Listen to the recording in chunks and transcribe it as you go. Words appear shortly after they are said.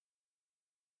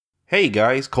Hey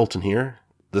guys, Colton here.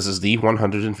 This is the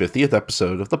 150th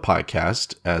episode of the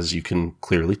podcast, as you can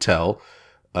clearly tell.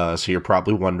 So you're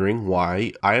probably wondering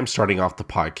why I am starting off the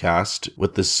podcast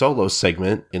with this solo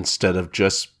segment instead of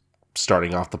just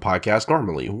starting off the podcast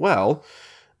normally. Well,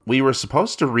 we were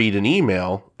supposed to read an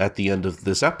email at the end of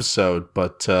this episode,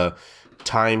 but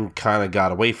time kind of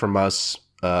got away from us,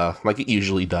 like it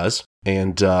usually does.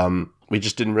 And we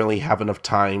just didn't really have enough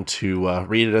time to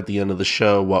read it at the end of the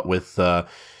show, what with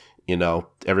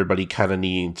everybody kind of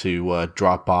needing to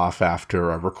drop off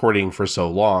after recording for so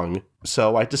long.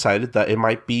 So I decided that it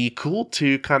might be cool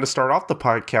to kind of start off the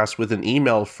podcast with an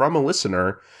email from a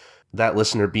listener, that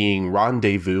listener being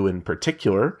Rendezvous in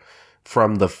particular,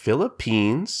 from the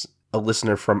Philippines, a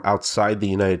listener from outside the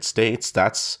United States.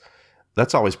 That's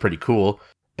always pretty cool.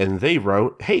 And they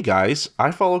wrote, "Hey guys,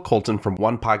 I follow Colton from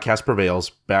One Podcast Prevails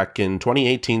back in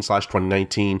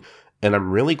 2018/2019, and I'm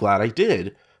really glad I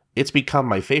did. It's become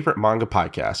my favorite manga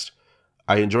podcast.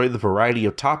 I enjoy the variety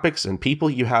of topics and people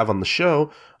you have on the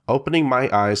show, opening my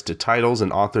eyes to titles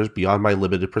and authors beyond my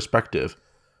limited perspective.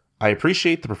 I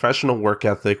appreciate the professional work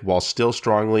ethic while still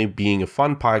strongly being a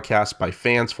fun podcast by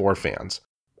fans for fans.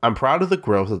 I'm proud of the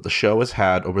growth that the show has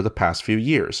had over the past few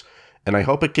years, and I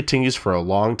hope it continues for a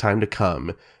long time to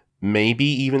come, maybe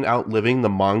even outliving the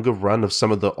manga run of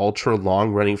some of the ultra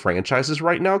long running franchises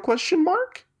right now, ?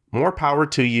 More power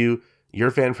to you. Your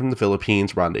fan from the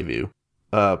Philippines, Rendezvous."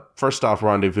 First off,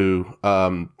 Rendezvous,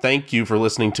 thank you for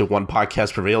listening to One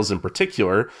Podcast Prevails in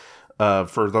particular.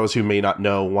 For those who may not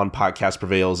know, One Podcast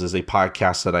Prevails is a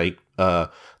podcast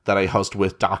that I host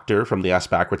with Doctor from the Ask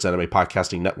Backwards Anime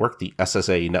Podcasting Network, the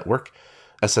SSA Network,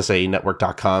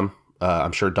 SSAnetwork.com.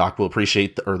 I'm sure Doc will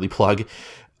appreciate the early plug.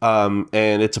 And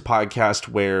it's a podcast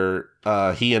where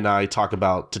he and I talk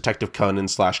about Detective Conan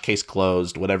 / Case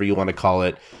Closed, whatever you want to call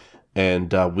it.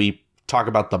 And we talk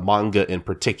about the manga in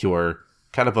particular,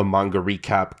 kind of a manga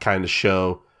recap kind of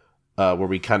show where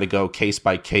we kind of go case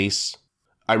by case.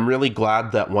 I'm really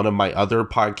glad that one of my other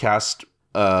podcasts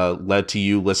led to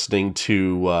you listening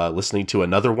to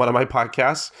another one of my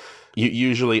podcasts.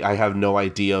 Usually I have no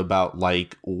idea about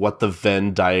like what the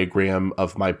Venn diagram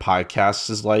of my podcasts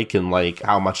is like and like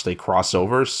how much they cross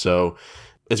over. So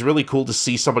it's really cool to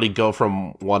see somebody go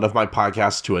from one of my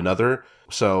podcasts to another.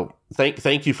 So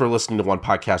thank you for listening to One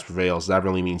Podcast Prevails. That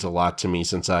really means a lot to me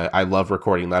since I love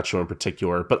recording that show in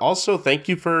particular. But also thank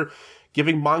you for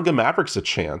giving Manga Mavericks a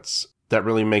chance. That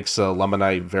really makes Lum and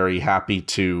I very happy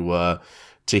to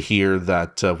hear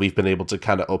that we've been able to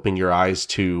kind of open your eyes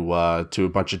to a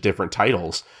bunch of different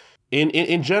titles.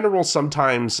 In general,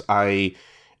 sometimes I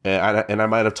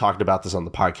might have talked about this on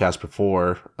the podcast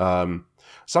before.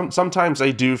 Sometimes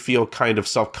I do feel kind of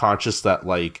self-conscious that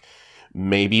like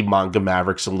maybe Manga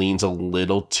Mavericks leans a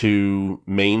little too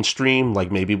mainstream. Like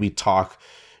maybe we talk,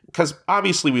 because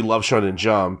obviously we love Shonen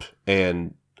Jump,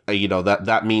 and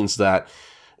that means that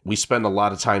we spend a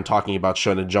lot of time talking about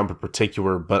Shonen Jump in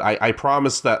particular. But I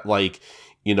promise that like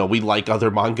we like other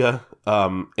manga,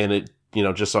 and it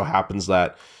just so happens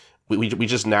that we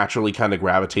just naturally kind of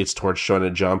gravitates towards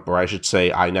Shonen Jump, or I should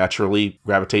say I naturally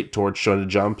gravitate towards Shonen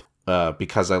Jump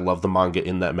because I love the manga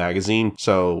in that magazine.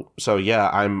 So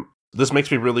yeah, this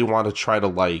makes me really want to try to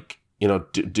like,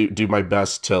 do my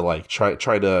best to like try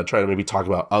to maybe talk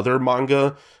about other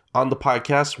manga on the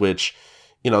podcast, which,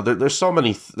 there's so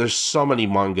many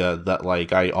manga that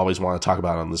like I always want to talk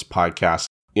about on this podcast.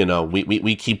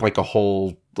 We keep like a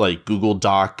whole like Google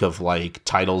Doc of like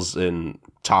titles and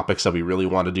topics that we really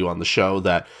want to do on the show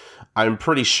that I'm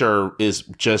pretty sure is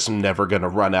just never going to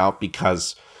run out,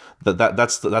 because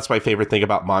that's my favorite thing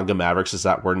about Manga Mavericks is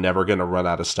that we're never going to run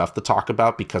out of stuff to talk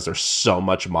about, because there's so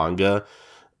much manga.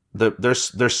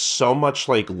 There's so much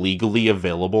like legally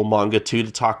available manga too to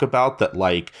talk about that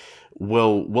like we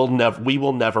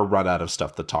will never run out of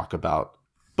stuff to talk about.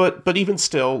 But even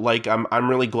still, like I'm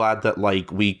really glad that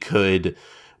like we can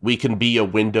be a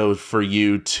window for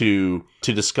you to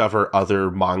discover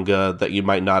other manga that you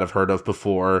might not have heard of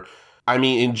before. I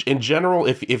mean, in general,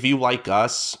 if you like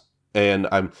us, and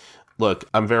I'm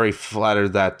very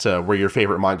flattered that we're your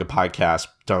favorite manga podcast.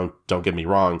 Don't get me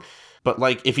wrong, but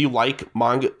like if you like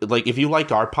manga, like if you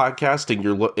like our podcast and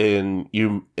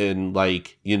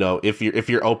if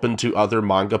you're open to other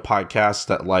manga podcasts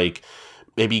that like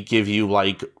maybe give you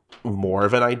like more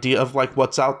of an idea of like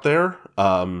what's out there,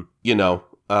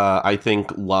 I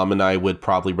think Lum and I would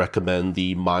probably recommend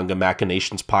the Manga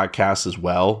Machinations podcast as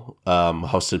well,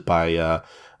 hosted by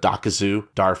Dakazu,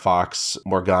 Darfox,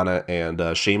 Morgana, and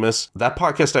Seamus. That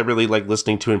podcast I really like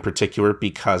listening to in particular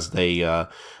because they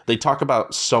talk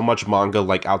about so much manga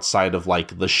like outside of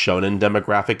like the shonen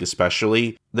demographic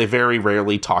especially. They very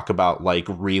rarely talk about like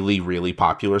really, really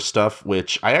popular stuff,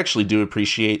 which I actually do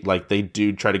appreciate. Like they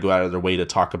do try to go out of their way to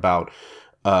talk about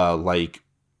like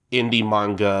indie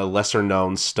manga, lesser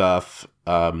known stuff.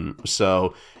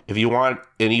 So if you want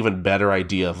an even better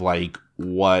idea of like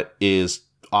what is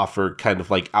offered kind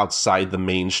of like outside the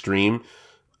mainstream,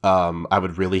 I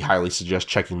would really highly suggest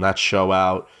checking that show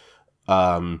out.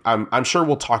 I'm sure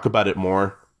we'll talk about it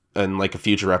more in like a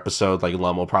future episode. Like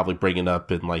Lum will probably bring it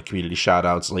up in like community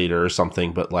shoutouts later or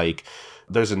something. But like,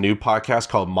 there's a new podcast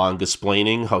called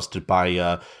Manga-splaining, hosted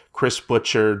by Chris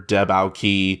Butcher, Deb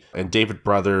Aoki, and David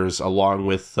Brothers, along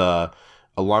with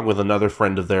another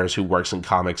friend of theirs who works in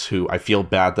comics. Who I feel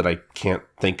bad that I can't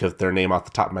think of their name off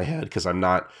the top of my head because I'm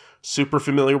not super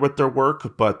familiar with their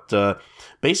work, but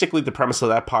basically the premise of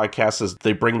that podcast is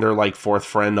they bring their like fourth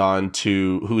friend on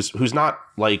to who's not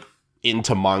like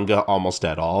into manga almost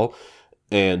at all,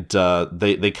 and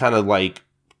they kind of like,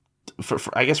 for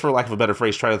I guess for lack of a better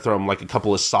phrase, try to throw them like a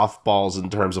couple of softballs in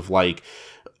terms of like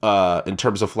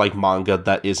manga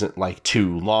that isn't like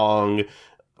too long,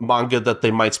 manga that they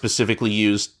might specifically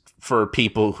use for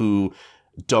people who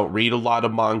don't read a lot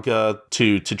of manga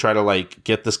to try to like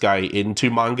get this guy into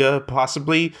manga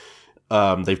possibly.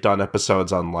 They've done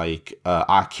episodes on like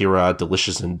Akira,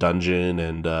 Delicious in Dungeon,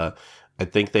 and I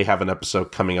think they have an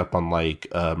episode coming up on like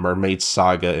Mermaid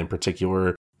Saga in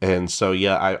particular. And so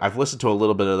yeah, I've listened to a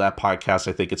little bit of that podcast.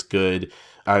 I think it's good.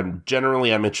 I'm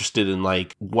interested in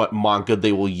like what manga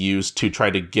they will use to try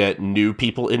to get new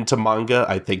people into manga.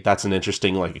 I think that's an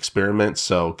interesting like experiment.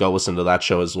 So go listen to that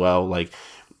show as well. Like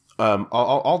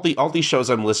all these shows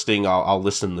I'm listing, I'll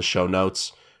list in the show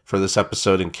notes for this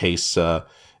episode in case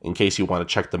you want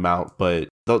to check them out. But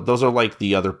those are like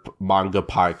the other manga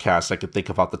podcasts I could think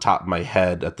of off the top of my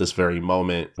head at this very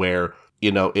moment, where,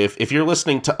 you know, if you're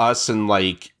listening to us and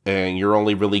you're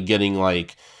only really getting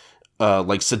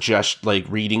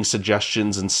reading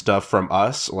suggestions and stuff from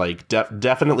us, like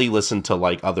definitely listen to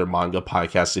like other manga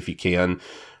podcasts if you can.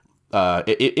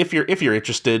 If you're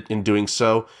interested in doing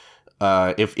so.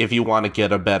 If you want to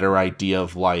get a better idea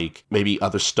of like maybe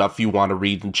other stuff you want to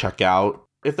read and check out,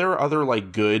 if there are other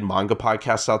like good manga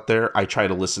podcasts out there, I try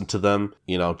to listen to them,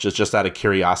 you know, just out of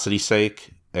curiosity's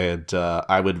sake. And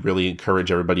I would really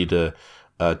encourage everybody to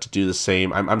do the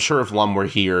same. I'm sure if Lum were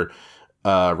here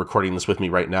recording this with me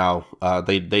right now,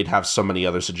 they'd have so many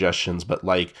other suggestions. But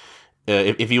like,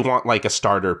 if you want like a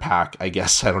starter pack, I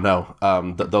guess, I don't know.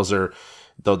 Those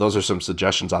are some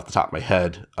suggestions off the top of my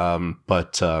head.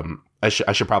 But I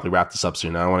should probably wrap this up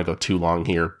soon. I don't want to go too long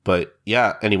here. But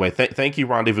yeah, anyway, thank you,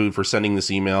 Rendezvous, for sending this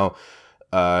email.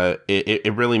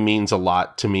 It really means a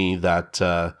lot to me that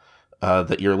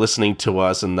that you're listening to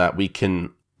us, and that we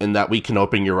can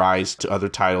open your eyes to other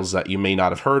titles that you may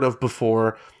not have heard of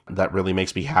before. That really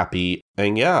makes me happy.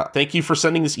 And yeah, thank you for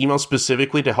sending this email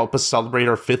specifically to help us celebrate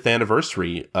our 5th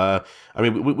anniversary. I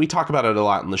mean, we talk about it a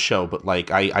lot in the show, but like,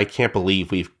 I can't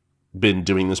believe we've been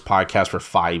doing this podcast for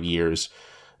 5 years.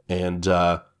 And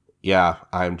yeah,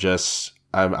 I don't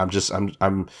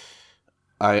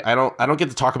get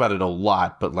to talk about it a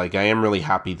lot, but like, I am really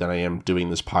happy that I am doing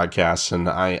this podcast, and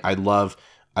I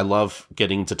love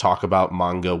getting to talk about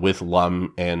manga with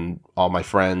Lum and all my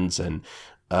friends, and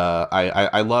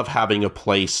I love having a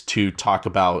place to talk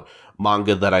about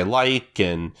manga that I like,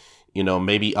 and, you know,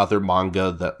 maybe other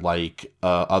manga that like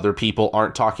other people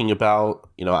aren't talking about.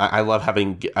 You know, I love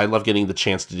getting the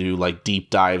chance to do like deep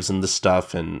dives into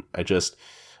stuff, and I just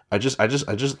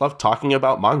love talking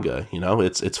about manga. You know,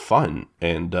 it's fun,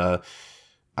 and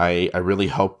I really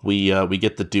hope we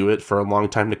get to do it for a long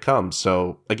time to come.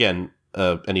 So again,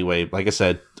 anyway, like I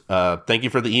said, thank you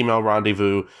for the email,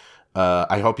 Rendezvous.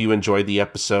 I hope you enjoyed the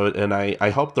episode, and I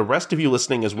hope the rest of you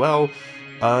listening as well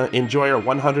enjoy our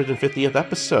 150th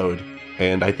episode.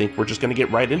 And I think we're just going to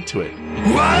get right into it.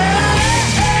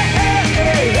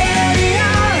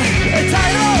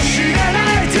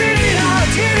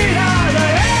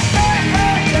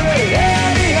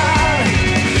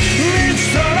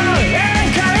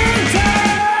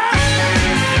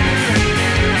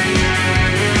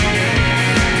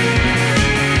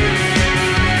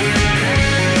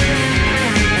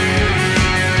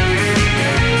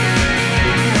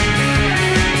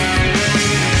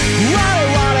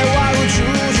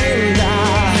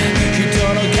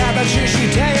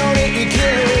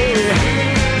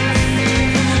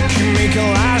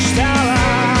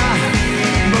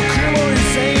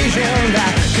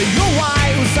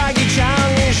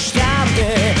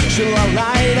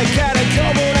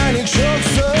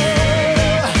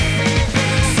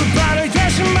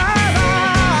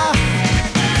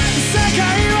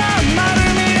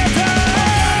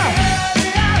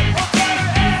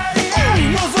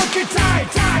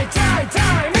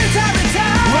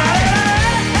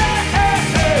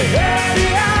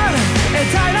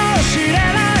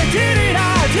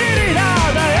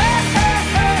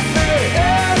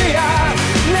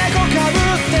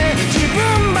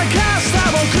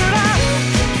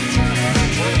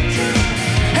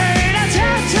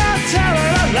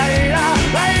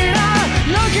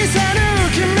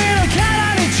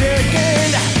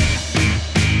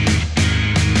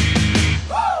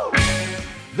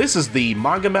 This is the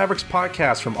Manga Mavericks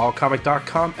podcast from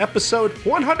allcomic.com, episode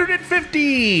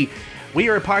 150. We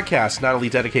are a podcast not only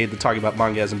dedicated to talking about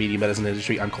manga as a media medicine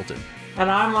industry. I'm Colton.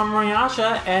 And I'm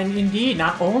Lamaranyasha, and indeed,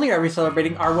 not only are we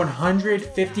celebrating our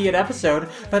 150th episode,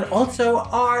 but also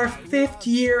our 5th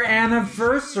year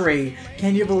anniversary.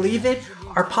 Can you believe it?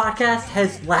 Our podcast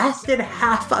has lasted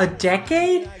half a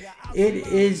decade? It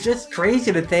is just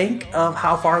crazy to think of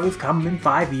how far we've come in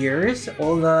 5 years,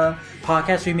 all the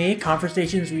podcasts we made,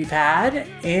 conversations we've had,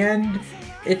 and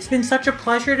it's been such a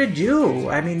pleasure to do.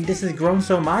 I mean, this has grown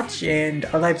so much, and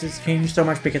our lives has changed so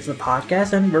much because of the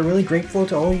podcast, and we're really grateful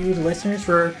to all you, the listeners,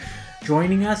 for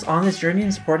joining us on this journey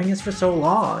and supporting us for so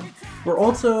long. We're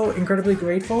also incredibly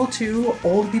grateful to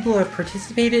all the people who have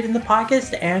participated in the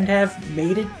podcast and have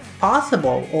made it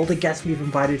possible, all the guests we've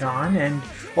invited on, and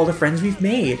all the friends we've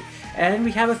made. And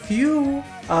we have a few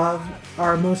of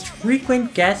our most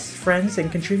frequent guests, friends,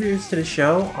 and contributors to the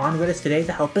show on with us today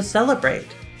to help us celebrate.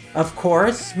 Of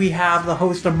course, we have the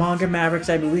host of Manga Mavericks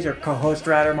Side Movies, or co-host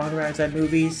rather, Manga Mavericks Side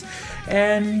Movies,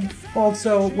 and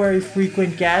also very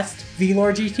frequent guest,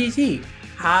 VLord GTZ.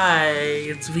 Hi,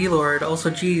 it's VLord. Also,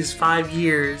 geez, 5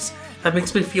 years. That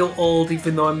makes me feel old,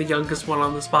 even though I'm the youngest one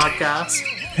on this podcast.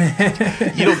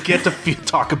 You don't get to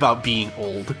talk about being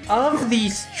old. Of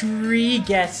these 3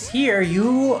 guests here,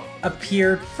 you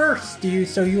appeared first,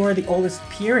 so you are the oldest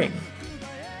appearing.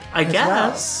 I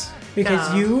guess. Well,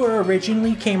 because you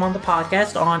originally came on the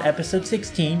podcast on episode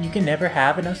 16, You Can Never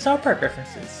Have Enough South Park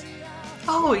references.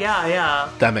 Oh,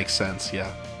 yeah. That makes sense,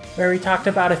 yeah. Where we talked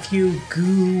about a few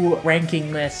goo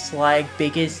ranking lists, like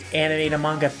biggest animated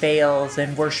manga fails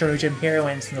and worst shonen jump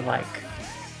heroines and the like.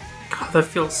 God, that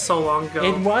feels so long ago.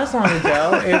 It was long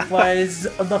ago. It was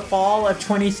the fall of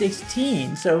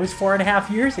 2016, so it was 4.5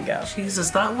 years ago. Jesus,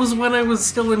 that was when I was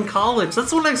still in college.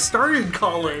 That's when I started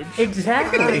college.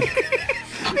 Exactly.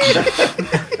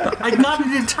 I got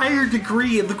an entire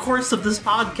degree in the course of this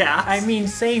podcast. I mean,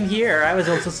 same here. I was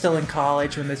also still in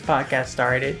college when this podcast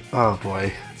started. Oh,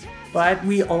 boy. But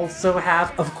we also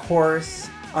have, of course,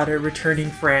 other returning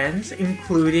friends,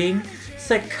 including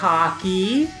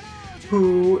Sakaki,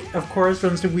 who, of course,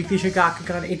 runs the weekly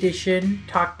Shigakukan edition,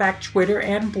 Talkback Twitter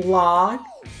and blog,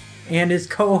 and is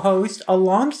co-host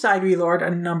alongside VLord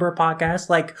on a number of podcasts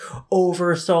like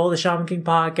Oversoul, the Shaman King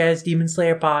podcast, Demon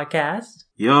Slayer podcast.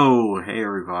 Yo, hey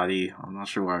everybody. I'm not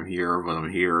sure why I'm here, but I'm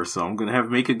here, so I'm gonna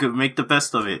make the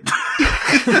best of it.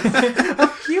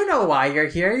 You know why you're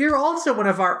here. You're also one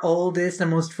of our oldest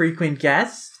and most frequent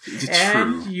guests.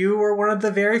 And you were one of the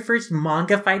very first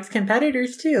Manga Fights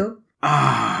competitors, too.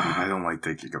 I don't like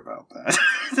thinking about that.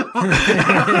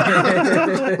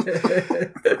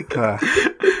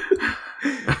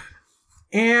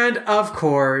 And, of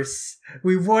course,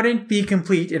 we wouldn't be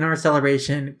complete in our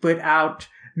celebration without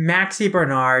Maxie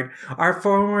Bernard, our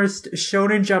foremost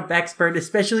Shonen Jump expert,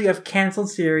 especially of canceled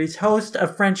series, host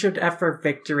of Friendship Effort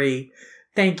Victory.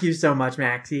 Thank you so much,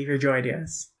 Maxie, for joining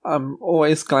us. I'm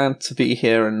always glad to be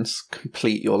here and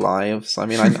complete your lives. I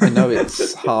mean, I know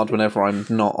it's hard whenever I'm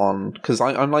not on, because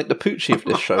I'm like the Poochie of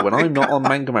this show. When I'm not on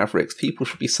Manga Mavericks, people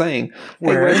should be saying, hey,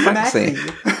 where's Maxie?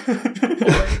 Oh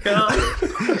my God.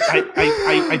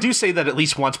 I do say that at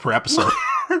least once per episode.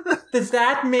 Does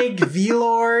that make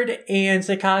VLord and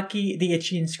Sakaki the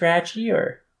Itchy and Scratchy,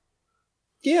 or?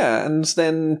 Yeah, and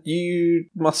then you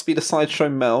must be the Sideshow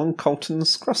Mel and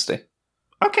Colton's Krusty.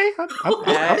 Okay, I'm cool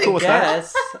with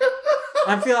that.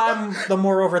 I feel I'm the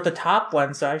more over the top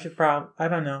one, so I should I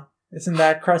don't know. Isn't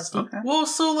that Krusty? Okay. Well,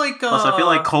 so like... Plus, I feel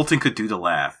like Colton could do the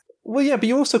laugh. Well, yeah, but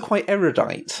you're also quite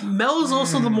erudite. Mel's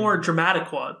also the more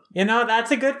dramatic one. You know, that's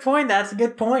a good point.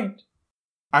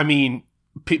 I mean,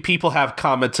 people have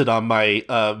commented on my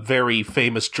very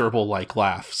famous gerbil-like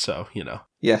laugh, so, you know.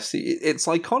 Yes, it's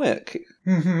iconic.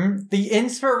 Mm-hmm. The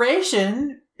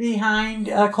inspiration behind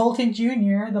Colton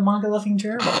Jr., the manga-loving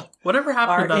gerbil. Whatever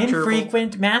happened to that gerbil? Our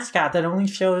infrequent mascot that only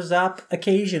shows up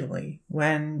occasionally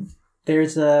when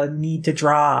there's a need to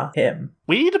draw him.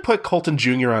 We need to put Colton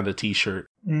Jr. on a t-shirt.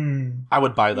 I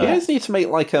would buy that. You guys need to make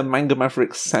like a Manga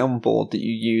Mavericks soundboard that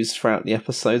you use throughout the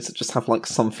episodes that just have like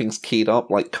some things keyed up,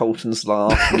 like Colton's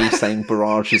laugh, me saying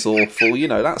Barrage is awful, you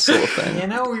know, that sort of thing. You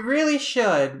know, we really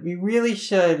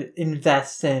should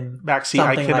invest in Maxie,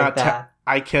 something like that.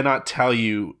 I cannot tell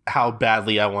you how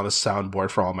badly I want a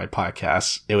soundboard for all my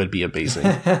podcasts. It would be amazing.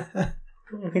 Oh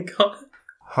my God.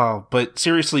 Oh, but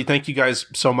seriously, thank you guys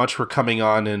so much for coming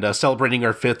on and celebrating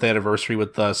our 5th anniversary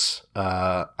with us.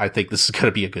 I think this is going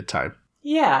to be a good time.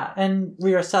 Yeah, and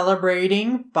we are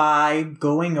celebrating by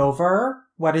going over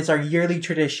what is our yearly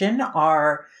tradition,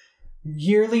 our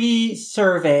yearly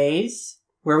surveys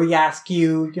where we ask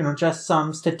you, just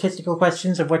some statistical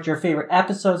questions of what your favorite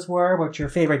episodes were, what your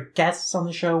favorite guests on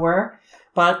the show were.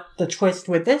 But the twist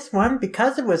with this one,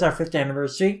 because it was our 5th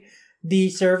anniversary, the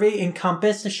survey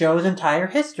encompassed the show's entire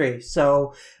history.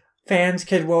 So fans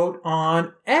could vote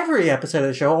on every episode of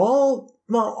the show,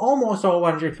 almost all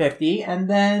 150, and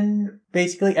then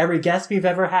basically every guest we've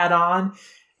ever had on.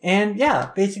 And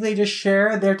yeah, basically just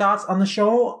share their thoughts on the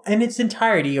show in its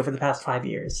entirety over the past 5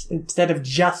 years, instead of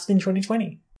just in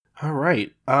 2020. All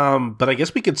right. But I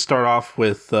guess we could start off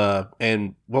with,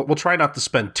 and we'll try not to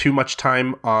spend too much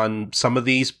time on some of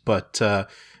these, but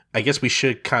I guess we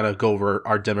should kind of go over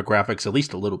our demographics at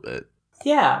least a little bit.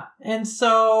 Yeah. And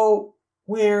so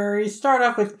we start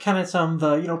off with kind of some of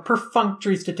the,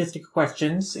 perfunctory statistical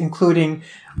questions, including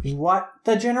what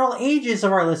the general ages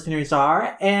of our listeners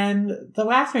are. And the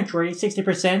vast majority,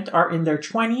 60%, are in their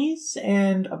 20s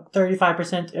and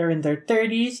 35% are in their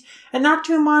 30s. And not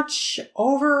too much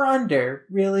over or under.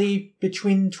 Really,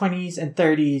 between 20s and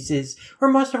 30s is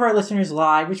where most of our listeners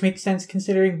lie, which makes sense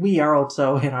considering we are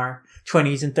also in our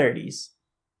 20s and 30s.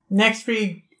 Next,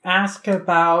 we ask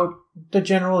about the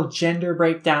general gender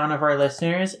breakdown of our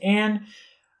listeners, and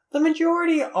the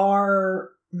majority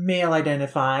are male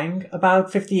identifying, about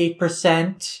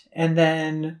 58%, and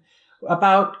then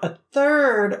about a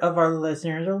third of our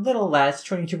listeners, or a little less,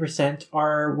 22%,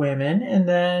 are women, and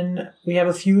then we have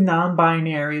a few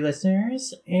non-binary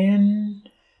listeners, and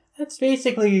that's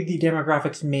basically the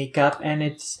demographics makeup, and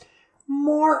it's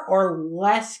more or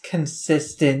less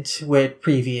consistent with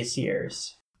previous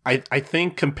years. I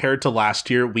think compared to last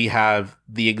year, we have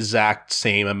the exact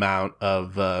same amount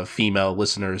of female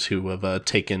listeners who have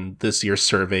taken this year's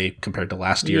survey compared to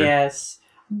last year. Yes.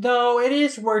 Though it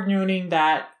is worth noting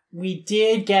that we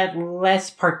did get less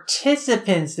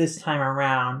participants this time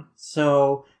around.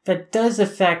 So that does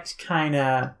affect kind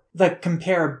of the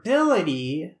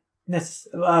comparability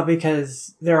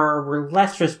because there were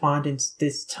less respondents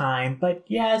this time. But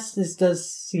yes, this does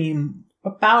seem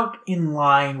about in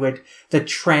line with the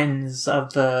trends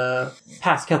of the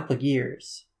past couple of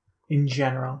years in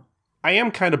general. I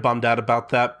am kind of bummed out about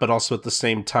that, but also at the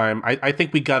same time, I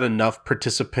think we got enough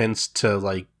participants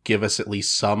to give us at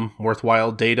least some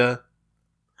worthwhile data.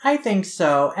 I think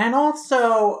so. And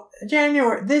also,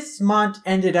 this month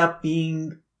ended up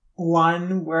being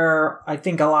one where I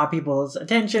think a lot of people's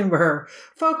attention were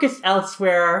focused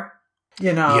elsewhere,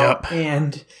 Yep.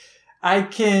 And I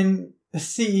can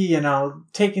see,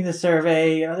 taking the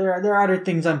survey, there are other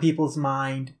things on people's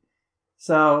mind.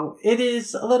 So it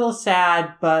is a little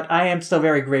sad, but I am still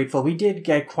very grateful. We did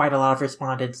get quite a lot of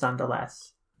respondents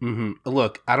nonetheless. Mm-hmm.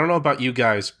 Look, I don't know about you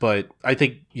guys, but I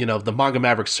think, the Manga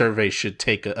Maverick survey should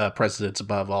take precedence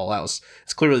above all else.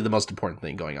 It's clearly the most important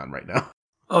thing going on right now.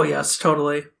 Oh, yes,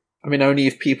 totally. I mean, only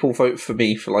if people vote for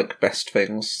me for, best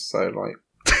things, so,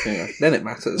 then it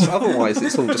matters. Otherwise,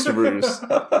 it's all just a ruse.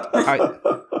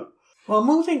 Well,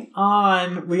 moving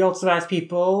on, we also asked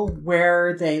people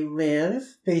where they live,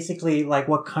 basically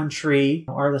what country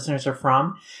our listeners are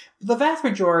from. The vast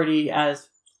majority, as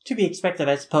to be expected,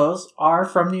 I suppose, are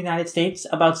from the United States,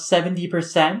 about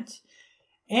 70%.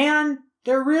 And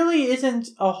there really isn't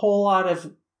a whole lot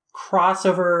of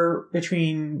crossover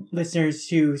between listeners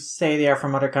who say they are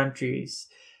from other countries.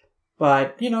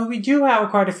 But, we do have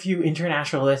quite a few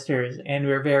international listeners, and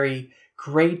we're very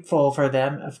grateful for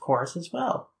them, of course, as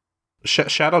well.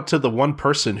 Shout out to the one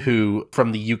person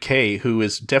from the UK who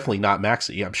is definitely not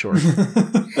Maxie, I'm sure.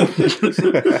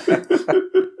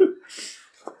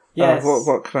 Yes.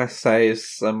 What can I say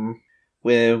is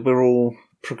we're all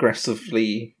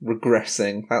progressively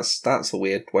regressing. That's a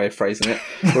weird way of phrasing it.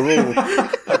 We're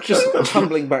all just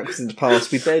tumbling backwards into the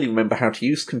past. We barely remember how to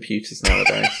use computers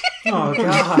nowadays. Oh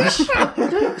gosh.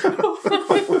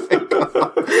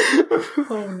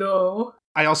 Oh no.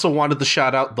 I also wanted to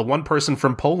shout out the one person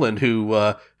from Poland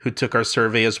who took our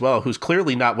survey as well, who's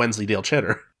clearly not Wensleydale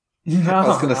Cheddar. No. I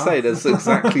was going to say, there's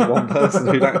exactly one person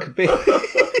who that could be.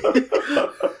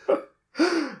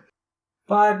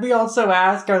 But we also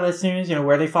ask our listeners,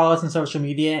 where they follow us on social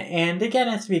media. And again,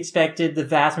 as to be expected, the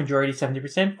vast majority,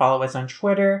 70%, follow us on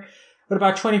Twitter, with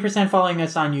about 20% following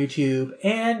us on YouTube,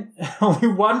 and only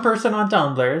one person on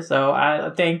Tumblr. So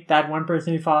I thank that one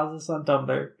person who follows us on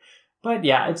Tumblr. But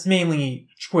yeah, it's mainly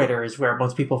Twitter is where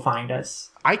most people find us.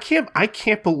 I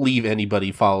can't believe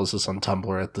anybody follows us on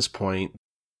Tumblr at this point.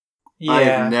 Yeah. I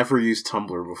have never used Tumblr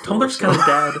before. Tumblr's kind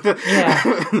of dead.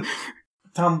 Yeah.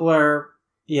 Tumblr,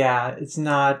 yeah, it's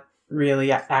not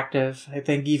really active. I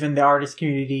think even the artist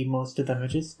community, most of them are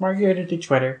just migrated to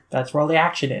Twitter. That's where all the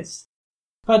action is.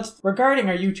 But regarding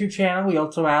our YouTube channel, we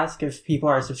also ask if people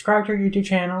are subscribed to our YouTube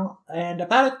channel, and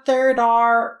about a third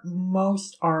are,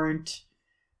 most aren't.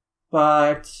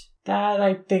 But that,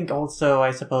 I think, also,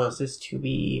 I suppose, is to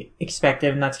be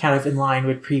expected, and that's kind of in line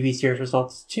with previous year's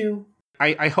results, too.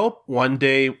 I hope one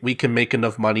day we can make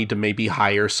enough money to maybe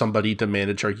hire somebody to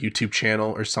manage our YouTube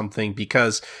channel or something,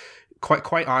 because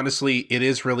quite honestly, it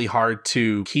is really hard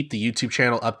to keep the YouTube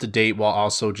channel up to date while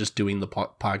also just doing the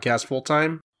podcast full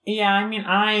time. Yeah, I mean,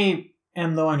 I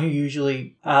am the one who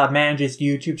usually manages the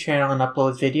YouTube channel and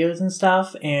uploads videos and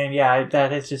stuff, and yeah,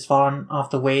 that has just fallen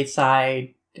off the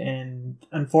wayside, and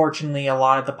unfortunately, a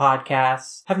lot of the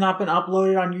podcasts have not been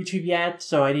uploaded on YouTube yet,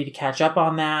 so I need to catch up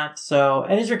on that. So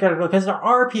it is regrettable, because there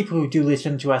are people who do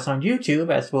listen to us on YouTube,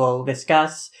 as we'll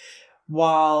discuss,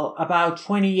 while about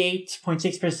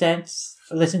 28.6%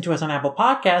 listen to us on Apple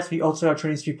Podcasts, we also have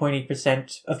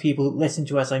 23.8% of people who listen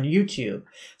to us on YouTube.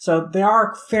 So there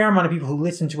are a fair amount of people who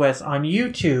listen to us on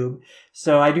YouTube.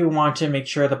 So I do want to make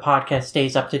sure the podcast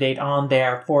stays up to date on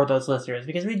there for those listeners,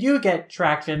 because we do get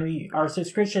traction. Our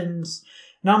subscriptions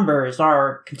numbers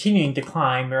are continuing to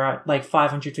climb. We're at like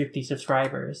 550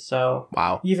 subscribers. So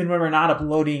wow. Even when we're not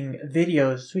uploading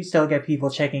videos, we still get people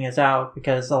checking us out,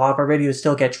 because a lot of our videos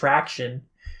still get traction.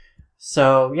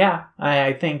 So yeah,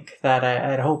 I think that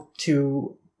I'd hope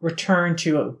to return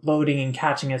to uploading and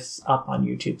catching us up on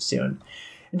YouTube soon.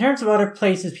 In terms of other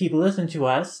places people listen to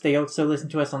us, they also listen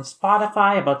to us on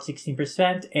Spotify, about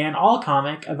 16%, and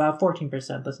Allcomic, about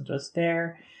 14% listen to us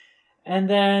there. And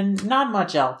then not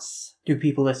much else do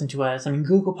people listen to us. I mean,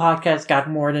 Google Podcasts got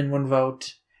more than one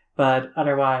vote, but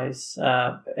otherwise,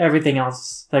 everything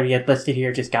else that we had listed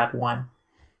here just got one.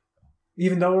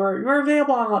 Even though we're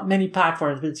available on many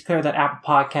platforms, but it's clear that Apple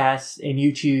Podcasts and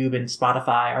YouTube and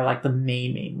Spotify are like the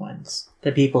main ones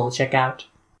that people check out.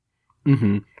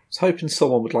 Mm-hmm. I was hoping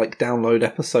someone would like download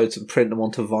episodes and print them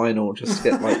onto vinyl just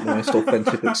to get like the most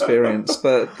authentic experience,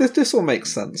 but this all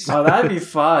makes sense. Oh, that'd be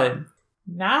fun.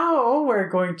 Now we're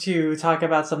going to talk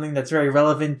about something that's very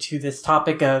relevant to this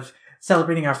topic of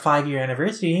celebrating our 5-year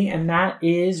anniversary, and that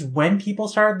is when people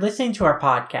started listening to our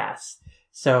podcast.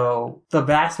 So the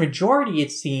vast majority,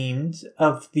 it seemed,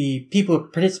 of the people who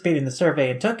participated in the survey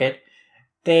and took it,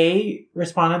 they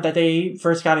responded that they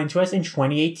first got into us in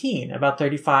 2018. About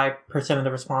 35% of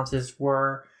the responses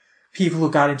were people who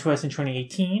got into us in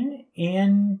 2018.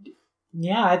 And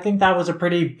yeah, I think that was a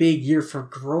pretty big year for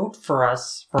growth for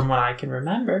us from what I can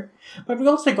remember. But we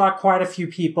also got quite a few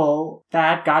people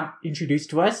that got introduced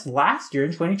to us last year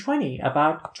in 2020.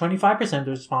 About 25% of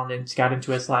the respondents got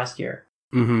into us last year.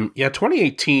 Mm-hmm. Yeah,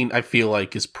 2018, I feel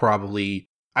like, is probably,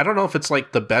 I don't know if it's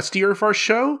like the best year of our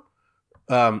show.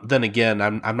 Then again,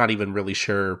 I'm not even really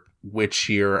sure which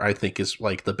year I think is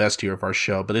like the best year of our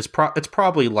show, but it's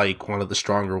probably like one of the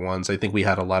stronger ones. I think we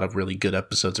had a lot of really good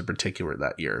episodes in particular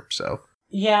that year. So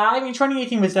yeah, I mean,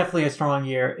 2018 was definitely a strong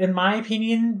year. In my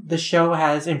opinion, the show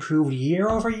has improved year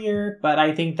over year, but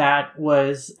I think that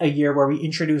was a year where we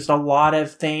introduced a lot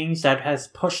of things that has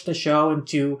pushed the show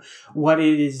into what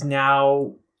it is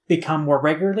now become more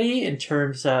regularly in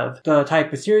terms of the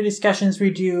type of series discussions we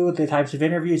do, the types of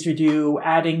interviews we do,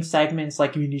 adding segments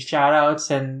like community shoutouts,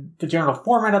 and the general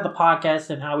format of the podcast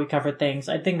and how we cover things.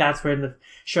 I think that's where the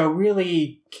show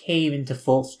really came into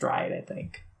full stride, I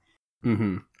think.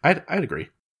 Mm-hmm. I'd agree.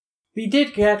 We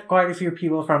did get quite a few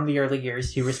people from the early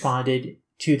years who responded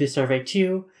to the survey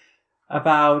too.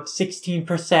 About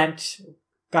 16%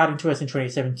 got into us in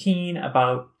 2017,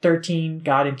 about 13%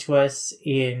 got into us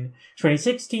in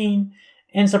 2016,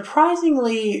 and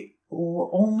surprisingly,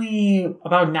 only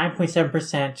about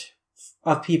 9.7%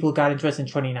 of people who got into us in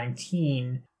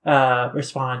 2019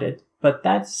 responded. But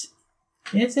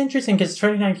it's interesting because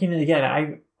 2019,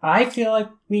 again, I feel like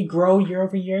we grow year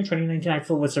over year. 2019, I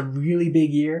feel, was a really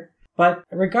big year. But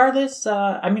regardless,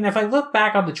 I mean, if I look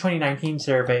back on the 2019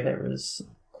 survey, there was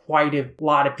quite a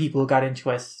lot of people who got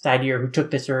into us that year who took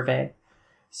the survey.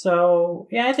 So,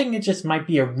 yeah, I think it just might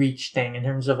be a reach thing in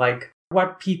terms of, like,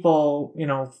 what people,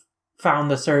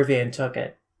 found the survey and took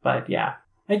it. But, yeah,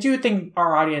 I do think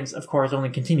our audience, of course, only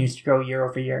continues to grow year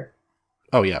over year.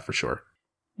 Oh, yeah, for sure.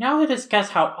 Now to discuss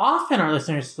how often our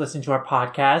listeners listen to our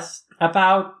podcast,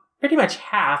 about pretty much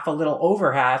half, a little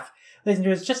over half, listen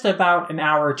to us just about an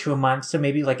hour or two a month, so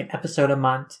maybe like an episode a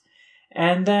month.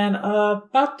 And then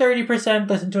about 30%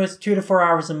 listen to us 2 to 4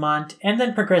 hours a month, and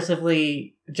then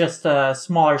progressively just a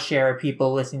smaller share of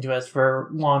people listening to us for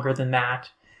longer than that.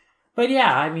 But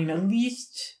yeah, I mean, at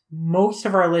least most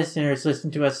of our listeners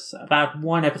listen to us about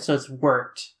one episode's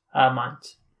worth a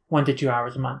month, 1 to 2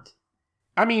 hours a month.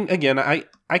 I mean, again,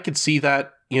 I could see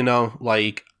that,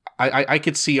 like, I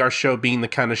could see our show being the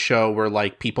kind of show where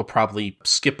like people probably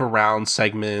skip around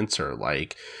segments, or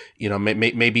like, you know,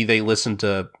 maybe they listen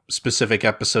to specific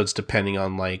episodes depending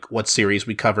on like what series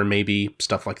we cover, maybe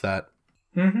stuff like that.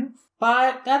 Mm-hmm.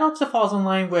 But that also falls in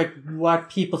line with what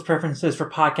people's preferences for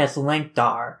podcast length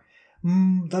are.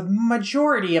 The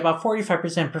majority, about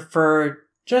 45%, prefer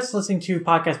just listening to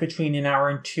podcasts between an hour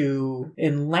and 2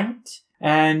 in length.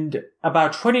 And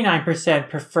about 29%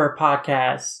 prefer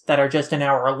podcasts that are just an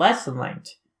hour or less in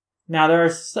length. Now, there are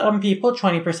some people,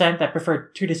 20%, that prefer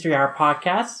 2 to 3 hour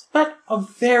podcasts, but a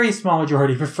very small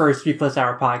majority prefers 3+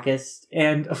 hour podcasts.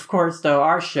 And of course, though,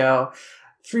 our show,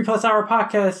 3+ hour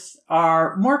podcasts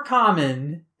are more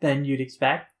common than you'd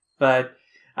expect, but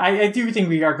I do think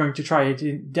we are going to try to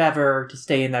endeavor to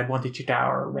stay in that 1 to 2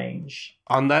 hour range.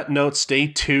 On that note, stay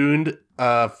tuned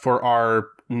for our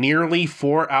nearly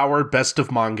 4-hour Best of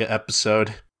Manga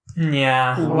episode.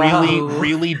 Yeah.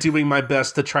 Really doing my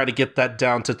best to try to get that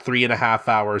down to 3.5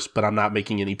 hours, but I'm not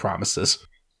making any promises.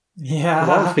 Yeah.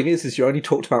 The one thing is you only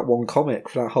talked about one comic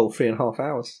for that whole 3.5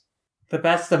 hours. The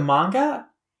best of manga?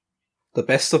 The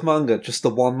best of manga, just the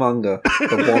one manga.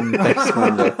 The one best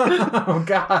manga. Oh,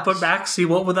 gosh. But Maxie,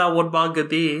 what would that one manga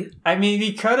be? I mean,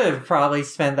 we could have probably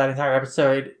spent that entire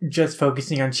episode just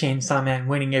focusing on Chainsaw Man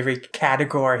winning every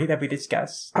category that we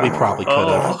discussed. We probably could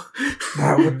have.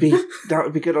 That would be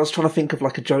good. I was trying to think of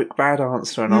like a joke bad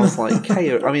answer, and I was like,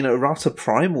 hey, I mean, Errata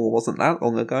Primal wasn't that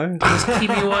long ago. Just keep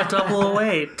you at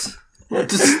 008.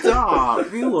 Just stop,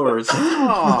 viewers,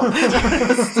 stop.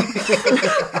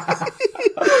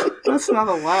 That's not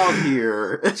allowed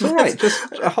here. It's alright, just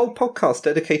a whole podcast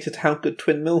dedicated to how good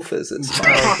Twin MILF is. It's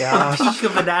fine. Oh, gosh. Peak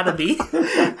of anatomy.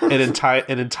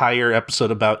 An entire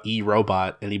episode about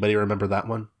E-Robot. Anybody remember that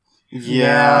one?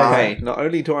 Yeah. Okay, not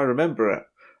only do I remember it,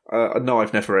 no,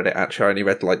 I've never read it actually. I only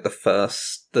read like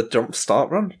the Jump Start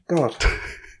run. God.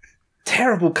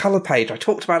 Terrible colour page. I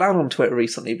talked about that on Twitter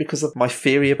recently because of my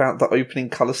theory about the opening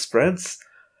colour spreads.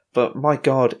 But my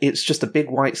god, it's just a big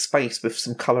white space with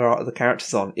some colour art of the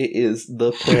characters on. It is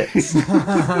the Blitz.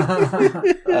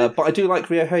 But I do like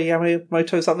Ryohei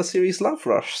Yamamoto's other series, Love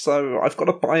Rush, so I've got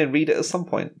to buy and read it at some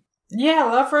point. Yeah,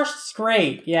 Love Rush is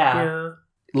great. Yeah. Yeah.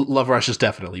 Love Rush is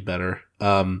definitely better.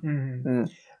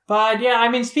 But yeah, I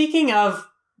mean, speaking of,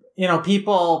 you know,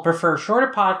 people prefer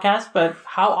shorter podcasts, but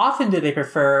how often do they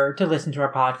prefer to listen to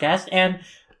our podcast? And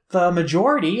the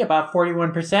majority, about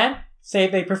 41%, say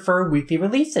they prefer weekly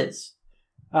releases.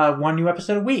 1 new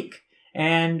episode a week.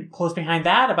 And close behind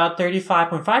that, about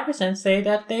 35.5% say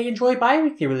that they enjoy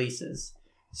bi-weekly releases.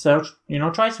 So, you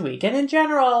know, twice a week. And in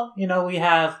general, you know, we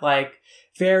have like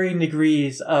varying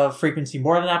degrees of frequency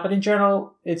more than that, but in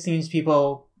general, it seems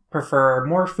people prefer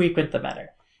more frequent the better.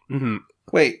 Mm-hmm.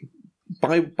 Wait,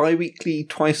 bi-weekly,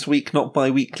 twice a week, not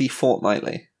bi-weekly,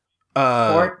 fortnightly?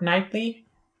 Fortnightly?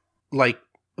 Like,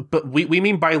 but we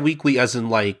mean bi-weekly as in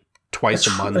like twice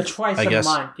a month, twice I guess. a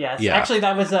month, yes. Yeah. Actually,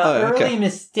 that was an early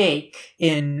mistake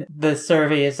in the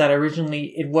survey, is that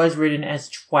originally it was written as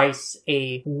twice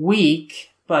a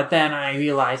week, but then I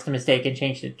realized the mistake and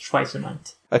changed it to twice a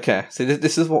month. Okay, so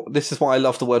this is why I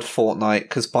love the word fortnight,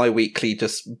 because bi-weekly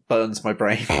just burns my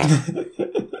brain.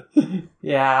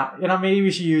 Yeah, you know, maybe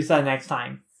we should use that next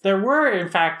time. There were, in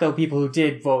fact, though, people who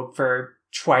did vote for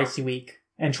twice a week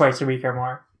and twice a week or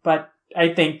more. But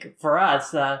I think for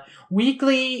us,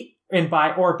 weekly and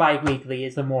bi-weekly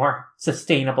is a more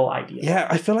sustainable idea. Yeah,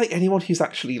 I feel like anyone who's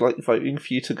actually like voting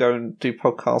for you to go and do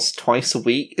podcasts twice a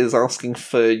week is asking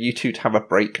for you two to have a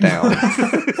breakdown.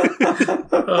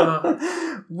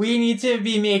 We need to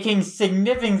be making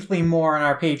significantly more on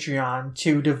our Patreon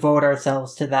to devote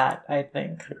ourselves to that, I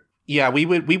think. Yeah, we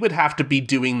would have to be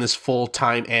doing this full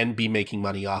time and be making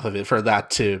money off of it for that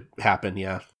to happen.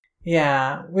 Yeah,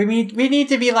 yeah, we need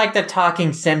to be like the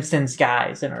Talking Simpsons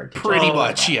guys in order to pretty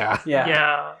much. Yeah.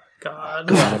 Yeah. God.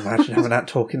 God, imagine having that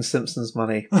Talking Simpsons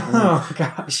money. Oh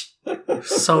gosh,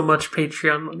 So much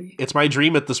Patreon money. It's my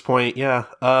dream at this point. Yeah.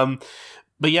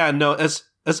 But yeah, no. As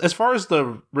far as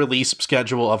the release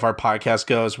schedule of our podcast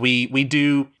goes, we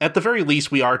do, at the very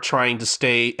least, we are trying to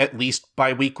stay at least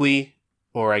bi-weekly,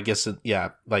 or I guess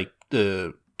like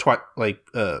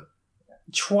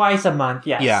twice a month.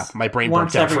 Yes. Yeah, my brain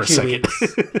Once burnt out for a every 2 second.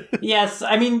 weeks. Yes,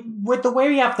 I mean, with the way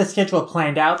we have the schedule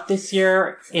planned out this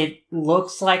year, it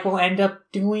looks like we'll end up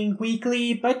doing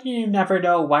weekly, but you never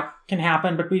know what can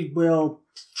happen. But we will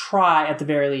try at the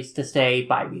very least to stay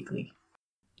bi-weekly.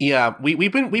 Yeah,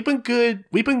 we've been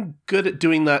good at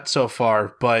doing that so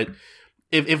far, but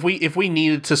if we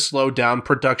needed to slow down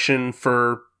production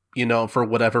for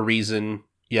whatever reason,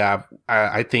 yeah,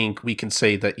 I think we can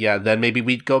say that, yeah, then maybe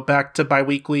we'd go back to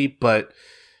bi-weekly, but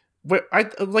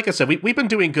like I said, we've been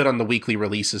doing good on the weekly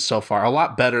releases so far. A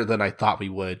lot better than I thought we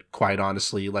would, quite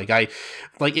honestly.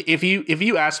 If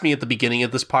you asked me at the beginning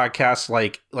of this podcast,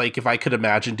 like if I could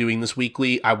imagine doing this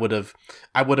weekly, I would have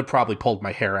probably pulled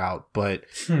my hair out. But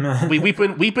we've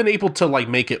been able to like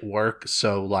make it work.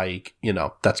 So like,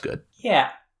 that's good. Yeah.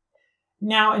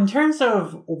 Now, in terms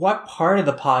of what part of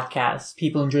the podcast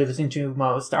people enjoy listening to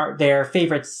most, are their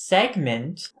favorite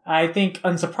segment, I think,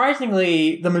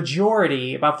 unsurprisingly, the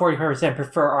majority, about 45%,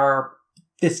 prefer our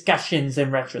discussions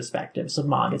and retrospectives of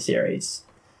manga series.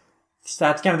 So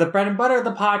that's kind of the bread and butter of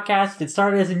the podcast. It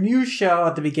started as a news show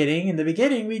at the beginning. In the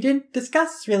beginning, we didn't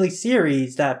discuss really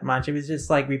series that much. It was just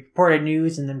like we reported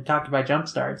news and then we talked about jump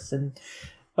starts.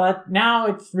 But now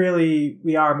it's really,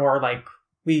 we are more like,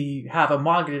 we have a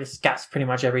manga to discuss pretty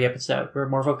much every episode. We're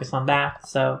more focused on that.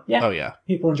 So, yeah. Oh, yeah.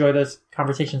 People enjoy those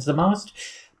conversations the most.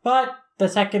 But the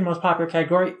second most popular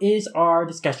category is our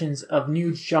discussions of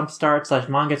new jumpstart /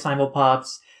 manga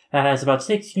simulpubs. That has about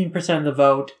 16% of the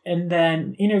vote. And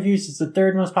then interviews is the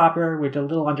third most popular with a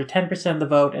little under 10% of the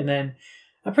vote. And then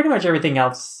pretty much everything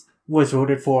else was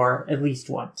voted for at least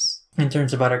once. In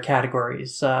terms of other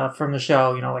categories from the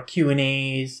show, like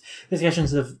Q&As,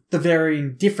 discussions of the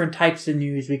varying different types of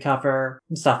news we cover,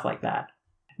 and stuff like that.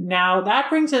 Now, that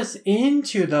brings us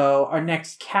into, though, our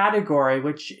next category,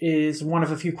 which is one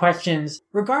of a few questions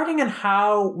regarding on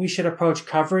how we should approach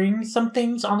covering some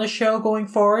things on the show going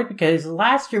forward, because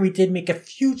last year we did make a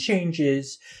few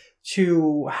changes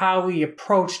to how we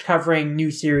approached covering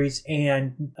new series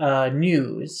and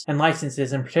news, and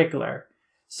licenses in particular.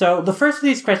 So the first of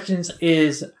these questions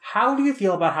is, how do you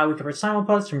feel about how we cover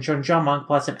simulpubs from Shonen Jump, Manga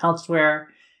Plus, and elsewhere?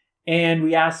 And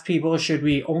we asked people, should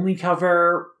we only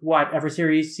cover whatever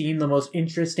series seem the most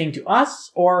interesting to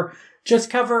us, or just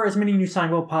cover as many new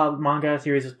simulpub manga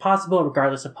series as possible,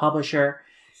 regardless of publisher?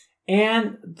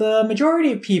 And the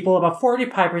majority of people, about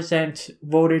 45%,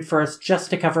 voted for us just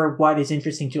to cover what is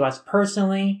interesting to us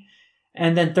personally.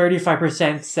 And then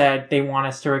 35% said they want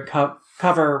us to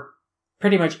cover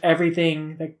pretty much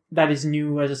everything that is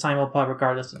new as a simulpub,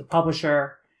 regardless of the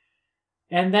publisher.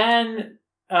 And then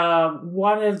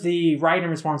one of the writing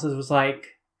responses was like,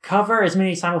 cover as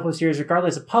many simulpub series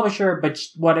regardless of publisher, but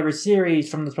whatever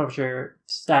series from the publisher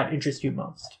that interests you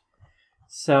most.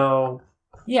 So,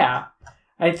 yeah,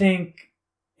 I think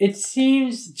it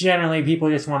seems generally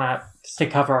people just want us to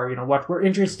cover, what we're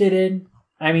interested in.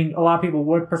 I mean, a lot of people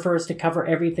would prefer us to cover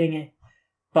everything,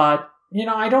 but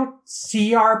I don't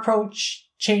see our approach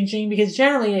changing because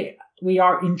generally we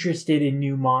are interested in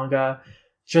new manga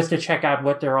just to check out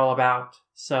what they're all about.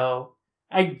 So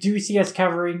I do see us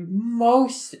covering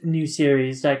most new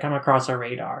series that come across our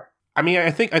radar. I mean,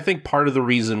 I think part of the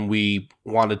reason we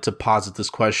wanted to posit this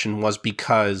question was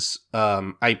because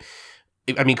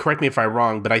I mean, correct me if I'm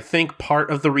wrong, but I think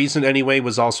part of the reason anyway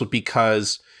was also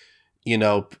because,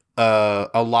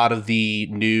 a lot of the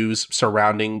news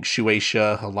surrounding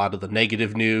Shueisha, a lot of the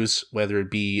negative news, whether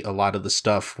it be a lot of the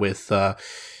stuff with,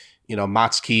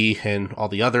 Matsuki and all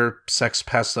the other sex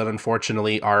pests that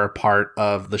unfortunately are a part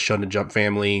of the Shonen Jump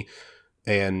family,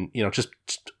 and, just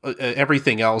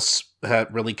everything else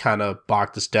had really kind of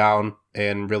bogged us down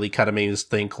and really kind of made us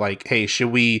think like, hey,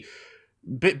 should we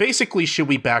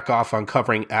back off on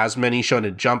covering as many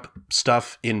Shonen Jump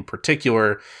stuff in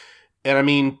particular? And I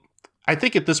mean, I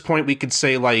think at this point we could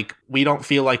say, like, we don't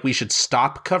feel like we should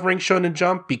stop covering Shonen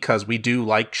Jump because we do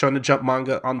like Shonen Jump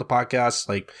manga on the podcast.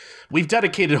 Like, we've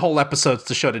dedicated whole episodes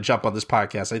to Shonen Jump on this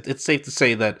podcast. It's safe to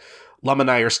say that Lum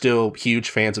and I are still huge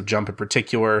fans of Jump in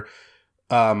particular.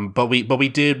 But we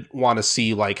did want to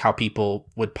see, like, how people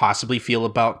would possibly feel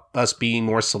about us being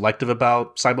more selective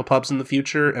about simulpubs in the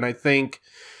future. And I think,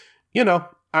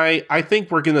 I think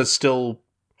we're going to still...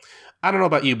 I don't know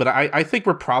about you, but I think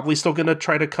we're probably still going to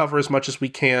try to cover as much as we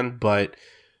can, but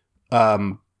I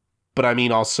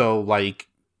mean, also, like,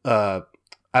 I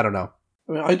don't know.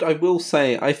 I mean, I will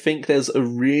say, I think there's a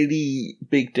really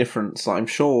big difference I'm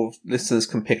sure listeners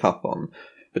can pick up on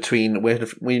between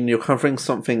when you're covering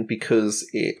something because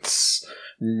it's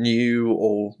new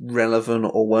or relevant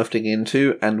or worth digging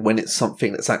into, and when it's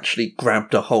something that's actually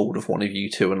grabbed a hold of one of you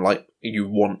two and, like, you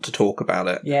want to talk about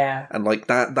it. Yeah. And, like,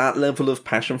 that level of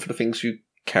passion for the things you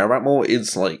care about more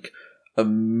is, like, a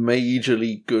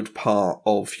majorly good part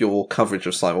of your coverage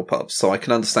of simulpubs. So I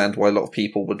can understand why a lot of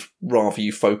people would rather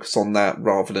you focus on that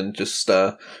rather than just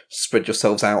spread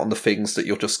yourselves out on the things that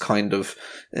you're just kind of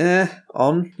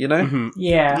on, Mm-hmm.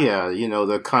 Yeah. Yeah,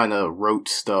 the kind of rote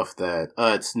stuff that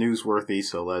it's newsworthy,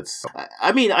 so let's...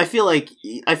 I mean, I feel like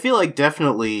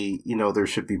definitely, there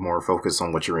should be more focus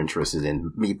on what you're interested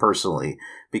in, me personally,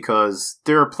 because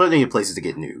there are plenty of places to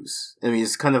get news. I mean,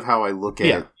 it's kind of how I look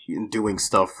at, doing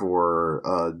stuff for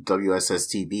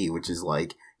WSSTB, which is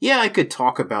like, yeah, I could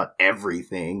talk about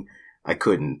everything. I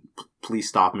couldn't. Please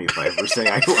stop me if I ever say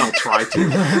I'll try to.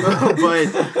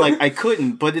 But, like, I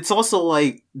couldn't. But it's also,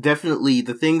 like, definitely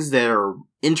the things that are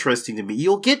interesting to me.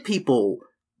 You'll get people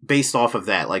based off of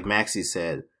that, like Maxie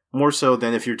said, more so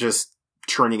than if you're just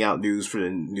churning out news for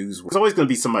the news. There's always going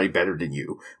to be somebody better than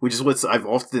you, which is what I've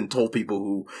often told people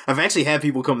who, I've actually had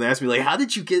people come and ask me, like, how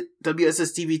did you get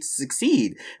WSS-TV to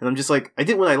succeed? And I'm just like, I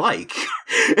did what I like.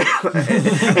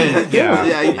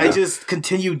 I just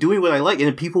continue doing what I like, and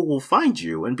then people will find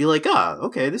you and be like,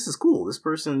 okay, this is cool. This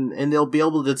person, and they'll be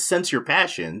able to sense your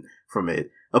passion from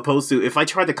it. Opposed to if I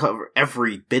try to cover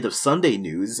every bit of Sunday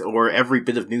news or every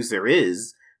bit of news there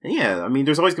is, yeah, I mean,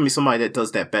 there's always going to be somebody that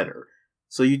does that better.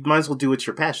 So you might as well do what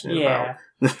you're passionate about.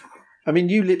 I mean,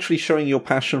 you literally showing your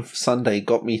passion for Sunday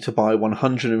got me to buy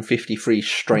 153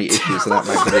 straight issues of that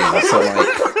magazine. So, like,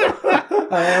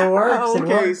 it works.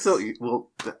 Okay, it works.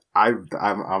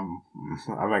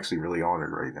 so I'm actually really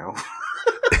honored right now.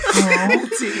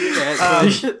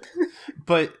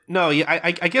 But no, yeah,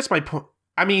 I guess my point.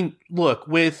 I mean, look,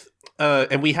 with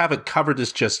and we haven't covered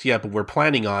this just yet, but we're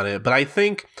planning on it. But I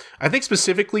think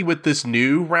specifically with this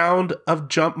new round of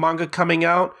Jump manga coming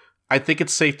out, I think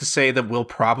it's safe to say that we'll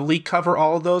probably cover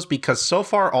all of those because so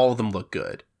far all of them look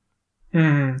good.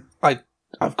 Mm.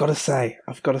 I've got to say,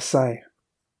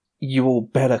 you all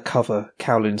better cover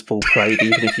Kowloon's Ball Parade,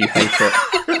 even if you hate it,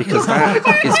 because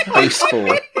that is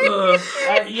baseball.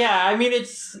 Yeah, I mean,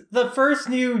 it's the first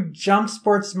new Jump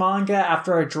Sports manga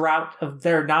after a drought of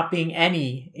there not being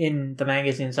any in the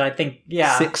magazine. So I think,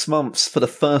 6 months for the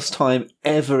first time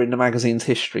ever in the magazine's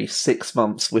history. 6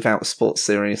 months without a sports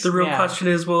series. The real question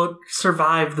is, will it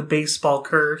survive the baseball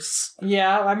curse?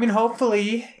 Yeah, I mean,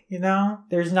 hopefully,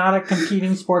 there's not a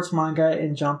competing sports manga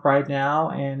in Jump right now,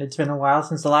 and it's been a while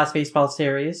since the last baseball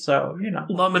series, so,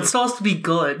 Well, it still has to be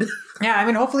good. Yeah, I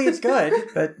mean, hopefully it's good,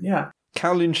 but yeah.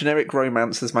 Kowloon Generic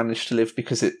Romance has managed to live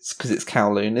because it's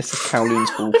Kowloon. This is Kowloon's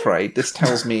Ball Parade. This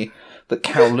tells me that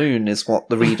Kowloon is what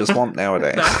the readers want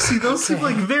nowadays. See, those seem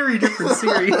like very different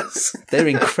series. They're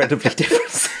incredibly different.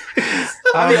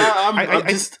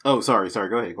 Sorry.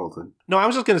 Go ahead, Colton. No, I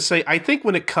was just going to say, I think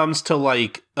when it comes to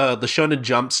like the Shonen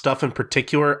Jump stuff in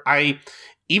particular,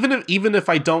 even if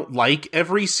I don't like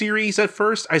every series at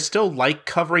first, I still like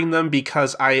covering them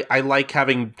because I like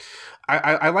having.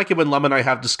 I like it when Lum and I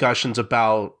have discussions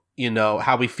about,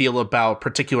 how we feel about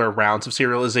particular rounds of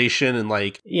serialization and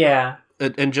like,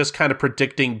 and just kind of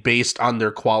predicting based on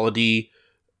their quality,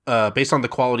 based on the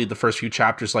quality of the first few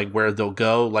chapters, like where they'll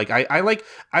go. Like I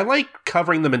like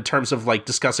covering them in terms of like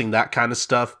discussing that kind of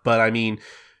stuff. But I mean,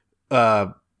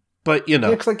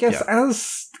 because I guess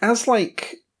as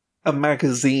like a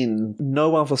magazine,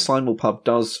 no other simulpub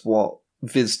does what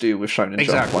Viz do with Shonen Jump.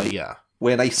 Exactly, yeah.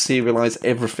 Where they serialize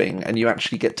everything and you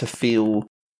actually get to feel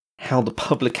how the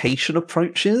publication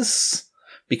approaches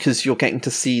because you're getting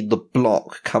to see the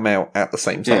block come out at the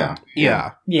same time.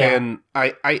 Yeah. And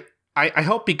I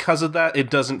hope because of that,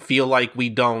 it doesn't feel like we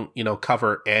don't,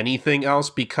 cover anything else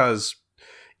because,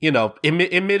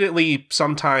 admittedly,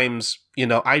 sometimes,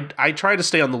 I try to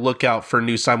stay on the lookout for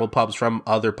new simulpubs from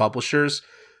other publishers,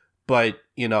 but,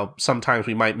 sometimes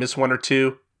we might miss one or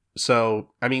two. So,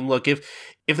 I mean, look, if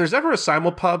there's ever a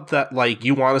simulpub that, like,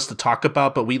 you want us to talk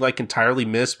about, but we, like, entirely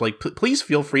miss, like, please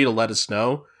feel free to let us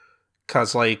know.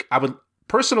 Because, like, I would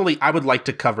like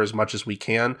to cover as much as we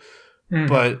can.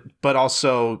 Mm-hmm. But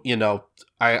also,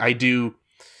 I do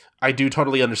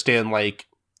totally understand, like,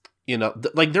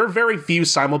 like, there are very few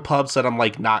simulpubs that I'm,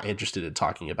 like, not interested in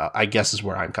talking about, I guess is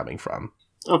where I'm coming from.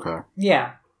 Okay.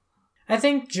 Yeah. I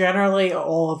think generally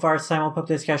all of our simulpub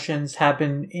discussions have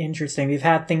been interesting. We've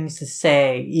had things to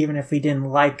say, even if we didn't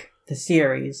like the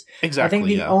series. Exactly. I think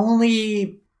the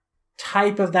only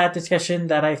type of that discussion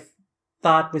that I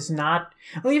thought was not...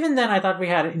 Well, even then, I thought we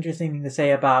had an interesting thing to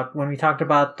say about when we talked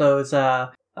about those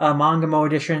Mangamo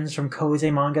editions from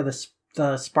Koze Manga,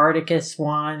 the Spartacus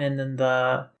one, and then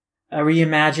the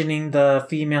reimagining the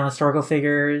female historical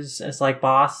figures as like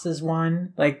bosses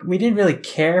one. Like, we didn't really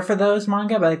care for those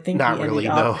manga, but I think we ended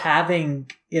up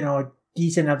having, a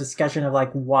decent enough discussion of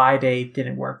like why they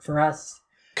didn't work for us.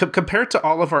 Compared to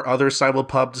all of our other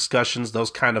simulpub discussions, those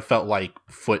kind of felt like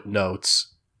footnotes,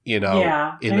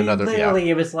 Literally,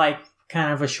 it was like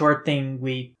kind of a short thing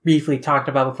we briefly talked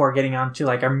about before getting on to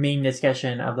like our main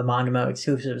discussion of the Mangamo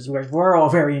exclusives, where we're all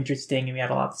very interesting and we had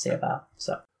a lot to say about.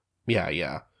 So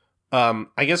yeah.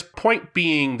 I guess point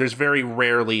being, there's very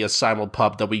rarely a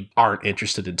simulpub that we aren't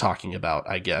interested in talking about,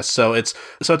 I guess. So it's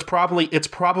probably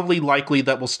likely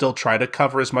that we'll still try to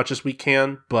cover as much as we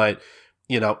can, but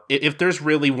if there's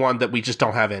really one that we just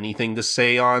don't have anything to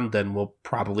say on, then we'll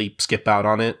probably skip out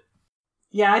on it.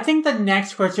 Yeah, I think the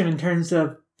next question in terms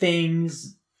of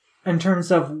things, in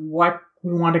terms of what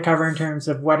we want to cover, in terms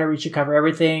of whether we should cover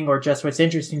everything or just what's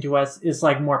interesting to us, is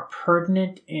like more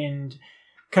pertinent and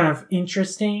kind of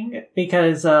interesting,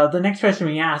 because the next question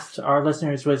we asked our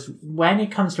listeners was when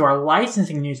it comes to our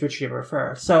licensing news, which we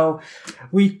prefer. So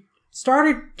we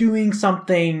started doing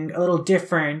something a little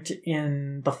different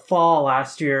in the fall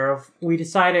last year. We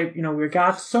decided, we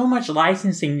got so much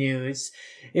licensing news,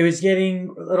 it was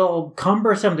getting a little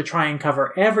cumbersome to try and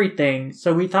cover everything.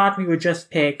 So we thought we would just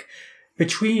pick,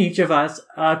 between each of us,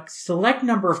 a select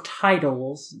number of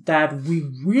titles that we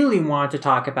really want to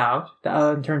talk about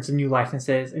in terms of new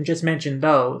licenses, and just mention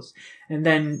those, and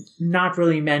then not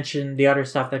really mention the other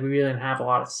stuff that we really didn't have a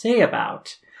lot to say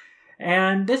about.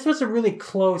 And this was a really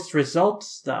close result,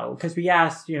 though, because we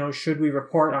asked, should we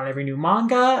report on every new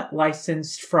manga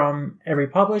licensed from every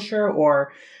publisher,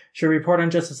 or should we report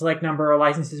on just a select number of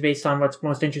licenses based on what's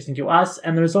most interesting to us?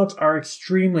 And the results are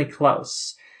extremely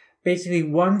close. Basically,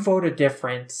 one vote of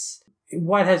difference.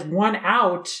 What has won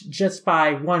out just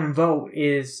by one vote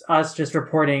is us just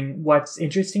reporting what's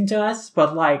interesting to us,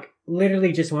 but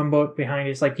literally just one vote behind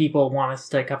is people want us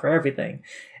to cover everything.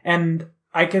 And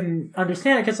I can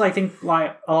understand it because I think a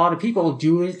lot of people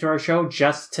do listen to our show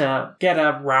just to get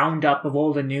a roundup of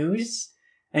all the news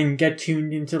and get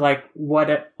tuned into what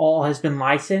it all has been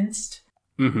licensed.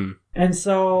 Mm-hmm. And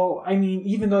so,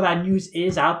 even though that news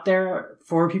is out there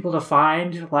for people to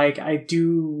find, I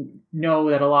do know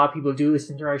that a lot of people do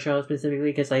listen to our show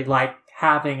specifically because they like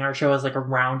having our show as a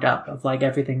roundup of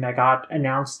everything that got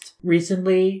announced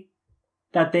recently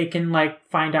that they can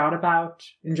find out about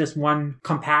in just one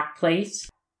compact place.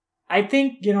 I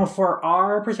think, for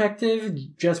our perspective,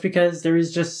 just because there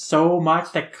is just so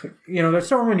much that, there's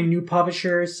so many new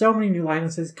publishers, so many new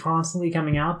licenses constantly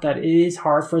coming out that it is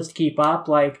hard for us to keep up.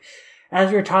 As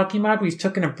we were talking about, we've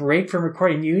taken a break from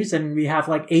recording news and we have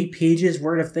 8 pages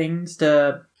worth of things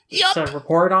to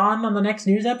report on the next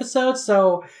news episode.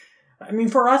 So,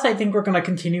 for us, I think we're going to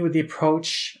continue with the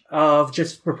approach of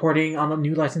just reporting on the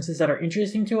new licenses that are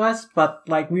interesting to us. But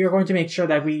we are going to make sure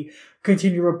that we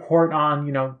continue to report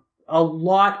on, a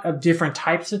lot of different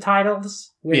types of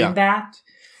titles within that.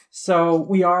 So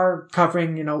we are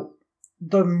covering,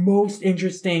 the most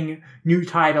interesting new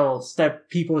titles that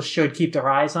people should keep their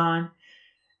eyes on.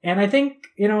 And I think,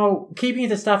 keeping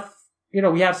the stuff,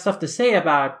 we have stuff to say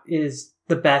about is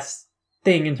the best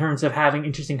thing in terms of having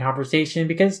interesting conversation,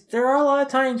 because there are a lot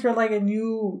of times where a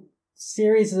new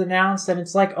series is announced and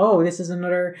it's this is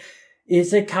another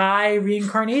isekai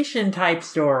reincarnation type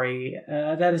story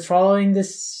that is following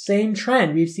this same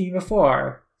trend we've seen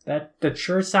before. That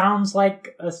sure sounds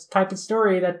like a type of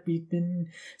story that we've been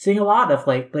seeing a lot of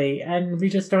lately, and we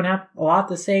just don't have a lot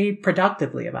to say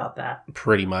productively about that.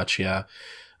 Pretty much, yeah.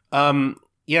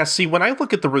 See, when I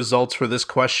look at the results for this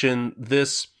question,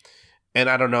 and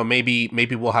I don't know, maybe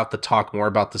we'll have to talk more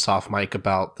about this off mic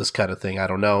about this kind of thing. I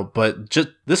don't know, but just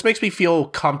this makes me feel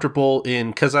comfortable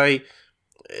because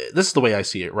this is the way I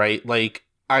see it, right?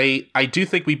 I do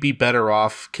think we'd be better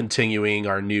off continuing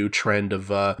our new trend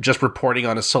of just reporting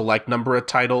on a select number of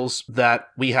titles that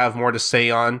we have more to say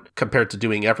on compared to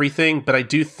doing everything. But I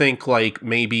do think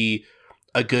maybe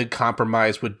a good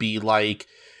compromise would be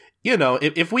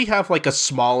if we have a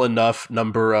small enough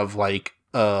number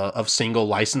of single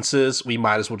licenses, we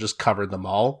might as well just cover them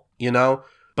all,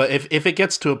 But if it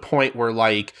gets to a point where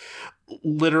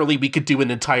literally we could do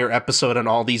an entire episode on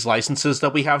all these licenses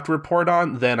that we have to report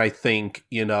on, then I think,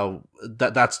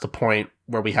 that's the point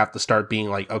where we have to start being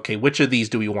okay, which of these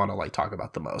do we want to talk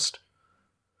about the most?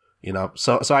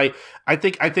 So I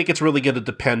think it's really going to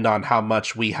depend on how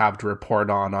much we have to report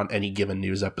on any given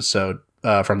news episode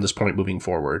from this point moving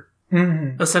forward.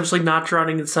 Mm-hmm. Essentially not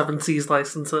drowning in 7 Seas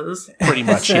licenses. Pretty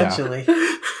much, essentially.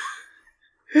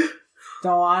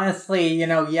 So honestly,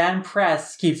 Yen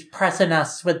Press keeps pressing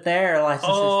us with their licenses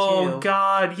too. Oh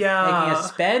God, yeah. Making us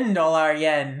spend all our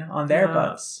yen on their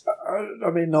books.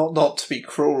 Not to be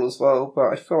cruel as well,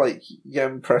 but I feel like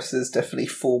Yen Presses definitely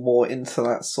fall more into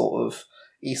that sort of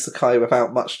isekai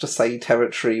without much to say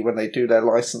territory when they do their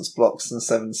license blocks than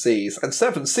 7 Seas. And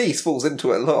 7 Seas falls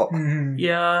into it a lot. Mm-hmm.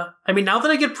 Yeah. Now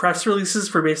that I get press releases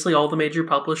for basically all the major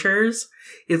publishers,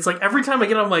 it's every time I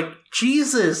get them, I'm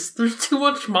Jesus, there's too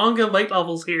much manga and light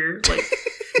novels here.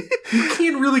 You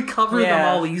can't really cover them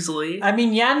all easily.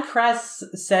 Yen Press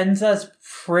sends us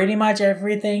pretty much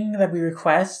everything that we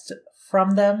request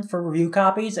from them for review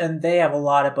copies, and they have a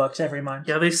lot of books every month.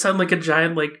 Yeah, they send a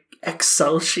giant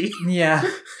Excel sheet. Yeah.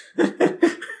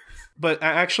 But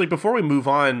actually, before we move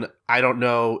on, I don't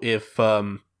know if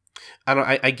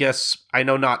I guess I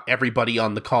know not everybody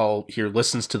on the call here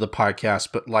listens to the podcast,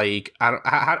 but like,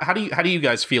 how do you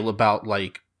guys feel about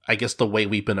like, I guess the way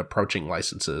we've been approaching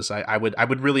licenses? I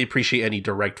would really appreciate any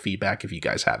direct feedback if you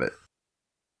guys have it.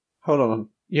 Hold on.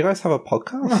 You guys have a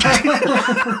podcast?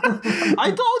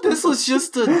 I thought this was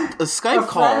just a Skype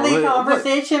call. Friendly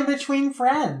conversation between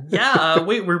friends. Yeah,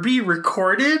 wait, we're being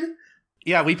recorded?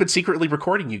 Yeah, we've been secretly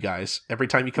recording you guys every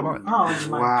time you come on. Oh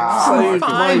my Wow.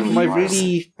 god. So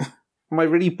my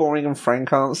really boring and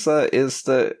frank answer is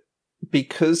that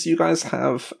because you guys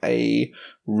have a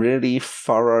really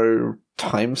thorough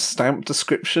timestamp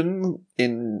description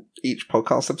in each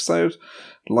podcast episode,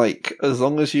 like, as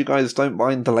long as you guys don't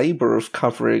mind the labor of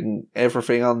covering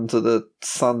everything under the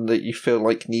sun that you feel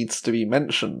like needs to be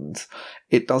mentioned,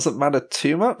 it doesn't matter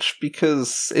too much,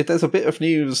 because if there's a bit of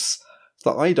news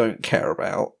that I don't care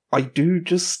about, I do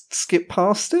just skip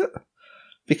past it.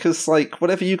 Because, like,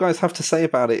 whatever you guys have to say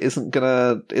about it isn't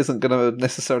gonna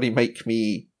necessarily make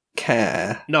me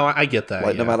care. No, I get that.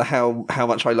 Like, no matter how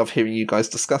much I love hearing you guys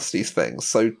discuss these things.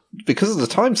 So, because of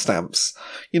the timestamps,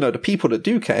 you know, the people that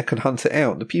do care can hunt it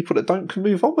out, and the people that don't can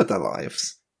move on with their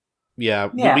lives. Yeah.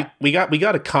 We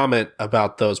got a comment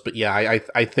about those, but yeah,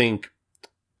 I think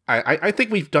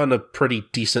we've done a pretty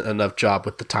decent enough job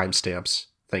with the timestamps,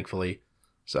 thankfully.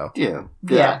 So yeah.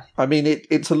 I mean,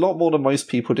 it's a lot more than most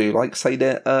people do. Like, say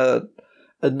that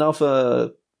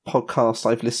another podcast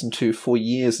I've listened to for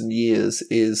years and years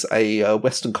is a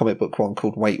Western comic book one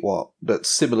called Wait What, that's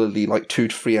similarly like 2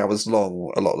 to 3 hours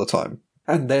long a lot of the time.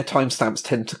 And their timestamps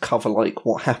tend to cover like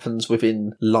what happens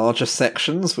within larger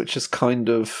sections, which is kind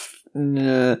of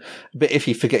a bit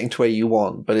iffy for getting to where you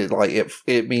want, but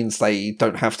it means they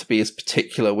don't have to be as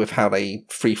particular with how they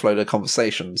free flow their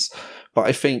conversations. But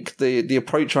I think the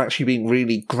approach of actually being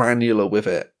really granular with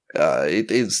it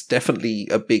is definitely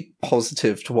a big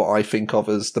positive to what I think of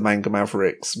as the Manga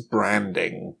Mavericks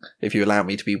branding, if you allow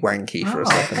me to be wanky for a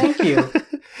second. Thank you.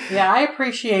 Yeah, I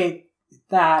appreciate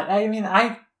that. I mean,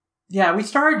 we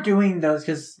started doing those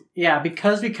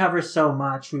because we cover so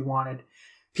much, we wanted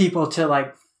people to,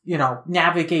 like, you know,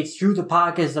 navigate through the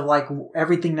podcast of, like,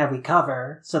 everything that we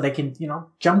cover so they can, you know,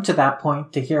 jump to that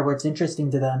point to hear what's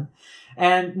interesting to them.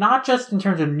 And not just in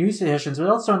terms of news editions, but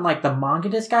also in, like, the manga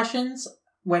discussions,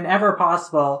 whenever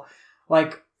possible.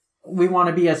 Like, we want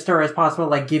to be as thorough as possible,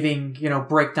 like, giving, you know,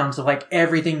 breakdowns of, like,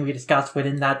 everything we discuss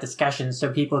within that discussion,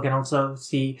 so people can also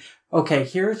see, okay,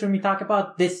 here's when we talk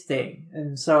about this thing.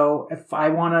 And so if I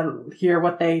want to hear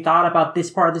what they thought about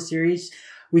this part of the series,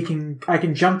 I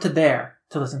can jump to there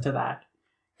to listen to that.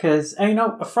 Cause, you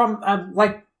know, from,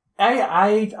 I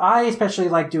especially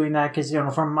like doing that because, you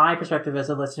know, from my perspective as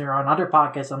a listener on other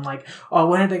podcasts, I'm like, oh,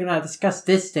 when are they going to discuss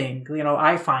this thing? You know,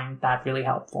 I find that really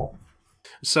helpful.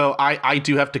 So I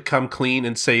do have to come clean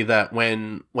and say that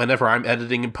whenever I'm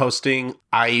editing and posting,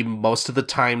 I most of the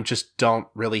time just don't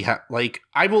really have, like,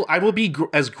 I will be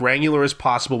as granular as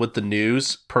possible with the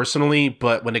news personally,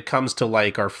 but when it comes to,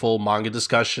 like, our full manga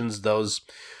discussions, those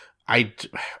I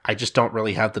just don't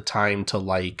really have the time to,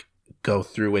 like, go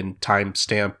through and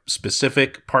timestamp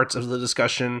specific parts of the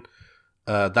discussion.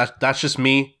 That's just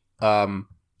me.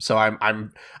 So I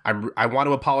want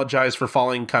to apologize for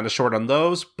falling kind of short on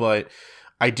those, but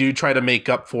I do try to make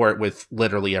up for it with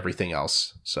literally everything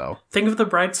else. So think of the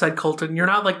bright side, Colton. You're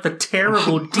not like the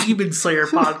terrible Demon Slayer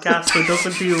podcast that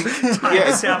doesn't do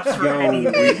timestamps for any.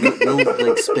 We'll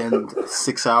like spend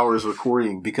 6 hours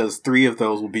recording because 3 of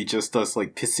those will be just us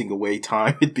like pissing away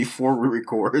time before we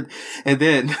record, and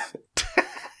then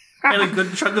and a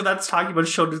good chunk of that's talking about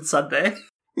Shonen Sunday.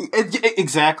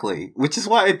 Exactly, which is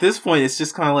why at this point it's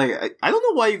just kind of like I don't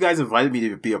know why you guys invited me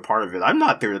to be a part of it. I'm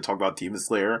not there to talk about Demon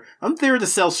Slayer. I'm there to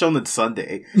sell Shonen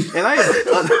Sunday, and I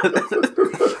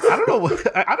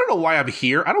don't know why I'm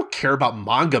here. I don't care about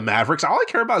Manga Mavericks. All I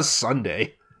care about is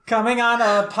Sunday. Coming on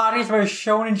a podcast about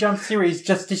Shonen Jump series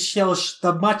just to show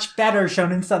the much better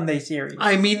Shonen Sunday series.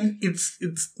 I mean, it's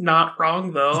not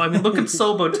wrong though. I mean, look at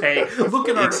Sobote. Look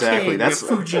at exactly. Arcane. That's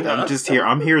Fujita. I'm just here.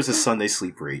 I'm here as a Sunday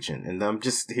sleeper agent, and I'm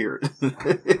just here.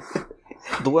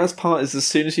 The worst part is as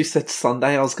soon as you said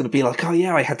Sunday, I was going to be like, oh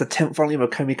yeah, I had the 10th volume of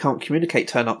Komi Can't Communicate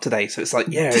turn up today. So it's like,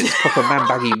 yeah, it's proper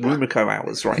man-baggy Rumiko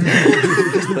hours right now.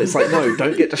 But it's like, no,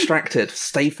 don't get distracted.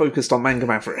 Stay focused on Manga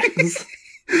Mavericks.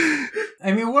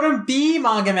 I mean, wouldn't be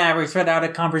Manga Mavericks without a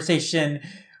conversation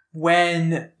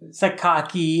when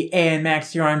Sakaki and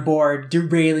Max are on board,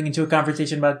 derailing into a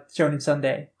conversation about Shonen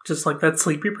Sunday. Just like that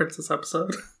Sleepy Princess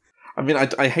episode. I mean,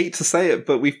 I hate to say it,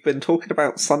 but we've been talking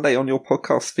about Sunday on your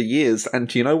podcast for years, and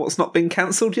do you know what's not been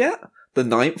cancelled yet? The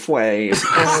Ninth Wave.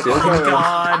 Oh Still my going.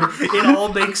 god, it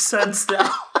all makes sense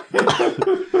now.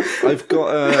 I've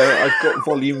got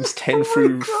volumes 10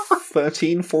 through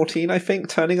 13, 14, I think,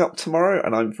 turning up tomorrow,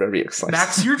 and I'm very excited.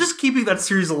 Max, you're just keeping that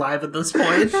series alive at this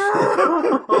point.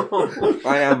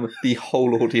 I am the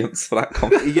whole audience for that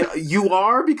comic. Yeah, you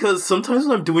are, because sometimes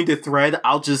when I'm doing the thread,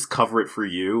 I'll just cover it for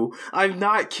you. I'm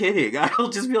not kidding. I'll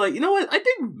just be like, you know what? I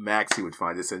think Maxie would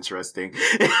find this interesting.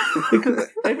 Because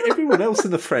everyone else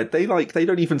in the thread, they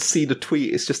don't even see the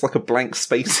tweet. It's just like a blank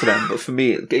space for them. But for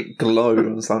me, it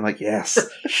glows. I'm like, yes,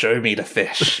 show me the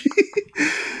fish.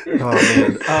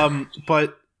 Oh man.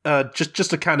 But just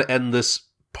to kind of end this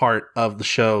part of the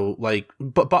show, like,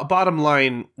 but bottom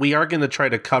line, we are going to try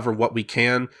to cover what we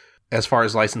can as far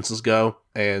as licenses go,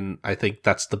 and I think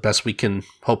that's the best we can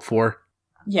hope for.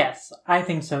 Yes, I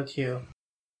think so too.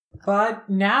 But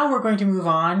now we're going to move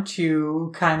on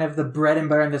to kind of the bread and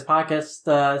butter in this podcast,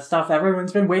 the stuff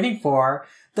everyone's been waiting for,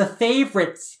 the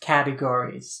favorites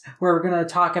categories, where we're going to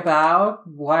talk about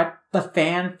what the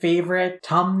fan favorite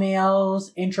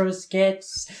thumbnails, intro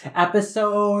skits,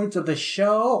 episodes of the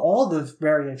show, all the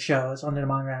various shows under the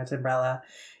Manga Rats umbrella,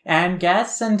 and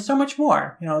guests, and so much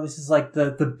more. You know, this is like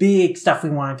the big stuff we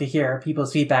wanted to hear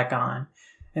people's feedback on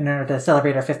in order to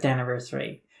celebrate our 5th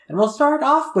anniversary. And we'll start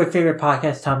off with favorite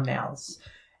podcast thumbnails.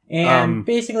 And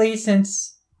basically,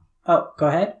 since... Oh, go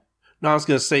ahead. No, I was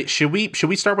going to say, should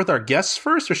we start with our guests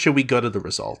first, or should we go to the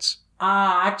results?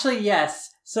 Actually, yes.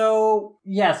 So,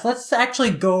 yes, let's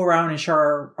actually go around and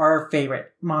share our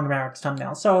favorite Manga Rats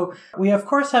thumbnails. So, we of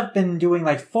course have been doing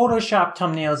like Photoshop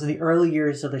thumbnails in the early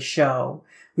years of the show.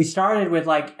 We started with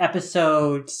like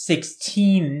episode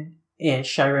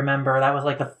 16-ish, I remember. That was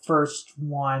like the first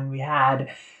one we had.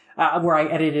 Where I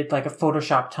edited like a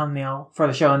Photoshop thumbnail for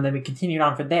the show, and then we continued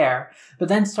on from there. But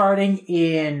then starting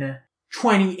in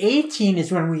 2018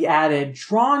 is when we added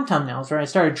drawn thumbnails, where I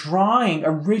started drawing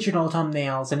original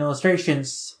thumbnails and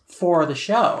illustrations for the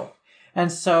show.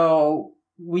 And so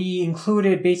we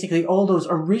included basically all those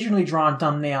originally drawn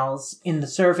thumbnails in the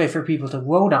survey for people to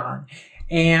vote on.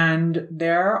 And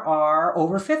there are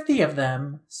over 50 of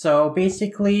them. So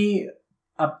basically,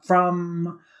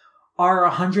 from our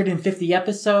 150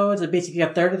 episodes, basically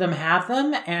a third of them have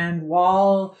them, and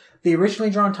while the originally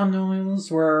drawn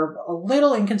thumbnails were a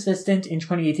little inconsistent in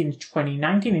 2018 and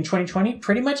 2019, in 2020,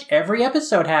 pretty much every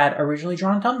episode had originally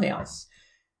drawn thumbnails.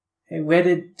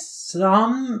 With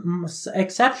some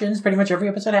exceptions, pretty much every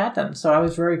episode had them, so I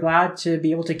was very glad to be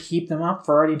able to keep them up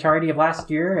for the entirety of last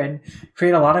year and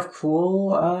create a lot of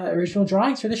cool original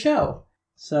drawings for the show.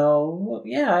 So,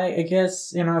 yeah, I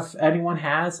guess, you know, if anyone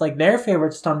has, like, their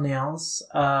favorite thumbnails,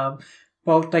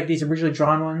 both, like, these originally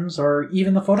drawn ones or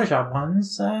even the Photoshop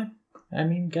ones,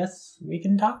 guess we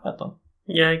can talk about them.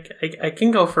 Yeah, I can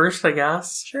go first, I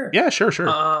guess. Sure. Yeah, sure.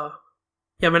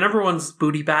 Yeah, my number one's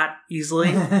Booty Bat,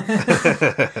 easily.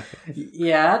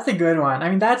 Yeah, that's a good one. I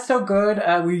mean, that's so good.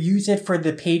 We use it for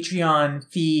the Patreon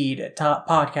feed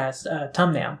podcast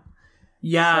thumbnail.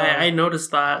 Yeah, So, I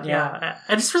noticed that. Yeah.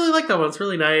 I just really like that one. It's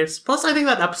really nice. Plus, I think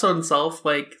that episode itself,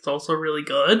 like, it's also really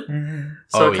good. Mm-hmm.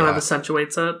 So Oh, it kind of yeah.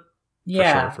 accentuates it.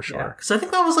 Yeah. For sure. Yeah. Because I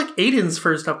think that was, like, Aiden's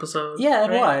first episode. Yeah, it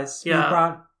right? was. Yeah. We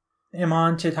brought him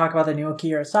on to talk about the new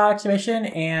Akira Saw exhibition,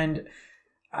 and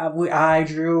I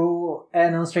drew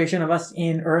an illustration of us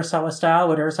in Urasawa style,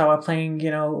 with Urasawa playing, you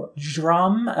know,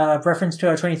 drum, reference to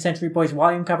a 20th Century Boys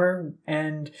volume cover,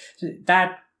 and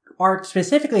that art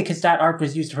specifically because that art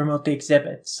was used to promote the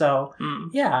exhibit. So,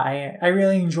 yeah, I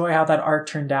really enjoy how that art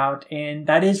turned out, and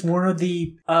that is one of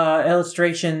the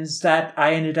illustrations that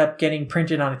I ended up getting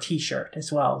printed on a t-shirt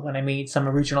as well when I made some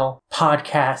original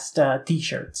podcast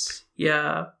t-shirts.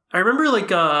 Yeah. I remember, like,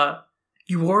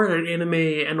 you wore it at Anime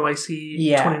NYC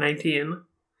 2019.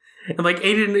 And, like,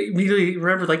 Aiden immediately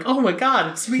remembered, like, oh my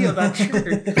god, it's me on that shirt.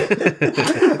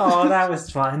 Oh, that was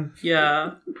fun.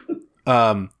 Yeah.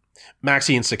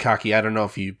 Maxie and Sakaki, I don't know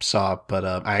if you saw, but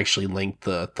I actually linked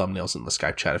the thumbnails in the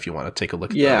Skype chat if you want to take a look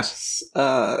at those. Yes.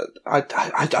 I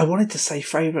wanted to say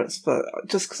favourites, but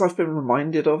just because I've been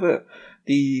reminded of it,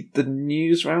 the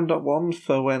news roundup one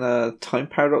for when Time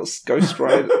Paradox Ghost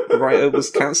Writer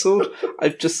was cancelled,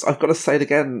 I've got to say it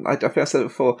again. I think I said it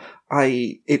before.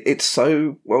 It's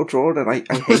so well drawn, and I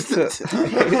hate it.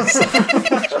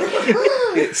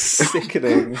 It's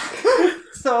sickening.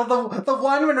 So the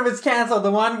one when it was canceled,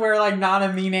 the one where like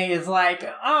Nana Mine is like,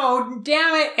 oh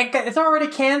damn it, it's already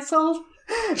canceled.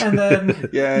 And then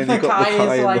yeah, and you've got the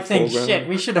Kai is like saying, foreground. shit,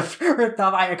 we should have ripped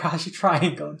off Ayakashi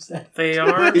Triangle instead. They are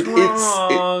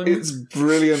wrong. It's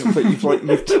brilliant, but you've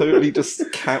totally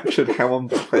just captured how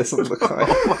unpleasant the Kai.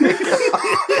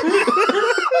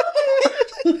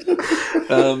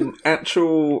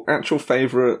 Actual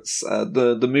favorites.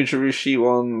 The Mujirushi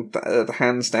one,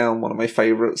 hands down, one of my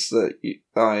favorites that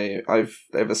I've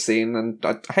ever seen. And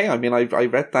I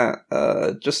read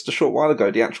that just a short while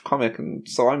ago, the actual comic, and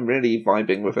so I'm really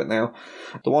vibing with it now.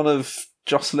 The one of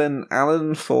Jocelyn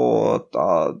Allen for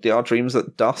the Our Dreams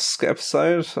at Dusk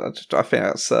episode, I think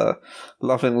that's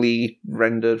lovingly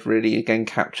rendered. Really, again,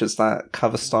 captures that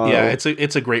cover style. Yeah,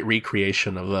 it's a great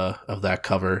recreation of that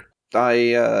cover.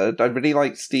 I really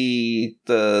liked the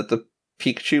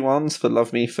Pikachu ones for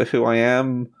Love Me for Who I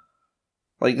Am.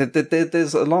 Like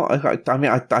there's a lot. I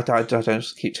don't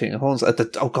keep tuning horns.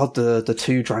 The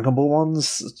 2 Dragon Ball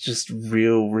ones, just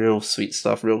real sweet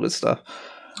stuff, real good stuff.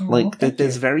 Like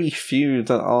there's very few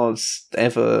that I'll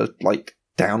ever like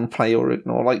downplay or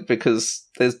ignore, like, because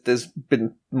there's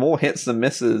been more hits than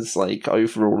misses, like,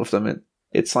 over all of them.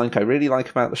 It's like I really like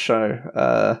about the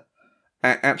show.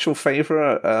 Actual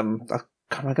favorite, am I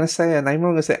going to say her name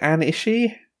wrong? Is it Anne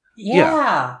Ishii?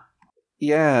 Yeah.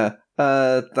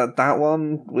 That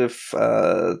one with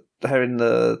her in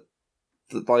the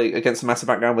like against the massive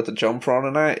background with the jumper on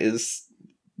and that is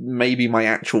maybe my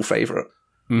actual favorite.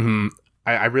 Mm-hmm.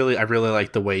 I really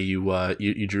like the way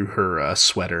you drew her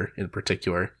sweater in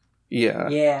particular.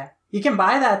 Yeah. You can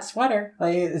buy that sweater.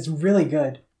 Like, it's really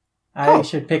good. I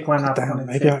should pick one up. Damn,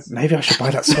 maybe I should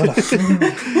buy that sweater.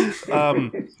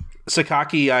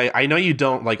 Sakaki, I know you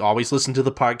don't like always listen to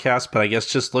the podcast, but I guess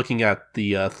just looking at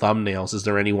the thumbnails, is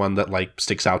there anyone that like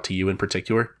sticks out to you in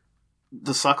particular?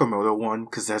 The Sakamoto one,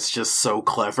 because that's just so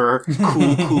clever.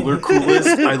 Coolest.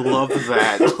 I love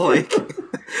that. Like,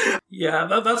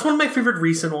 yeah, that's one of my favorite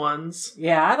recent ones.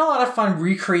 Yeah, I had a lot of fun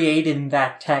recreating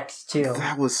that text too.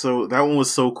 That one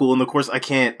was so cool, and of course I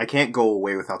can't go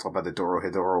away without talking about the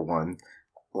Dorohedoro one.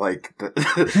 Like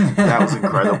that was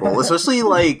incredible, especially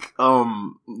like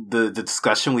the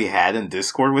discussion we had in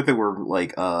Discord with it, where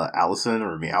like Allison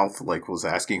or Meowth like was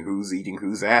asking who's eating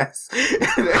whose ass.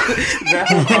 That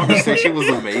whole conversation was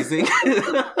amazing.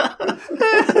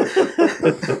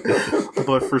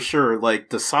 But for sure, like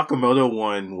the Sakamoto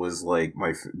one was like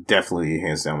definitely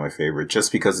hands down my favorite,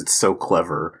 just because it's so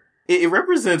clever. It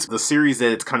represents the series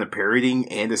that it's kind of parodying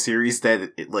and a series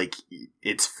that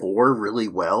it's for really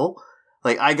well.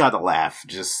 Like, I got a laugh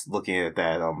just looking at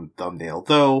that thumbnail.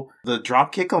 Though, the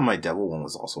dropkick on my devil one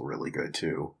was also really good,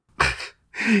 too.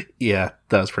 Yeah,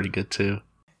 that was pretty good, too.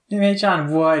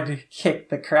 John would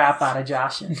kick the crap out of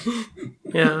Joshin.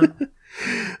 Yeah.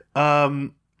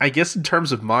 I guess in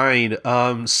terms of mine,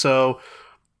 I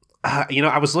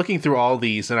was looking through all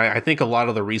these, and I think a lot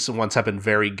of the recent ones have been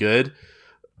very good.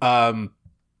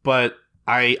 But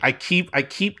I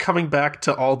keep coming back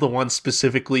to all the ones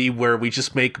specifically where we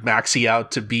just make Maxie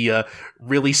out to be a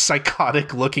really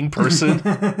psychotic looking person.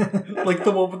 Like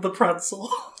the one with the pretzel.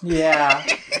 Yeah.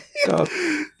 God.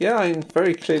 Yeah, I'm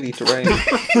very clearly deranged.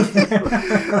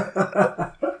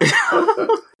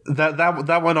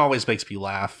 That one always makes me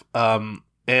laugh.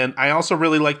 And I also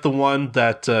really like the one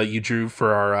that you drew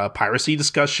for our piracy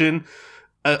discussion.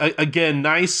 Again,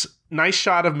 nice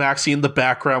shot of Maxie in the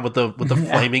background with the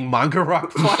flaming manga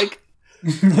rock flag.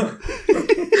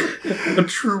 A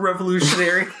true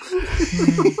revolutionary.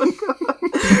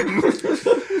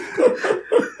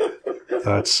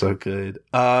 That's so good.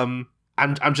 I'm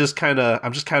just kind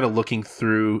of looking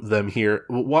through them here.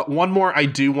 One more I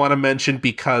do want to mention,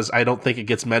 because I don't think it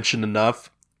gets mentioned enough,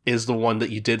 is the one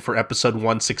that you did for episode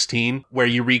 116, where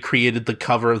you recreated the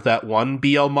cover of that one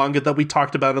BL manga that we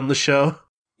talked about on the show.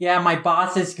 Yeah, my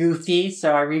boss is Goofy,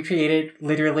 so I recreated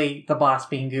literally the boss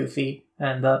being Goofy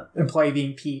and the employee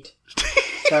being Pete.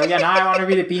 So yeah, now I want to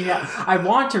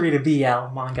read a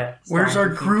BL manga. Where's our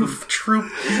Groof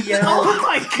Troop BL? Oh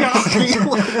my god!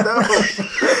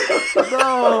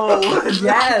 No!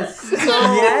 Yes!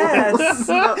 Yes!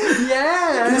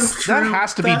 Yes! That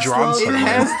has to be drawn It somewhere.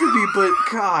 has to be, but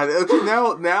God, okay,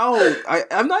 now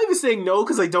I'm not even saying no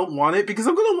because I don't want it, because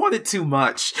I'm gonna want it too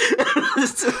much.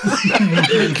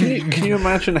 Can you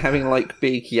imagine having like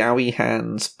big yaoi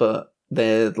hands, but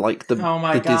they're like the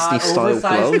Disney style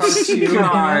gloves?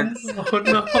 God. Oh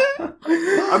no.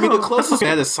 I mean, the closest we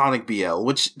had is Sonic BL,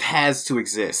 which has to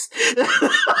exist.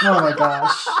 Oh my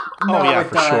gosh. No, yeah, it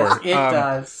for does. sure. It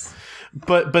does.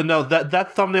 But no,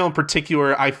 that thumbnail in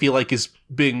particular, I feel like is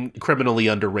being criminally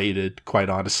underrated, quite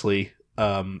honestly.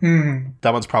 That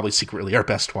one's probably secretly our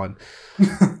best one.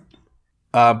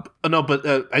 I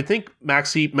think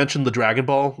Maxie mentioned the Dragon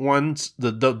Ball ones.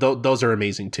 Those are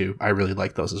amazing too. I really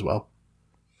like those as well.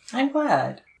 I'm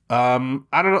glad. I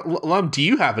don't know, Lum, do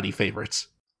you have any favorites?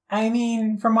 I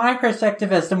mean, from my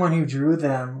perspective as someone who drew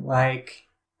them, like,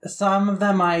 some of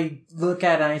them I look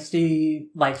at and I see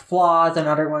like flaws, and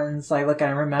other ones I look at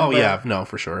and remember. Oh yeah, no,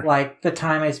 for sure. Like the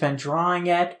time I spent drawing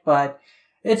it, but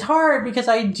it's hard because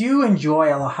I do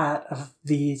enjoy a lot of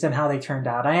these and how they turned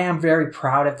out. I am very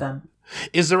proud of them.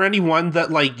 Is there any one that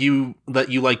you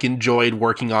like enjoyed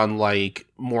working on like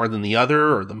more than the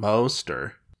other or the most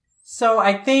or? So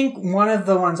I think one of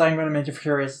the ones I'm going to mention for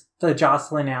sure is the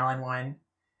Jocelyn Allen one,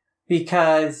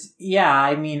 because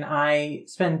I mean I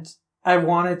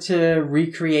wanted to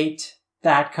recreate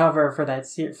that cover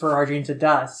for Our Dreams of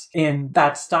Dusk in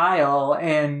that style,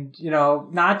 and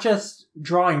not just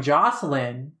drawing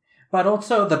Jocelyn, but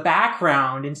also the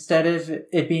background. Instead of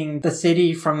it being the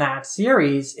city from that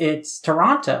series, it's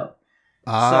Toronto.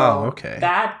 Okay.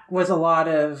 That was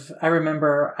I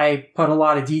remember I put a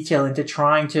lot of detail into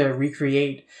trying to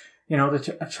recreate,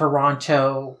 the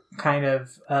Toronto kind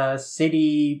of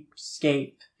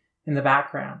cityscape in the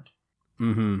background.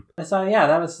 Mm-hmm. So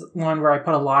that was one where I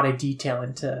put a lot of detail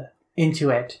into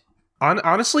it.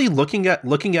 Honestly, looking at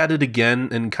it again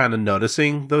and kind of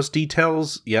noticing those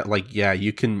details,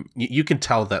 you can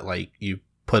tell that like you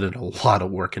put in a lot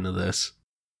of work into this.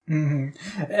 Mm-hmm.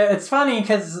 It's funny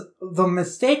because the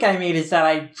mistake I made is that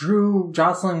I drew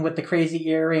Jocelyn with the crazy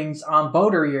earrings on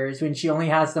both her ears when she only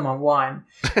has them on one.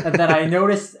 And then I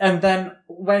noticed, and then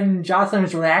when Jocelyn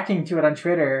was reacting to it on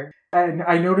Twitter, and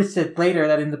I noticed it later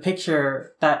that in the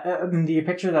picture that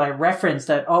I referenced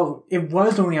that, it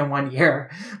was only on one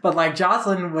ear. But like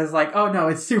Jocelyn was like, oh no,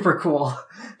 it's super cool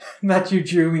that you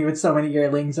drew me with so many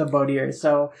earrings on both ears.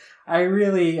 So I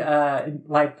really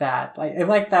like that. I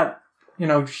like that.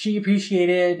 She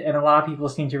appreciated, and a lot of people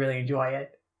seem to really enjoy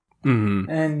it. Mm-hmm.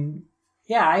 And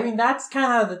I mean, that's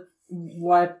kind of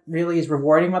what really is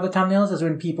rewarding about the thumbnails, is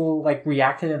when people like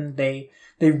react to them, they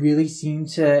really seem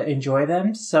to enjoy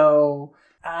them. So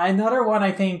another one,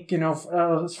 I think,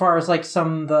 as far as like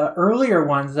some of the earlier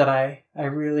ones that I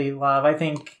really love, I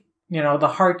think, the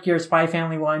Heartgear Spy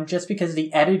Family one, just because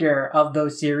the editor of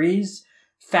those series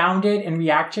found it and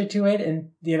reacted to it,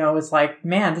 and it's like,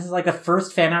 man, this is like the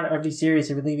first fan art of the series.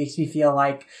 It really makes me feel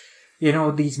like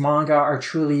these manga are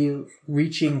truly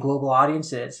reaching global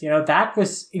audiences. That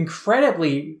was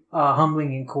incredibly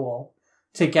humbling and cool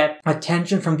to get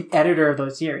attention from the editor of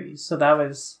those series. So that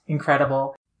was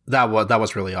incredible. That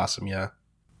was really awesome. Yeah.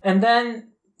 And then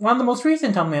one of the most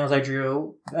recent thumbnails I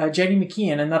drew, Jenny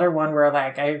McKeon, another one where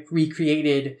like I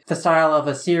recreated the style of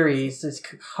a series, this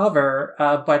cover,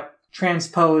 but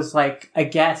transpose like the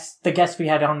guest we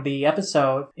had on the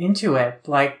episode into it.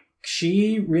 Like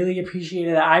she really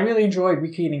appreciated it. I really enjoyed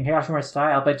recreating Higashimura's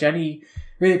style, but Jenny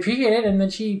really appreciated it, and then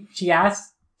she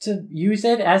asked to use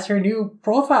it as her new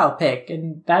profile pic,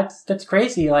 and that's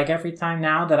crazy. Like every time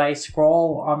now that I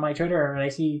scroll on my Twitter and I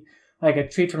see like a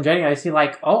tweet from Jenny, I see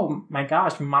like, oh my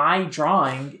gosh, my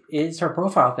drawing is her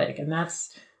profile pic, and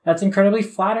that's incredibly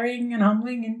flattering and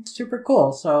humbling and super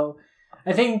cool. So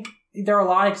I think there are a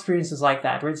lot of experiences like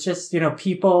that where it's just,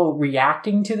 people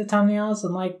reacting to the thumbnails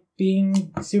and like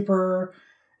being super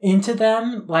into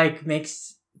them, like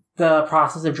makes the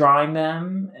process of drawing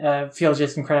them feel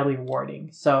just incredibly rewarding.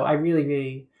 So I really,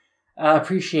 really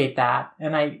appreciate that.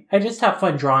 And I just have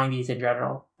fun drawing these in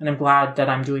general. And I'm glad that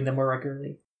I'm doing them more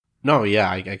regularly. No,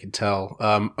 yeah, I can tell.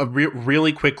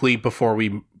 Really quickly before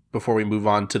we move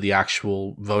on to the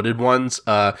actual voted ones,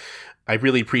 I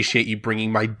really appreciate you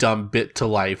bringing my dumb bit to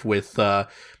life with the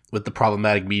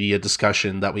problematic media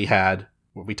discussion that we had,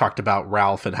 where we talked about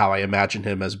Ralph and how I imagine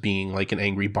him as being like an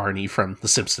angry Barney from The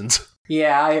Simpsons.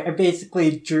 Yeah, I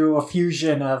basically drew a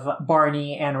fusion of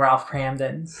Barney and Ralph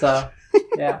Cramden. So,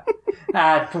 yeah,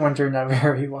 that one turned out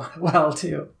very well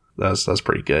too. That's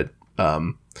pretty good.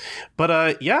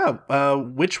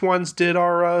 Which ones did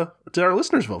our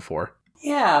listeners vote for?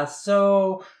 Yeah,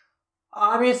 so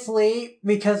obviously,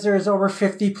 because there's over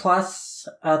 50 plus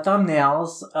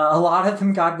thumbnails, a lot of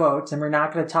them got votes, and we're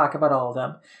not going to talk about all of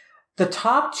them. The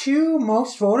top two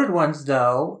most voted ones,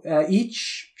 though,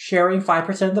 each sharing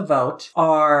 5% of the vote,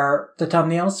 are the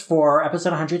thumbnails for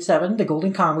episode 107, the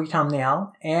Golden Kamuy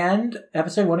thumbnail, and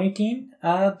episode 118,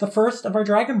 the first of our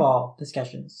Dragon Ball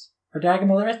discussions, our Dragon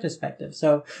Ball retrospective.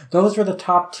 So those were the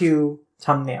top two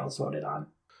thumbnails voted on.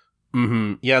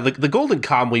 Mm-hmm. Yeah, the Golden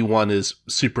Kamuy one is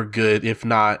super good, if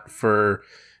not for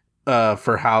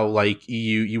how like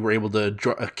you were able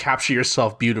to capture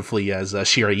yourself beautifully as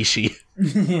Shiraishi.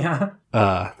 Yeah.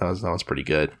 That was pretty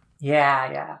good.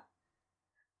 Yeah.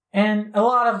 And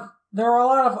there are a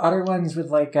lot of other ones with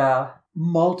like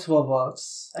multiple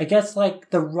votes. I guess like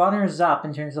the runners up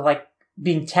in terms of like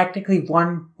being technically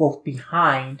one vote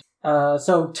behind.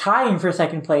 So tying for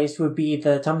second place would be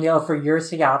the thumbnail for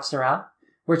Urusei Yatsura,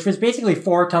 which was basically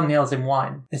 4 thumbnails in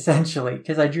one, essentially,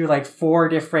 because I drew like 4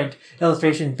 different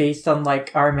illustrations based on like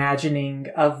our imagining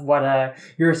of what a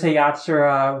Urusei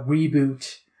Yatsura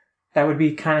reboot that would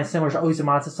be kind of similar to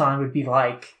Ozumatsu-san would be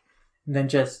like, and then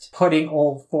just putting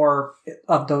all 4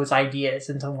 of those ideas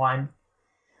into one.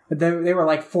 But they were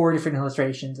like 4 different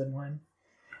illustrations in one.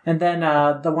 And then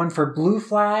the one for Blue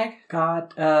Flag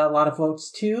got a lot of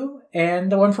votes too, and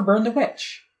the one for Burn the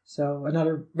Witch. So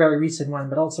another very recent one,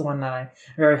 but also one that I'm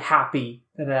very happy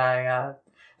that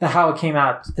how it came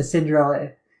out, the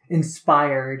Cinderella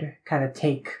inspired kind of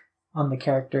take on the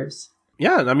characters.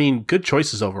 Yeah, I mean, good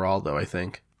choices overall, though, I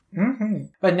think. Mm-hmm.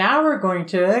 But now we're going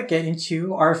to get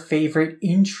into our favorite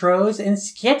intros and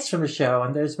skits from the show,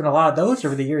 and there's been a lot of those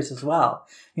over the years as well.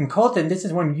 And Colton, this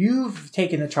is one you've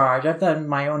taken the charge. I've done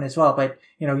my own as well, but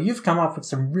you've come up with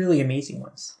some really amazing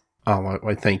ones. Oh,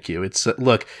 well, thank you. It's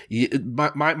look,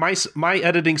 my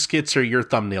editing skits are your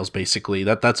thumbnails, basically.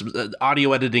 That's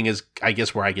audio editing is, I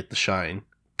guess, where I get the shine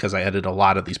because I edit a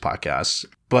lot of these podcasts.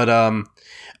 But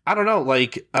I don't know.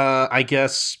 Like, I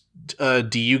guess,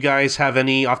 do you guys have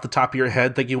any off the top of your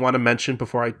head that you want to mention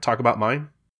before I talk about mine?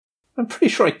 I'm pretty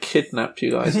sure I kidnapped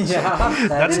you guys. Yeah,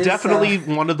 that's definitely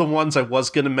one of the ones I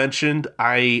was going to mention.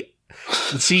 I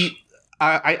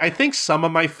think some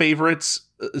of my favorites.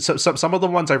 Some of the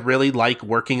ones I really like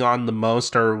working on the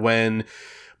most are when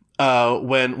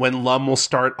Lum will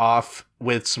start off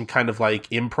with some kind of like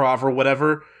improv or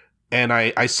whatever, and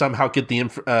I somehow get the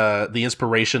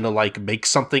inspiration to like make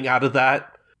something out of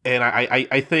that. And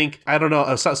I think, I don't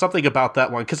know, something about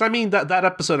that one, because I mean that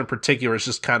episode in particular is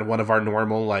just kind of one of our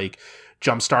normal like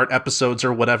jumpstart episodes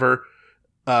or whatever.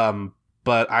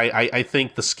 But I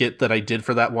think the skit that I did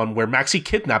for that one where Maxie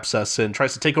kidnaps us and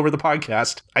tries to take over the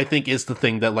podcast, I think is the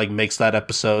thing that like makes that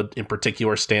episode in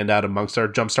particular stand out amongst our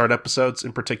Jumpstart episodes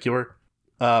in particular.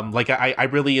 Like I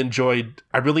really enjoyed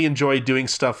doing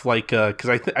stuff like, cause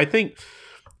I think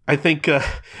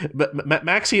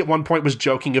Maxie at one point was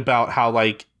joking about how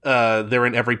like, they're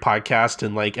in every podcast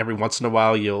and like every once in a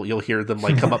while you'll hear them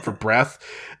like come up for breath.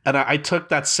 And I took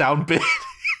that sound bit.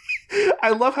 I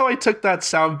love how I took that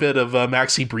sound bit of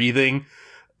Maxie breathing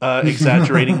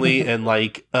exaggeratingly and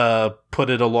like put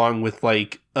it along with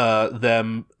like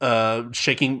them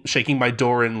shaking my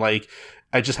door, and like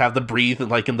I just have them breathe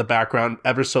and like in the background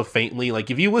ever so faintly.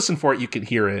 Like if you listen for it, you can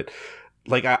hear it.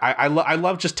 Like I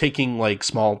love just taking like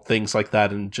small things like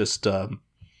that and just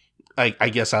I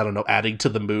guess, I don't know, adding to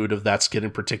the mood of that skit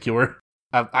in particular.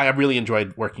 I really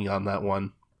enjoyed working on that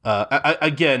one.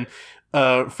 Again,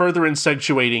 further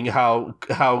accentuating how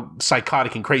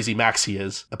psychotic and crazy Maxie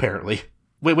is, apparently.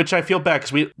 Which I feel bad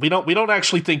because we don't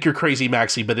actually think you're crazy,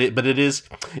 Maxie, but it is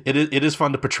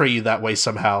fun to portray you that way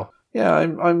somehow. Yeah,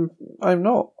 I'm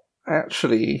not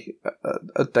actually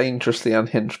a dangerously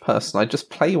unhinged person. I just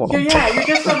play one. You're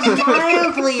just a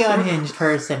mildly unhinged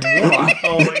person. Really.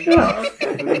 Oh my god.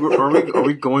 Are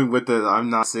we going with the I'm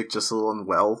not sick, just a little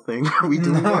unwell thing? Are we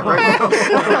doing that right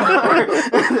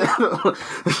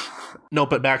now? No,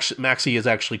 but Maxie is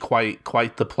actually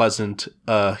quite the pleasant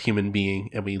human being,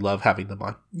 and we love having them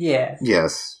on. Yeah.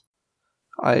 Yes.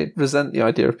 I resent the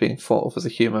idea of being thought of as a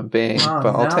human being, but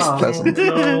I'll take pleasant.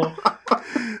 No.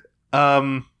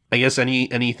 I guess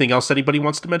anything else anybody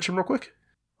wants to mention real quick?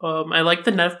 I like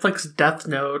the Netflix Death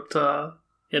Note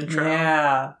intro.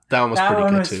 Yeah. That one was pretty good too.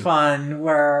 That one was fun,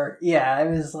 where, it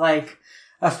was like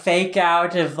a fake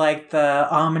out of like the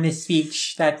ominous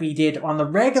speech that we did on the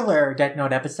regular Death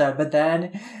Note episode, but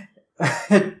then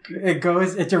it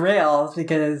derails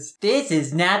because this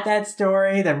is not that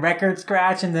story, the record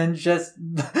scratch, and then just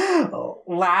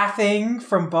laughing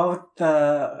from both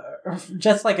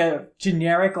just like a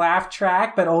generic laugh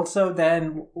track, but also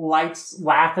then Light's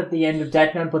laugh at the end of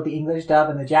Death Note with the English dub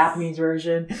and the Japanese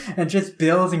version, and just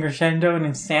builds in crescendo and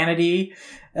insanity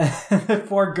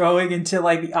before going into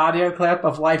like the audio clip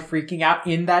of Light freaking out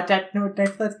in that Death Note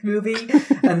Netflix movie,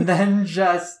 and then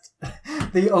just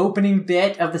the opening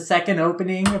bit of the second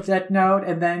opening of Death Note,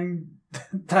 and then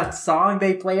that song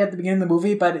they play at the beginning of the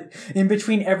movie, but in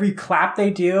between every clap they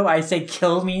do, I say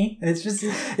 "kill me."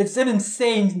 It's an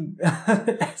insane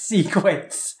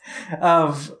sequence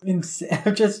of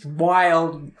just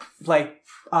wild like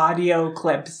audio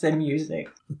clips and music.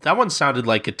 That one sounded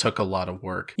like it took a lot of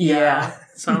work. Yeah.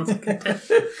 Sounds like it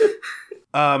did.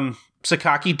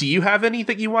 Sakaki, do you have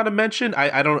anything you want to mention?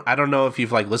 I don't know if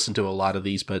you've like listened to a lot of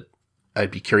these, but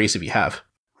I'd be curious if you have.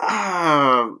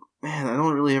 Man, I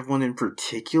don't really have one in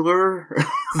particular.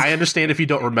 I understand if you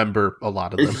don't remember a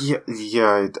lot of them.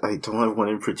 Yeah, I don't have one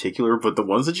in particular, but the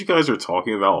ones that you guys are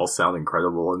talking about all sound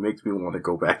incredible and makes me want to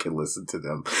go back and listen to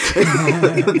them.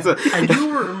 I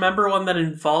do remember one that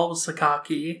involves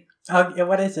Sakaki. Oh, yeah,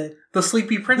 what is it? The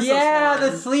Sleepy Princess Yeah, one.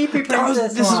 the Sleepy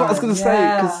Princess This is what I was going to say,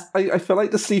 Yeah. because I feel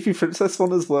like the Sleepy Princess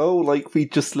one as well, like, we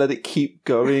just let it keep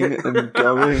going and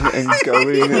going and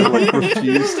going and, like,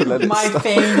 refuse to let it My stop.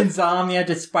 feigned insomnia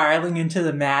just spiraling into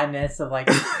the madness of, like,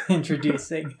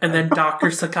 introducing. And then Dr.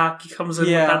 Sakaki comes in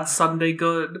Yeah. with that Sunday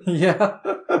Good. Yeah.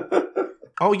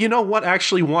 Oh, you know what?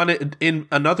 Actually, in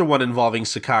another one involving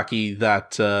Sakaki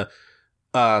that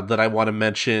I want to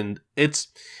mention. It's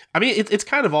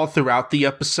kind of all throughout the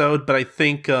episode, but I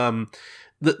think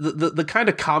the kind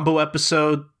of combo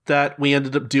episode that we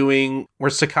ended up doing,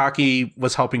 where Sakaki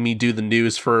was helping me do the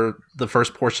news for the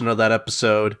first portion of that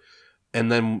episode, and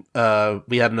then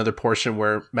we had another portion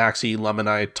where Maxie, Lum, and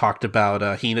I talked about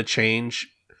Hina change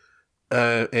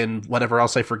and whatever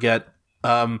else I forget.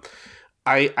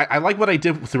 I like what I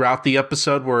did throughout the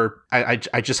episode, where I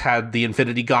just had the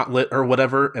Infinity Gauntlet or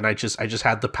whatever, and I just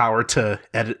had the power to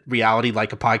edit reality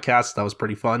like a podcast. That was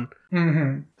pretty fun.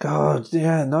 Mm-hmm. God,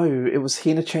 yeah, no, it was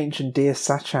Hina Change and Dear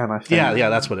Sachan, I think. Yeah,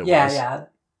 that's what it Yeah, was. yeah.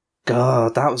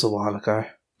 God, that was a while ago.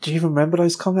 Do you even remember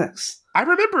those comics? I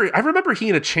remember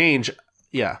Hina change.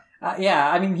 Yeah.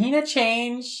 Yeah, I mean, Hina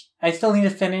change. I still need to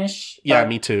finish. Yeah, but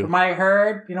me too. From what I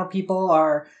heard, people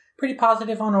are pretty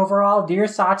positive on overall. Dear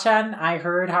Sachan, I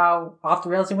heard how off the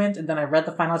rails it went, and then I read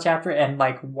the final chapter, and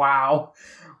wow,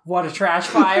 what a trash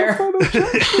fire.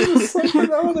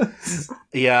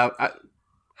 Yeah.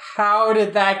 How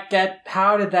did that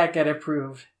get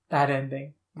approved, that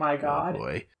ending? My God. Oh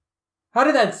boy. How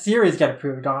did that series get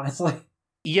approved, honestly?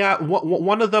 Yeah,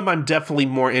 one of them I'm definitely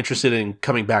more interested in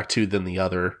coming back to than the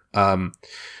other.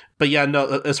 But yeah,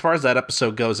 no, as far as that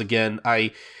episode goes, again,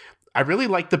 I really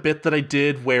liked the bit that I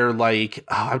did where,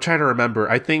 I'm trying to remember.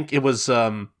 I think it was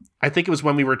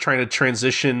when we were trying to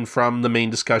transition from the main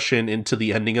discussion into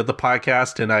the ending of the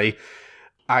podcast, and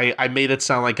I made it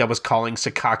sound like I was calling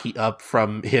Sakaki up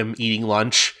from him eating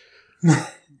lunch.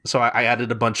 So I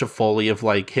added a bunch of Foley of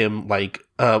him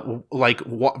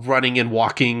running and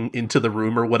walking into the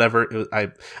room or whatever.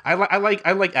 I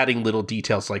like adding little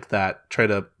details like that. Try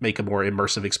to make a more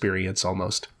immersive experience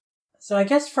almost. So I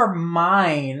guess for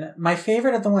mine, my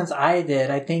favorite of the ones I did,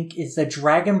 I think, is the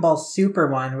Dragon Ball Super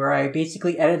one, where I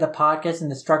basically edited the podcast in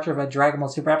the structure of a Dragon Ball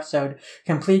Super episode,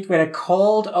 complete with a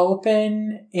cold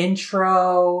open,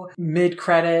 intro,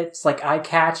 mid-credits, eye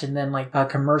catch, and then a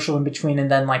commercial in between,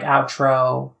 and then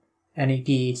outro,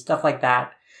 NEP, stuff like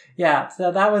that. Yeah,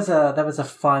 so that was a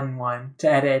fun one to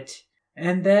edit.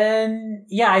 And then,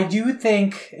 yeah, I do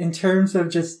think in terms of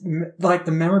just the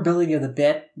memorability of the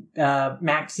bit,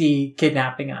 Maxie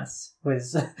kidnapping us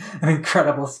was an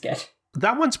incredible skit.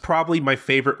 That one's probably my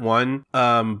favorite one.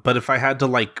 But if I had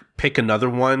to pick another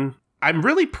one, I'm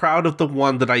really proud of the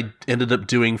one that I ended up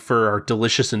doing for our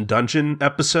Delicious in Dungeon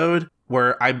episode,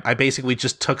 where I basically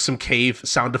just took some cave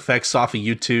sound effects off of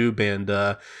YouTube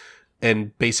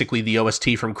and basically the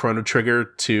OST from Chrono Trigger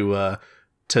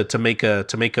to make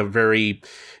a very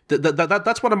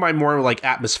that's one of my more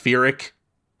atmospheric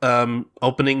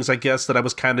openings, I guess, that I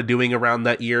was kind of doing around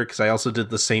that year, because I also did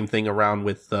the same thing around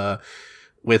with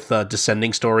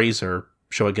Descending Stories, or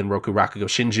Shogun Roku Rakugo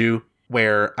Shinju,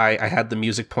 where I had the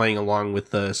music playing along with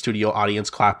the studio audience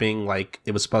clapping, like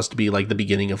it was supposed to be the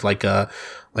beginning of a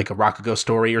Rakugo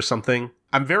story or something.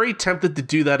 I'm very tempted to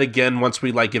do that again once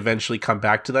we eventually come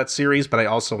back to that series, but I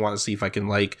also want to see if I can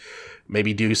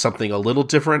maybe do something a little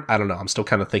different. I don't know. I'm still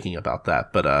kind of thinking about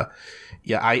that. But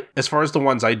yeah, as far as the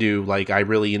ones I do, I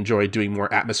really enjoy doing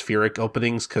more atmospheric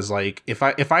openings, because if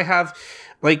I have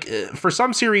for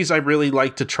some series, I really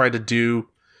like to try to do.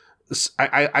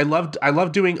 I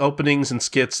love doing openings and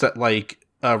skits that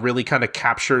really kind of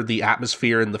capture the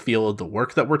atmosphere and the feel of the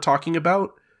work that we're talking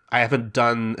about. I haven't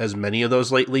done as many of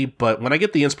those lately, but when I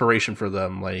get the inspiration for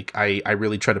them, I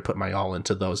really try to put my all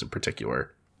into those in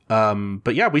particular.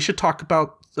 But yeah, we should talk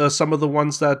about some of the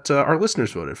ones that our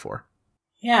listeners voted for.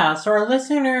 Yeah, so our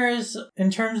listeners,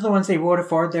 in terms of the ones they voted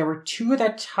for, there were two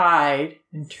that tied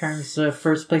in terms of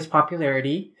first place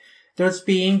popularity. Those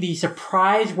being the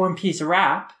surprise One Piece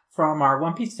rap from our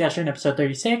One Piece session, episode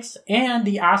 36, and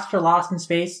the Astra Lost in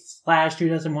Space /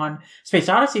 2001 Space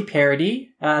Odyssey parody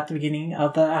at the beginning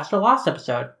of the Astra Lost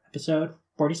episode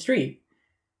 43.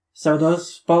 So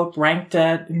those both ranked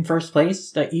in first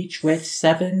place, each with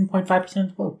 7.5% of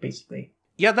the vote, basically.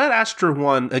 Yeah, that Astra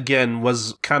one, again,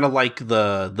 was kind of like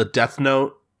the Death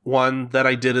Note one that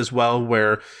I did as well,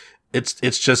 where it's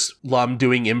just Lum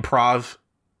doing improv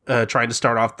trying to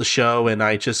start off the show, and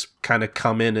I just kind of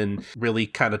come in and really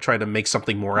kind of try to make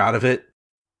something more out of it.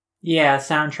 Yeah,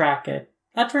 soundtrack it.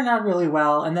 That turned out really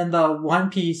well. And then the One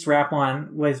Piece rap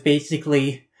one was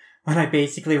basically when I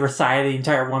basically recited the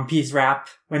entire One Piece rap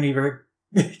when we were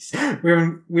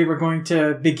we were going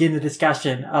to begin the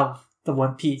discussion of the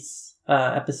One Piece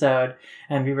episode,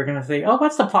 and we were going to say, "Oh,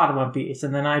 what's the plot of One Piece?"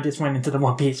 And then I just went into the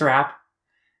One Piece rap.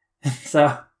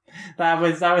 So that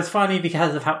was funny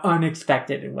because of how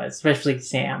unexpected it was, especially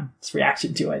Sam's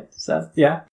reaction to it. So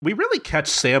yeah, we really catch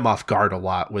Sam off guard a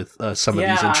lot with some of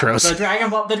these intros. The Dragon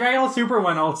Ball Super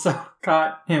one also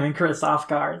caught him and Chris off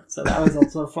guard, so that was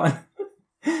also fun.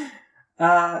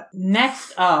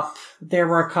 Next up, there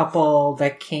were a couple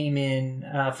that came in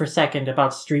for second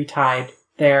about Street Tide.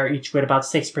 They're each with about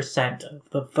 6% of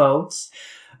the votes.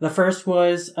 The first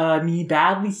was me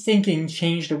badly thinking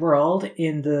Change the World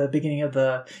in the beginning of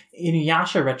the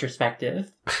Inuyasha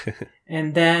retrospective.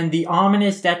 And then the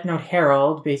ominous Death Note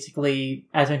Herald, basically,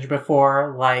 as mentioned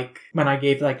before, like when I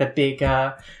gave like the big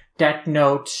Death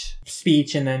Note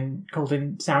speech and then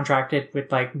Colton soundtracked it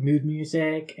with like mood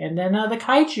music. And then the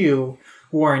Kaiju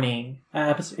warning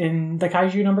in the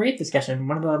Kaiju number 8 discussion,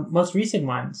 one of the most recent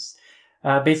ones.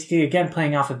 Basically, again,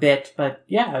 playing off a bit, but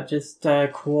yeah, just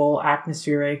cool,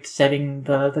 atmospheric, setting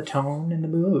the tone and the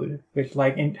mood with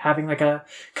like having like a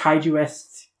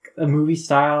kaiju-esque movie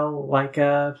style like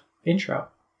intro.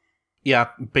 Yeah,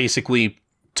 basically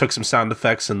took some sound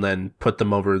effects and then put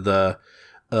them over the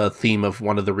theme of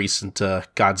one of the recent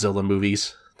Godzilla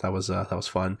movies. That was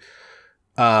fun.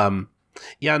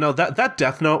 Yeah, no, that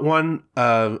Death Note one,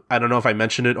 I don't know if I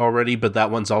mentioned it already, but that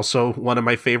one's also one of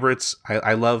my favorites.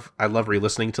 I love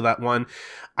re-listening to that one.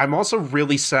 I'm also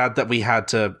really sad that we had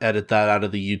to edit that out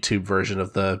of the YouTube version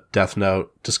of the Death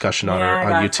Note discussion on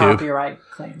YouTube. Copyright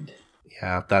claimed.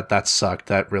 Yeah, that sucked.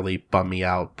 That really bummed me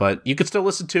out. But you could still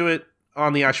listen to it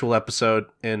on the actual episode,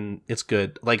 and it's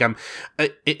good. Like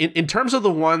in terms of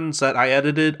the ones that I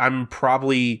edited, I'm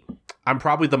probably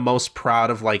the most proud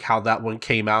of like how that one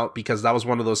came out, because that was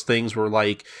one of those things where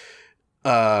like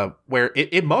where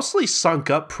it mostly sunk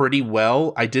up pretty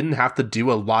well. I didn't have to do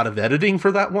a lot of editing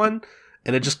for that one,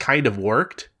 and it just kind of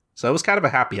worked. So it was kind of a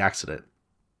happy accident.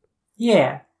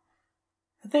 Yeah.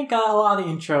 I think a lot of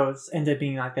the intros end up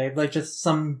being like that. Like just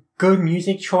some good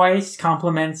music choice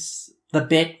complements the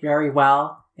bit very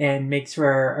well and makes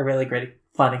for a really great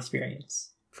fun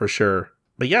experience. For sure.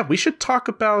 But yeah, we should talk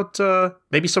about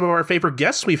maybe some of our favorite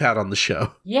guests we've had on the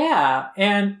show. Yeah,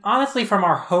 and honestly, from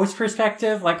our host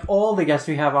perspective, like all the guests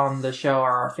we have on the show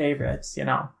are our favorites, you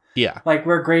know? Yeah. Like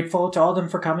we're grateful to all of them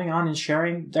for coming on and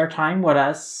sharing their time with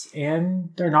us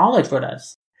and their knowledge with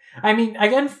us. I mean,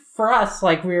 again, for us,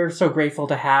 like we're so grateful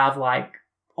to have like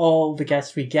all the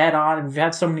guests we get on, and we've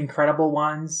had so many incredible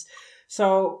ones.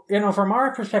 So, you know, from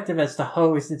our perspective as the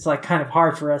host, it's like kind of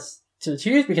hard for us to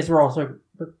choose because we're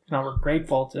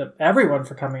grateful to everyone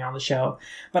for coming on the show.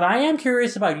 But I am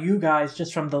curious about you guys,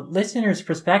 just from the listener's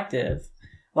perspective.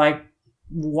 Like,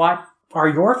 what are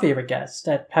your favorite guests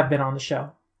that have been on the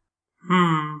show?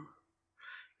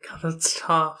 God, that's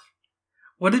tough.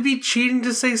 Would it be cheating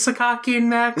to say Sakaki and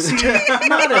Maxie?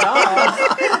 Not at all.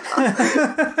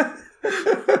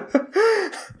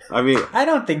 I mean, I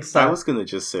don't think so. I was gonna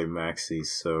just say Maxie,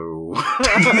 so.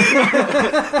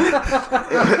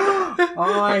 Oh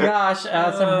my gosh,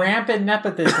 some rampant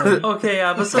nepotism. Okay,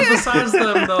 yeah, besides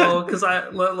them though, because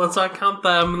let's not count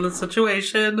them in this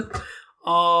situation.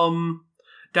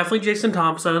 Definitely Jason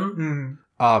Thompson.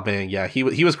 Oh man, yeah, he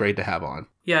was great to have on.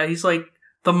 Yeah, he's like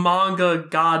the manga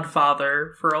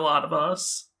godfather for a lot of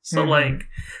us. So like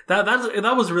that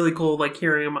was really cool, like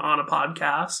hearing him on a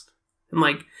podcast and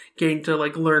like getting to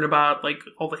like learn about like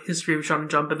all the history of Shonen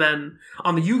Jump, and then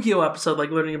on the Yu-Gi-Oh episode, like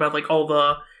learning about like all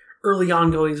the early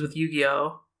ongoings with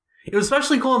Yu-Gi-Oh. It was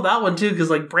especially cool in that one too, because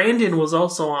like Brandon was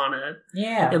also on it.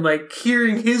 Yeah. And like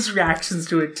hearing his reactions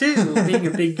to it too, being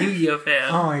a big Yu-Gi-Oh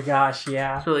fan. Oh my gosh,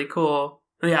 yeah. It's really cool.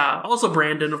 Yeah, also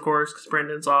Brandon, of course, because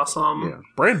Brandon's awesome. Yeah.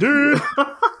 Brandon!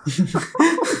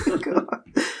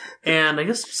 And I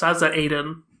guess besides that,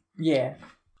 Aiden. Yeah.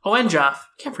 Oh, and Jeff.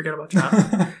 Can't forget about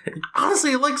Jeff.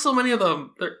 Honestly, I like so many of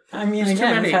them. I mean,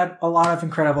 again, we've had a lot of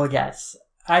incredible guests.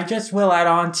 I just will add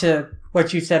on to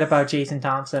what you said about Jason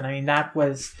Thompson. I mean, that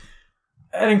was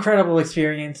an incredible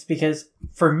experience because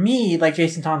for me, like,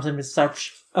 Jason Thompson was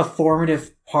such a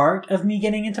formative part of me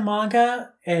getting into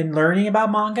manga and learning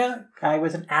about manga. I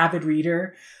was an avid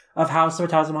reader of House of a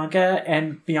Thousand Manga,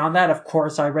 and beyond that, of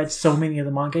course, I read so many of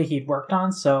the manga he'd worked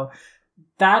on, so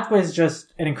that was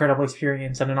just an incredible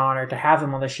experience and an honor to have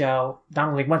them on the show, not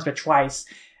only once but twice.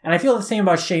 And I feel the same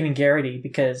about Shannon Garrity,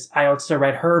 because I also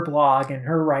read her blog and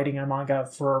her writing on manga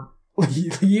for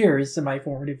years, in my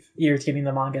formative years getting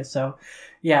the manga. So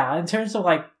yeah, in terms of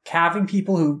like having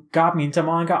people who got me into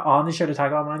manga on the show to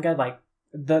talk about manga, like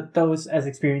those as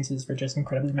experiences were just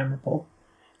incredibly memorable.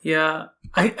 Yeah,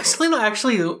 I still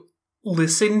actually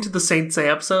listened to the Saint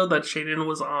Seiya episode that Shannon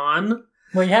was on.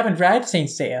 Well, you haven't read Saint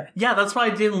Seiya. Yeah, that's why I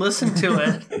didn't listen to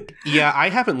it. Yeah, I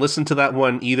haven't listened to that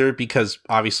one either, because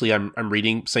obviously I'm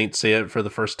reading Saint Seiya for the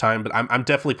first time, but I'm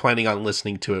definitely planning on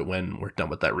listening to it when we're done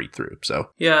with that read through. So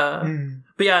yeah,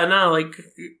 but yeah, no, like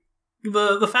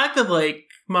the fact that like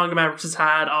Manga Mavericks has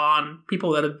had on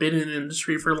people that have been in the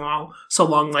industry for so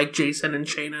long, like Jason and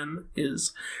Shannon,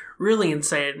 is really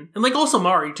insane, and like also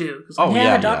Mari too. Oh yeah,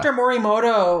 yeah, Dr.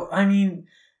 Morimoto. I mean,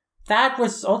 that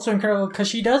was also incredible because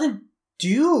she doesn't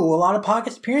do a lot of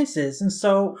podcast appearances, and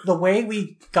so the way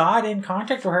we got in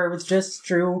contact with her was just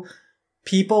through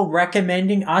people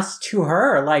recommending us to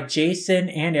her, like Jason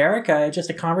and Erica. Just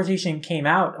a conversation came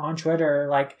out on Twitter,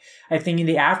 like I think in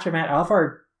the aftermath of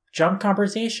our Jump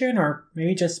conversation, or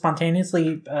maybe just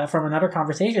spontaneously from another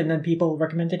conversation. Then people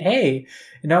recommended, hey,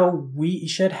 we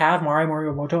should have Mari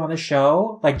Morimoto on the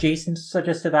show. Like Jason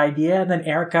suggested the idea, and then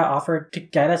Erica offered to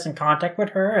get us in contact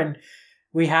with her, and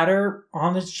we had her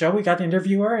on the show. We got to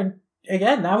interview her. And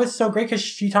again, that was so great because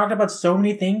she talked about so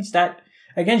many things that,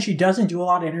 again, she doesn't do a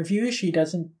lot of interviews. She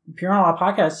doesn't appear on a lot of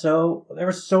podcasts. So there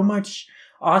was so much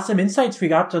awesome insights we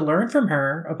got to learn from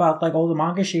her about like all the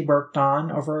manga she worked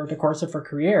on over the course of her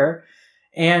career.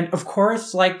 And of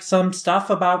course, like some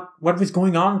stuff about what was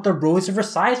going on with the Rose of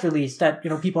Versailles release that,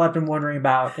 people have been wondering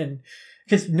about. And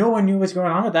because no one knew what was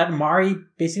going on with that. And Mari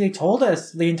basically told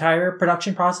us the entire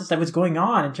production process that was going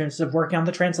on in terms of working on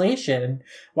the translation and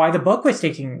why the book was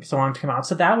taking so long to come out.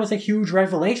 So that was a huge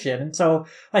revelation. And so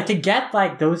like to get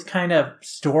like those kind of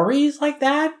stories like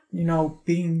that,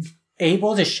 being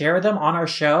able to share them on our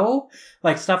show,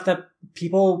 like stuff that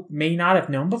people may not have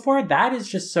known before, that is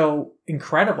just so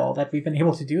incredible that we've been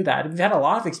able to do that. We've had a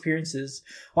lot of experiences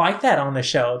like that on the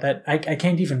show that I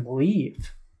can't even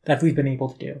believe that we've been able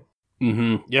to do.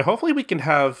 Mm-hmm. Yeah, hopefully we can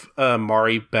have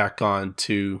Mari back on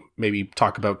to maybe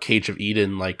talk about Cage of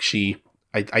Eden, like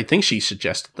I think she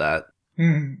suggested that.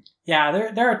 Mm-hmm. Yeah,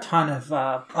 there are a ton of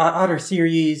other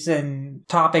series and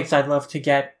topics I'd love to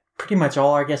get pretty much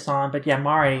all our guests on, but yeah,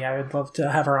 Mari, I would love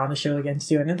to have her on the show again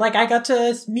soon. And like I got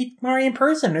to meet Mari in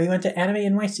person. We went to Anime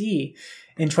NYC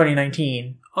in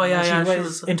 2019. Oh yeah, she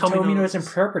was in Tomino's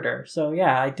interpreter. So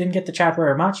yeah, I didn't get to chat with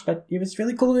her much, but it was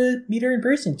really cool to meet her in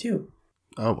person too.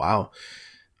 Oh wow.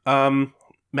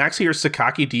 Maxie or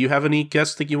Sakaki, do you have any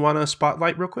guests that you want to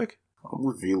spotlight real quick? I'm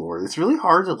with V-Lord. It's really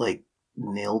hard to like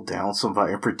nail down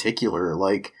somebody in particular.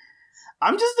 Like,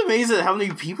 I'm just amazed at how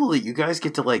many people that you guys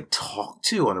get to like talk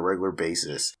to on a regular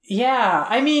basis. Yeah,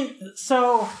 I mean,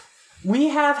 so we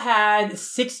have had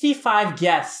 65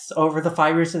 guests over the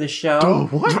 5 years of the show. Oh,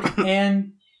 what?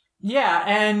 And yeah,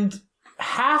 and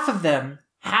half of them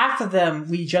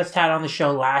we just had on the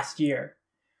show last year.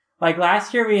 Like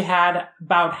last year we had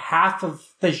about half of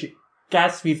the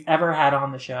guests we've ever had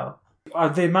on the show.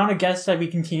 The amount of guests that we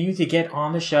continue to get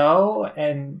on the show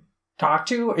and talk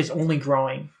to is only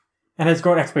growing. And has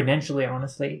grown exponentially,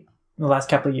 honestly, in the last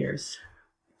couple of years.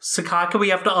 Sakaka, we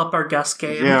have to up our guest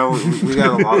game. Yeah, we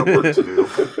got a lot of work to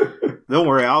do. Don't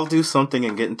worry, I'll do something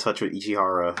and get in touch with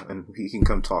Ichihara, and he can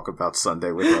come talk about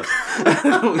Sunday with us.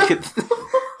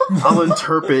 I'll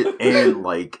interpret and,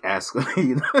 like, ask,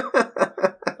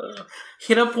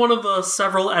 Hit up one of the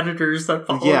several editors that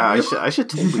follow Yeah, you. I should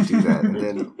totally do that, and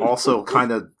then also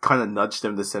kind of nudge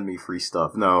them to send me free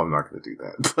stuff. No, I'm not going to do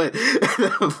that. But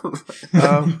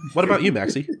what about you,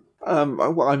 Maxie?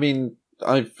 Well, I mean,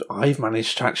 I've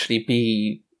managed to actually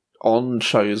be on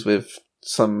shows with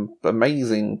some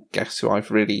amazing guests who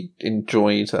I've really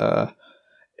enjoyed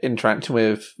interacting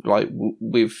with, like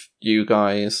with you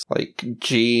guys, like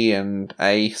G and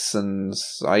Ace and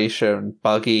Aisha and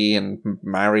Buggy and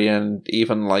Marion.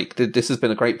 Even like this has been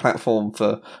a great platform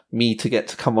for me to get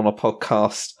to come on a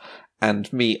podcast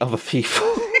and meet other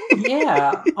people.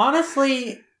 Yeah,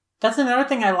 honestly, that's another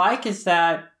thing I like is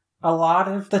that a lot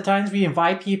of the times we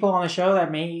invite people on the show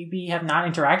that maybe have not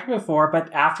interacted before,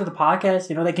 but after the podcast,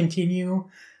 they continue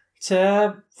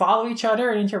to follow each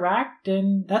other and interact,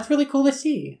 and that's really cool to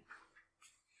see.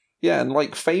 Yeah, and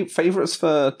like favorites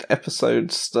for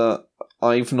episodes that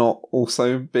I've not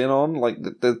also been on, like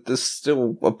there's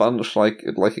still a bunch. Like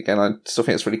again, I still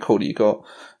think it's really cool that you got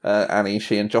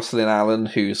Anishi and Jocelyn Allen,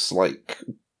 who's like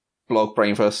blog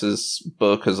Brain versus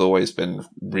Book has always been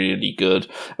really good.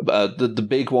 The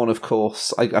big one, of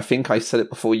course, I think I said it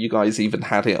before you guys even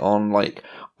had it on, like,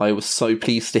 I was so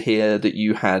pleased to hear that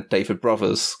you had David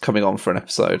Brothers coming on for an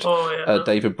episode. Oh, yeah.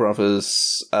 David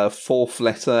Brothers' fourth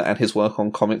letter and his work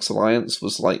on Comics Alliance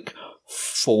was, like,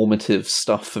 formative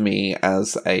stuff for me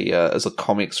as a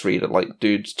comics reader. Like,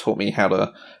 dude taught me how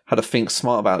to think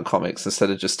smart about comics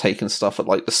instead of just taking stuff at,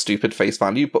 like, the stupid face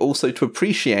value, but also to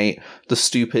appreciate the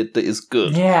stupid that is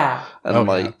good. Yeah.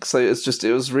 And so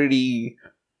it was really,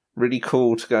 really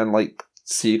cool to go and, like,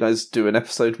 see you guys do an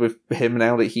episode with him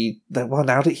now that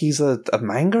he's a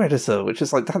manga editor, which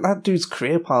is like that dude's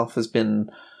career path has been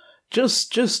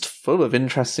just full of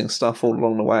interesting stuff all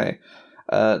along the way.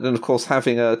 Then of course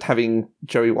having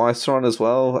Joey Weiser on as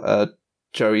well.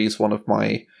 Joey's one of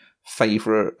my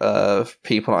favorite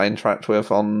people I interact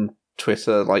with on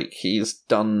Twitter. Like, he's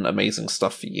done amazing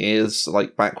stuff for years.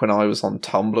 Like, back when I was on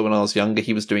Tumblr when I was younger,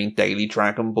 he was doing Daily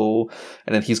Dragon Ball,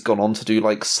 and then he's gone on to do,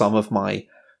 like, some of my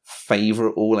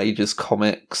favorite all ages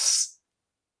comics,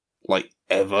 like,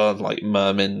 ever. Like,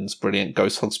 Merman's brilliant,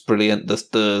 Ghost Hog's brilliant.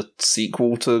 The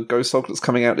sequel to Ghost Hog that's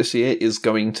coming out this year is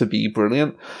going to be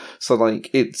brilliant. So, like,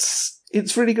 it's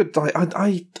really good.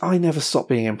 I never stop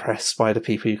being impressed by the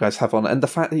people you guys have on, and the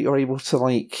fact that you're able to,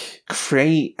 like,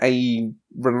 create a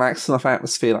relaxed enough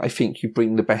atmosphere that I think you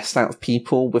bring the best out of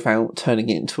people without turning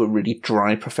it into a really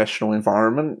dry professional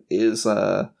environment is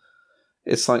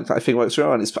it's something that I think works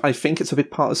well, and I think it's a big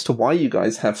part as to why you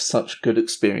guys have such good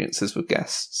experiences with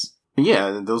guests.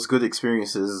 Yeah, those good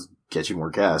experiences get you more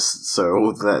guests,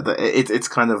 so it's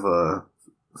kind of a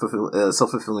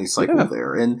self-fulfilling cycle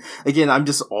there. And again, I'm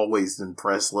just always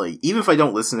impressed. Like, even if I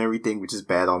don't listen to everything, which is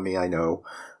bad on me, I know,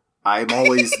 I'm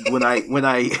always when I when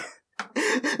I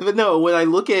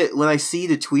see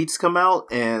the tweets come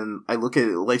out and I look at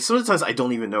it, like, sometimes I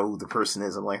don't even know who the person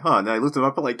is. I'm like, huh? And I look them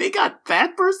up and like, they got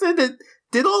that person that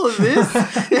did all of this.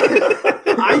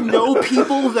 I know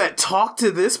people that talk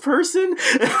to this person.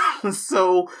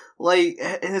 So, like,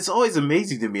 and it's always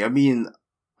amazing to me. I mean,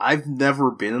 I've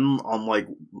never been on, like,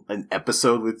 an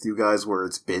episode with you guys where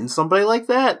it's been somebody like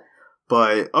that.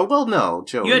 But, no,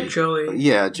 Joey. You had Joey.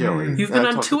 Yeah, Joey. You've been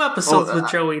on 2 episodes with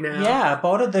Joey now. Yeah,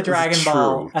 both of the Dragon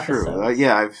Ball episodes. True.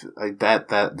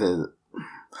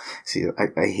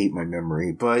 I hate my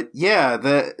memory. But,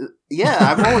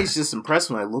 I'm always just impressed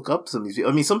when I look up some of these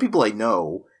people. I mean, some people I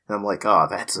know, and I'm like, oh,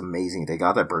 that's amazing. They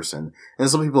got that person. And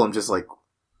some people I'm just like,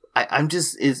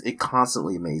 it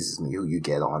constantly amazes me who you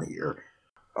get on here.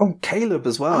 Oh, Caleb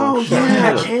as well. Oh,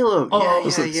 yeah, Caleb. Oh,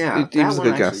 yeah. He was a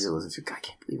good guest. I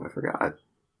can't believe I forgot.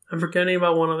 I'm forgetting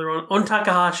about one other one. On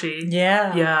Takahashi.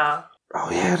 Yeah. Yeah. Oh,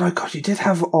 yeah, no, God, you did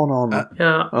have on.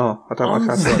 Yeah. Oh, I don't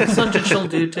like that. Such a chill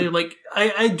dude, too. Like,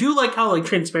 I do like how, like,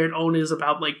 transparent On is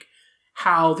about, like,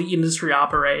 how the industry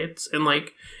operates and,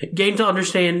 like, getting to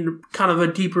understand kind of a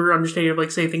deeper understanding of,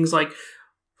 like, say, things like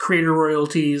creator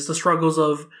royalties, the struggles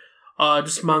of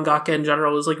just mangaka in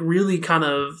general is, like, really kind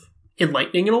of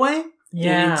enlightening in a way.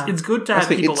 Yeah. It's good to have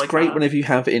people like that. It's great whenever you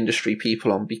have industry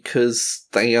people on, because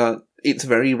it's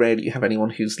very rare that you have anyone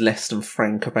who's less than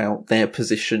frank about their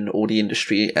position or the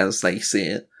industry as they see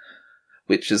it,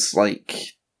 which is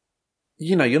like,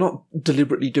 you know, you're not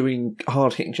deliberately doing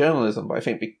hard-hitting journalism, but I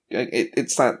think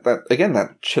it's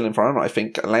that chill environment, I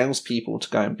think, allows people to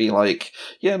go and be like,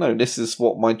 yeah, no, this is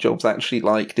what my job's actually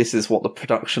like, this is what the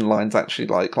production line's actually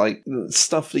like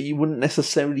stuff that you wouldn't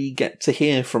necessarily get to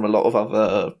hear from a lot of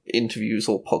other interviews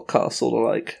or podcasts or the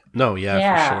like. No, yeah,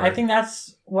 for sure. I think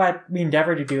that's what we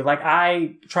endeavor to do. Like,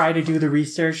 I try to do the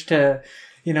research to,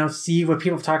 you know, see what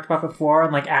people have talked about before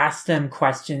and, like, ask them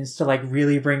questions to, like,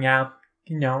 really bring out,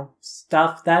 you know,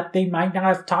 stuff that they might not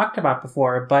have talked about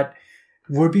before, but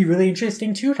would be really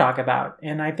interesting to talk about.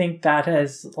 And I think that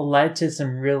has led to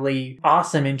some really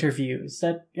awesome interviews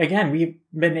that, again, we've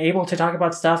been able to talk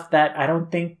about stuff that I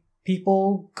don't think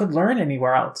people could learn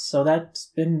anywhere else. So that's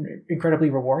been incredibly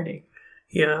rewarding.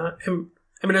 Yeah.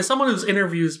 I mean, as someone who's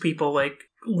interviews people, like,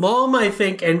 Lum, I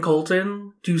think, and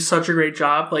Colton do such a great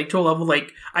job, like, to a level,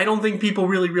 like, I don't think people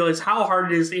really realize how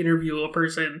hard it is to interview a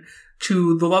person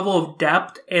to the level of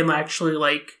depth and actually,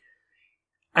 like,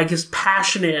 I guess,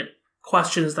 passionate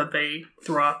questions that they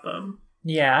throw at them.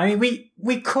 Yeah, I mean,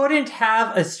 we couldn't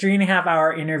have a 3.5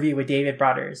 hour interview with David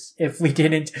Brothers if we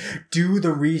didn't do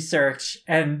the research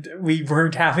and we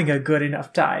weren't having a good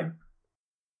enough time.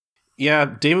 Yeah,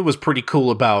 David was pretty cool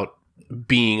about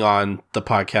being on the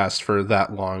podcast for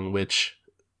that long, which,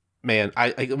 man,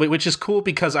 which is cool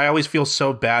because I always feel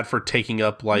so bad for taking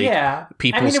up, like,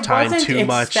 people's time too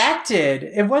much.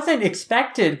 It wasn't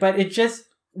expected, but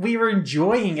we were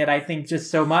enjoying it, I think, just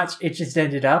so much. It just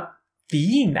ended up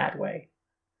being that way.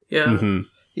 Yeah. Mm-hmm.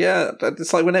 Yeah,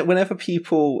 it's like whenever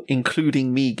people,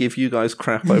 including me, give you guys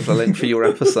crap over the length of your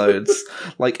episodes,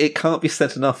 like, it can't be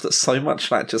said enough that so much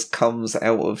of that just comes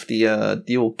out of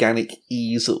the organic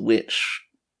ease at which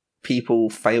people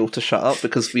fail to shut up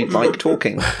because we like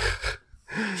talking.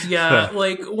 Yeah,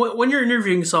 like, when you're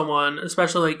interviewing someone,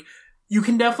 especially, like, you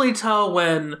can definitely tell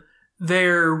when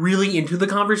they're really into the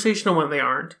conversation and when they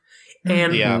aren't.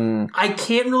 And Yeah. I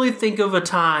can't really think of a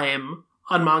time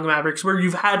on Manga Mavericks where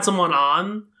you've had someone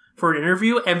on for an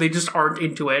interview and they just aren't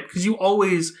into it, because you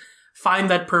always find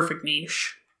that perfect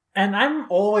niche. And I'm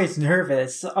always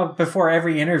nervous before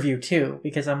every interview too,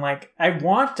 because I'm like, I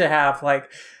want to have like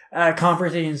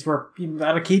conversations where you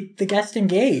gotta keep the guest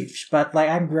engaged, but like,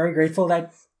 I'm very grateful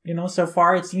that, you know, so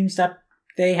far it seems that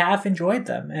they have enjoyed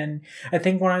them. And I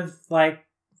think one of like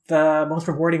the most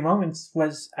rewarding moments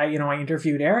was, I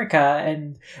interviewed Erica,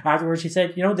 and afterwards she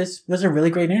said, this was a really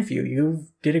great interview. You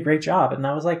did a great job. And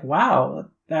I was like, wow,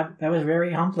 that was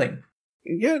very humbling.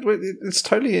 Yeah, it's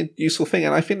totally a useful thing,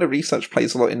 and I think the research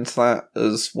plays a lot into that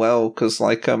as well, because,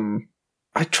 like, I'm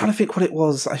trying to think what it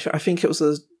was. I think it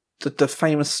was the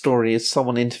famous story is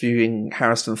someone interviewing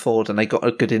Harrison Ford, and they got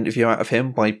a good interview out of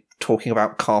him by talking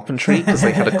about carpentry, because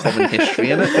they had a common history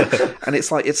in it. And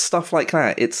it's like, it's stuff like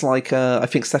that. It's like, I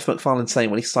think Seth MacFarlane saying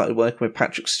when he started working with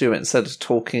Patrick Stewart, instead of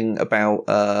talking about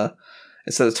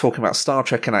Star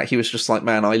Trek and that, he was just like,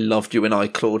 man, I loved you in I,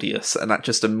 Claudius, and that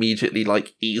just immediately,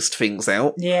 like, eased things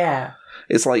out. Yeah.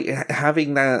 It's like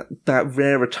having that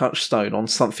rarer touchstone on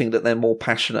something that they're more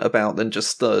passionate about than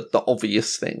just the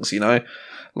obvious things,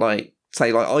 Like,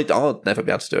 say, like, I'd never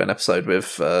be able to do an episode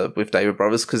with David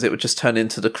Brothers, because it would just turn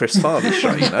into the Chris Farley show,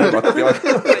 Like, I'd be like,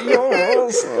 you're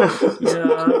awesome.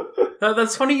 Yeah.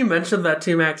 That's funny you mentioned that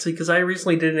too, Maxie, because I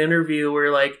recently did an interview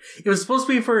where, like, it was supposed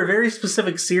to be for a very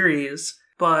specific series,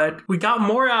 but we got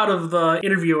more out of the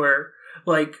interviewer,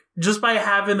 like, just by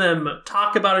having them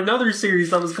talk about another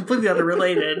series that was completely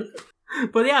unrelated.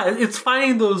 But yeah, it's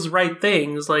finding those right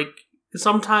things. Like,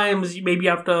 sometimes you maybe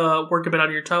have to work a bit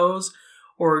on your toes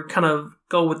or kind of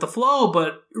go with the flow,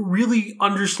 but really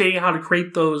understanding how to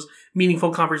create those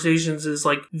meaningful conversations is,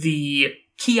 like, the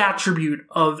key attribute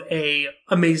of a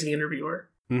amazing interviewer.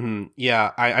 Mm-hmm.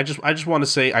 Yeah, I just want to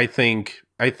say I think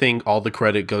all the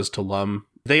credit goes to Lum.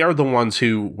 They are the ones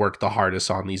who work the hardest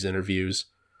on these interviews.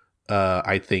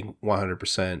 I think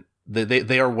 100%.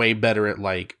 They are way better at,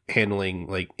 like, handling,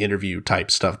 like, interview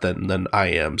type stuff than I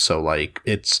am. So, like,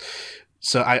 it's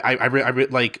so I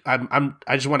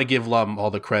just want to give Lum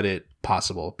all the credit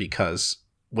possible, because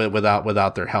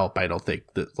without their help, I don't think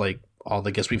that, like, all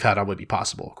the guests we've had on would be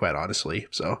possible, quite honestly.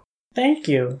 So thank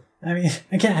you. I mean,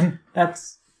 again,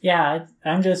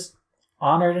 I'm just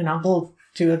honored and humbled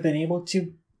to have been able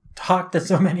to talk to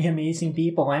so many amazing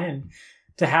people and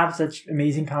to have such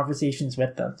amazing conversations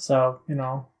with them. So,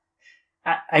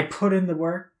 I put in the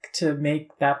work to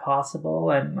make that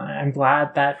possible, and I'm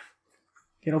glad that,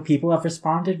 people have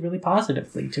responded really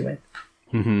positively to it.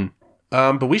 Mm-hmm.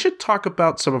 But we should talk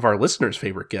about some of our listeners'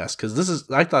 favorite guests, because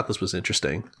I thought this was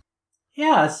interesting.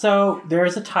 Yeah, so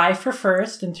there's a tie for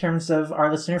first in terms of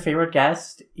our listener favorite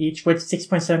guest, each with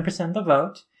 6.7% of the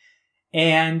vote.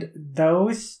 And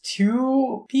those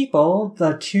two people,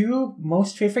 the two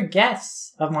most favorite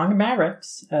guests of Manga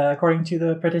Mavericks, according to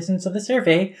the participants of the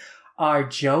survey, are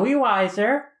Joey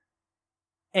Weiser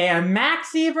and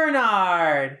Maxie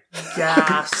Bernard.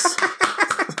 Yes.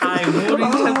 I'm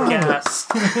voting to guess.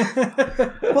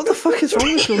 What the fuck is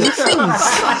wrong with your listeners?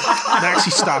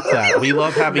 Maxie, stop that. We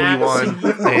love having you on,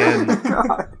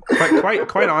 and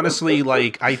quite honestly,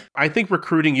 like, I think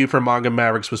recruiting you for Manga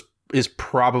Mavericks is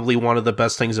probably one of the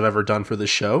best things I've ever done for this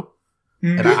show,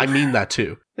 and I mean that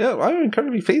too. Yeah, I'm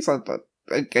incredibly pleased.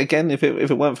 Again, if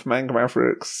it weren't for Manga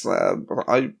Mavericks,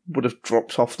 I would have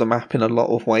dropped off the map in a lot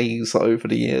of ways over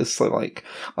the years. So, like,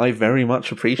 I very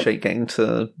much appreciate getting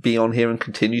to be on here and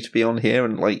continue to be on here,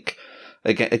 and, like,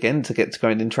 again to get to go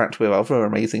and interact with other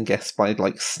amazing guests by,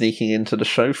 like, sneaking into the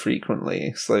show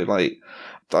frequently. So, like,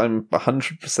 I'm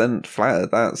 100%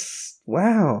 flattered. That's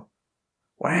wow.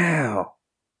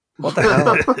 What the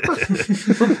hell?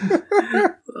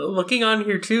 Looking on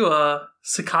here too,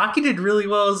 Sakaki did really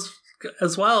well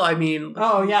as well. I mean,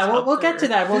 oh yeah, we'll get to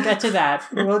that.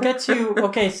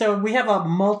 Okay, so we have a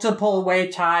multiple way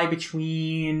tie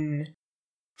between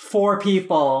 4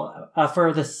 people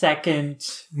for the second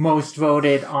most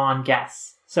voted on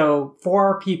guests. So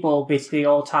 4 people basically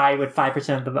all tie with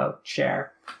 5% of the vote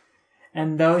share.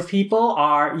 And those people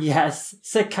are, yes,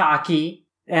 Sakaki,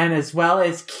 and as well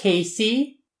as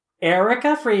Casey,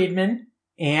 Erica Friedman,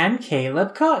 and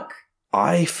Caleb Cook.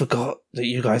 I forgot that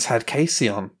you guys had Casey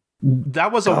on.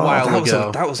 That was a while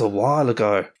ago. That was a while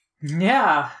ago.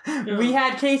 Yeah. We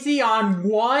had Casey on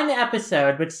one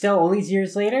episode, but still, all these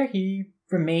years later, he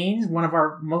remains one of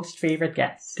our most favorite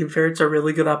guests. To be fair, it's a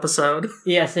really good episode.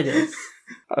 Yes, it is.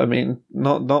 I mean,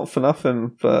 not for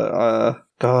nothing, but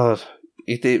God,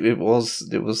 it was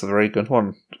a very good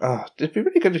one. It'd be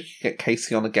really good to get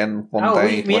Casey on again one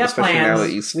day. We have especially plans. Now that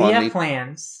he's finally, we have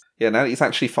plans. Yeah, now that he's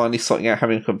actually finally sorting out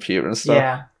having a computer and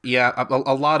stuff. Yeah.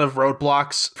 A lot of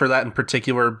roadblocks for that in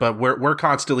particular, but we're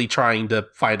constantly trying to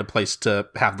find a place to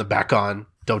have them back on.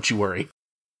 Don't you worry.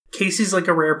 Casey's like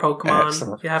a rare Pokemon.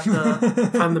 Excellent. You have to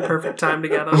find the perfect time to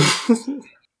get him.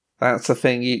 That's the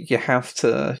thing. You have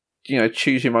to,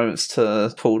 choose your moments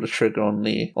to pull the trigger on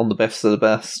the best of the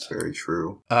best. Very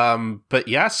true. But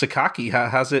yeah, Sakaki,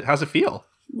 how's it feel?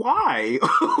 Why?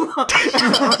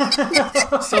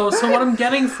 So what I'm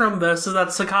getting from this is that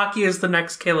Sakaki is the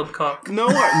next Caleb Cook. No.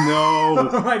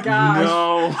 Oh my gosh.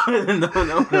 No.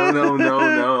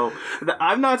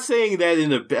 I'm not saying that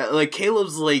in a like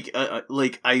Caleb's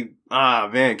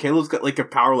Caleb's got like a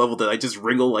power level that I just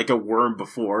wriggle like a worm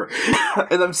before,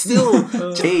 and I'm still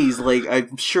amazed. Like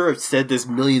I'm sure I've said this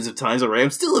millions of times already.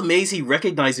 I'm still amazed he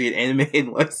recognized me at Anime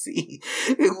NYC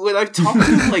when I've talked to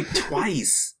him like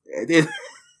twice.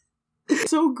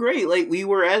 So great. Like we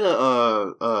were at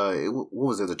what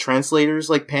was it? The translators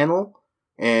like panel,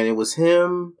 and it was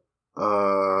him.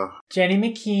 Jenny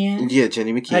McKeon. Yeah,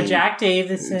 Jenny McKeon. Jack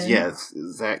Davison. Yes,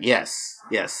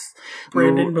 yes.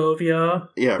 Brandon Bovia.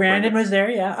 Yeah, Brandon was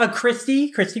there. Yeah.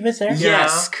 Christy was there.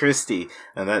 Yes, Christy,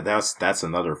 and that's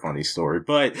another funny story.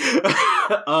 But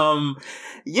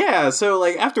yeah. So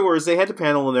like afterwards, they had the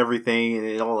panel and everything, and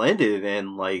it all ended.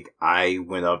 And like I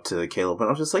went up to Caleb, and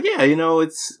I was just like, yeah,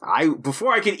 it's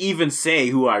before I could even say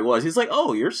who I was. He's like,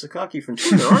 oh, you're Sakaki from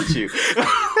Twitter, aren't you?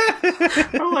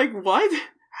 I'm like, what?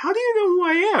 How do you know who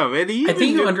I am? And I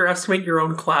think you underestimate your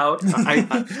own clout. What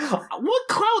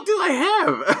clout do I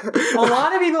have? A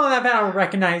lot of people on that panel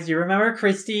recognize you. Remember,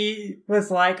 Christy was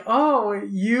like, "Oh,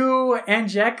 you and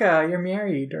Jekka, you're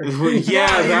married." Or, that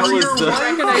was the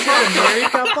recognize a married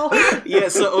couple. Yeah.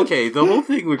 So okay, the whole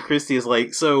thing with Christy is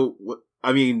like, so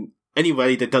I mean.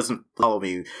 Anybody that doesn't follow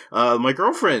me, my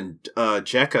girlfriend,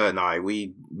 Jekka and I,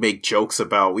 we make jokes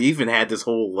about, we even had this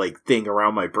whole, like, thing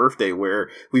around my birthday where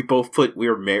we both put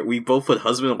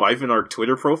husband and wife in our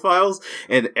Twitter profiles,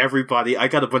 and I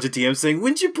got a bunch of DMs saying,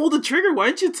 when'd you pull the trigger? Why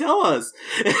didn't you tell us?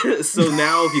 So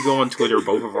now if you go on Twitter,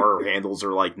 both of our handles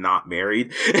are, like, not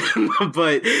married.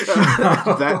 But,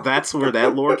 that's where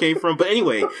that lore came from. But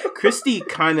anyway, Christy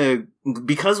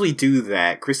because we do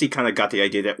that, Christy kind of got the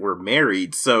idea that we're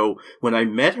married. So when I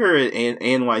met her at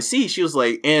NYC, she was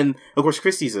like, and of course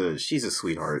she's a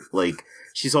sweetheart. Like,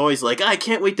 she's always like, I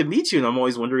can't wait to meet you. And I'm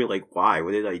always wondering, like, why?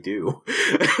 What did I do?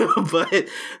 But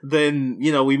then,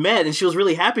 we met and she was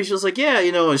really happy. She was like, yeah,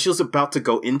 and she was about to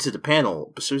go into the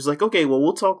panel. But she was like, okay, well,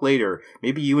 we'll talk later.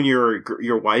 Maybe you and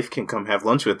your wife can come have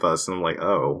lunch with us. And I'm like,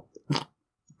 oh.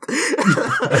 So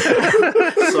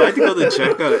I had to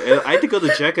go to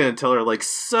Jekka and tell her, like,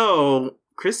 so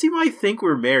Christy might think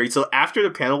we're married. So after the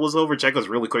panel was over, Jekka was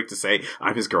really quick to say,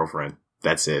 I'm his girlfriend.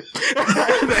 That's it.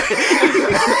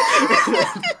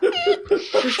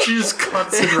 She just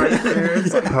cuts it right there.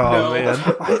 It's like, oh, man.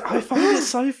 I find it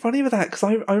so funny with that, because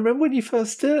I remember when you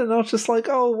first did it, and I was just like,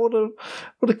 oh,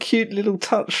 what a cute little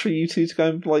touch for you two to go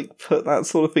and, like, put that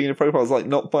sort of thing in your profile. I was, like,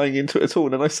 not buying into it at all,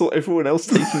 and then I saw everyone else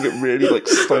taking it really, like,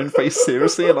 stone-faced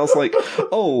seriously, and I was like,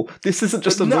 oh, this isn't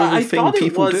just a normal thing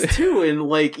people do. I thought it was, too, and,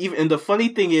 like, and the funny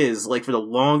thing is, like, for the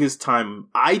longest time,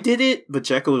 I did it, but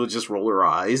Jekka would just roll her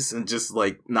eyes and just,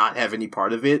 like, not have any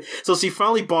part of it. So she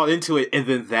finally bought into it, and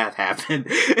then that happened.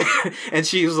 And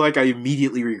she was like, I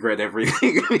immediately regret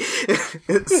everything.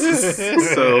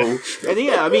 So, and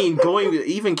yeah, I mean,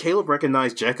 even Caleb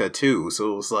recognized Jekka too,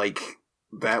 so it was like,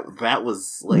 that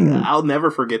was like, I'll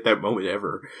never forget that moment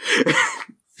ever.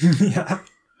 Yeah.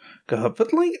 God,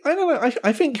 but like, I don't know,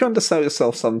 I think you undersell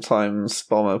yourself sometimes,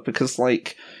 Bomber, because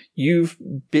like, you've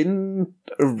been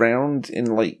around in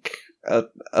like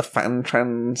a fan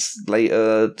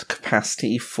translator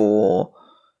capacity for,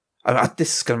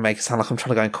 this is going to make it sound like I'm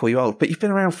trying to go and call you old, but you've been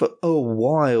around for a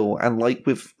while, and like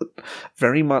with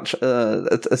very much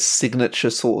a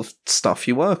signature sort of stuff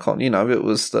you work on. It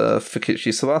was the Fukichi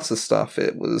Sawasa stuff,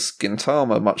 it was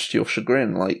Gintama, much to your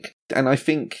chagrin. Like, and I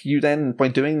think you then, by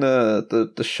doing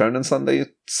the Shonen Sunday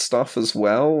stuff as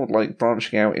well, like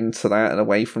branching out into that and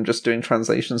away from just doing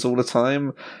translations all the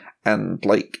time, and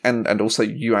like, and also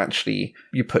you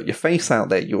put your face out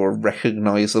there. You're a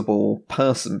recognizable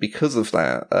person because of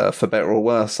that, for better or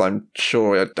worse. I'm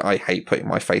sure I hate putting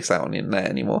my face out on the internet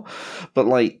anymore, but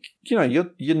like,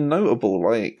 you're notable.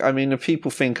 Like, I mean, if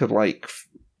people think of like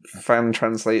fan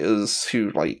translators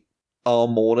who like are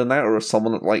more than that, or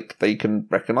someone that like they can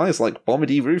recognize, like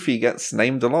Bomedy Rufy gets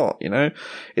named a lot.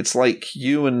 It's like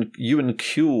you and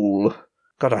Kuehl.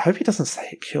 God, I hope he doesn't say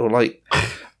it, Kuehl.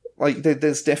 Like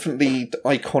there's definitely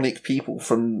iconic people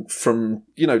from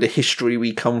the history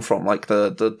we come from, like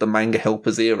the manga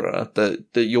helpers era that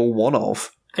you're one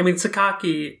of. I mean,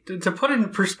 Sakaki, to put it in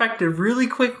perspective really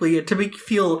quickly and to make you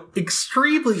feel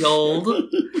extremely old,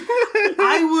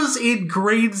 I was in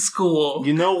grade school.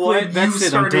 You know what? That's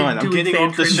it. I'm done. I'm getting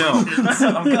off the show.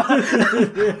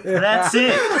 That's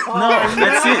it.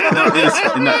 No,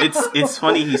 that's it. It's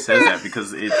funny he says that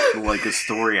because it's like a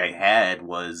story I had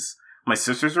was my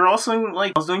sisters were also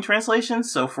like, I was doing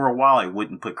translations, so for a while I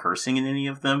wouldn't put cursing in any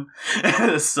of them.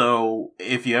 So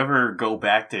if you ever go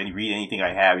back to read anything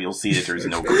I have, you'll see that there's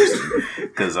no cursing.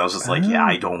 Because I was just like, yeah,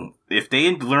 I don't. If they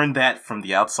had learned that from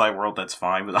the outside world, that's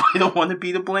fine, but I don't want to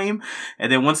be to blame.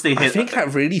 And then once they hit... I think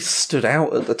that really stood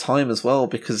out at the time as well,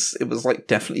 because it was like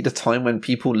definitely the time when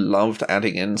people loved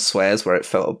adding in swears where it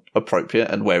felt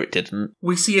appropriate and where it didn't.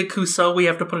 We see a Kuso, we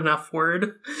have to put an F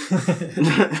word.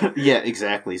 Yeah,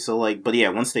 exactly. So like, but yeah,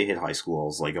 once they hit high school, I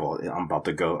was like, oh, I'm about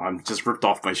to go. I'm just ripped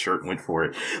off my shirt and went for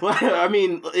it. I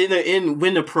mean, in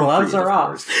when appropriate, gloves are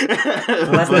off.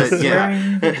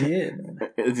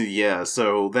 But yeah,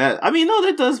 so that, I mean, no,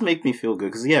 that does make me feel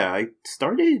good, because yeah, I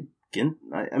started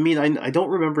I don't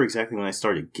remember exactly when I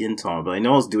started Gintama, but I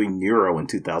know I was doing Nero in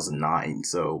 2009,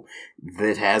 so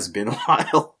that has been a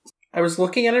while. I was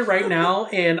looking at it right now,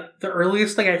 and the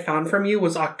earliest thing I found from you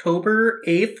was October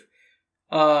 8th,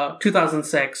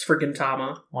 2006 for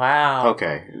Gintama. Wow.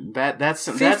 Okay, that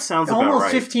sounds about right.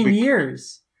 Almost 15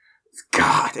 years.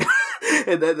 God.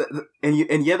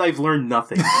 and yet I've learned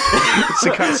nothing.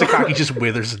 Sakaki just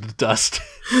withers in the dust.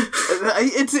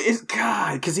 It's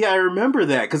God, because yeah, I remember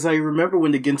that, because I remember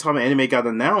when the Gintama anime got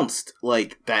announced,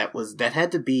 like that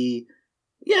had to be,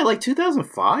 yeah, like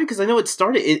 2005, because I know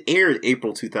it aired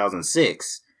April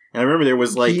 2006. And I remember there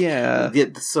was like,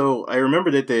 so I remember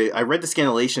that I read the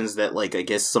scanlations that like, I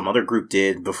guess some other group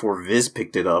did before Viz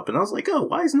picked it up. And I was like, oh,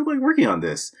 why is nobody working on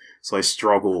this? So I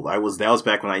struggled. That was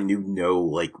back when I knew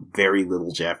like very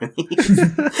little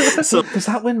Japanese. So was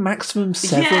that when Maximum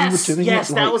 7 were doing it? Yes,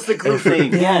 that was the group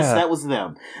thing. Yes, that was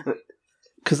them.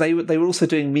 Because they were also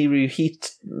doing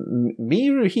Miruhito.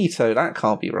 That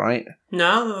can't be right.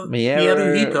 No,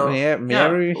 Miruhito. Yeah,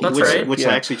 that's right. Which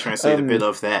I actually translated a bit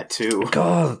of that too.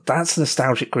 God, that's a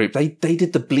nostalgic group. They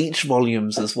did the Bleach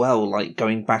volumes as well, like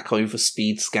going back over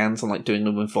speed scans and like doing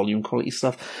them with volume quality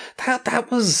stuff.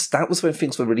 That was when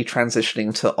things were really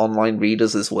transitioning to online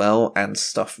readers as well, and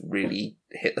stuff really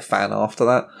hit the fan after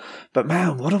that. But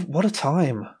man, what a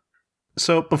time.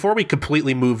 So before we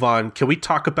completely move on, can we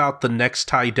talk about the next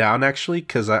tie down, actually?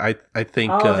 Because I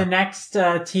think... the next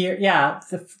tier... Yeah,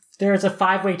 there's a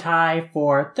 5-way tie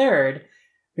for third,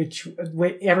 which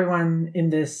with everyone in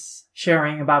this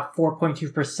sharing about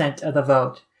 4.2% of the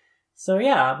vote. So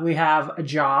yeah, we have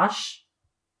Josh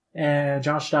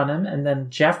Dunham, and then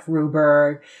Jeff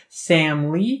Ruberg,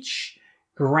 Sam Leach,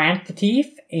 Grant Katif,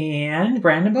 and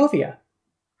Brandon Bovia.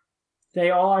 They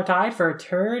all are tied for a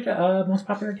third most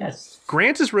popular guest.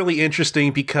 Grant is really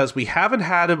interesting because we haven't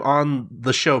had him on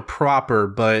the show proper,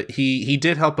 but he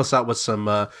did help us out with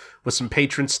some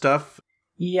patron stuff.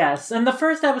 Yes, and the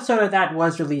first episode of that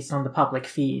was released on the public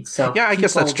feed, so yeah, I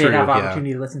guess that's true. People did have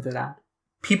opportunity to listen to that.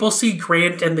 People see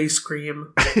Grant and they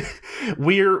scream.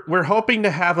 We're hoping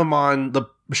to have him on the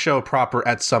show proper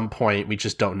at some point. We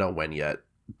just don't know when yet.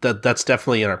 That's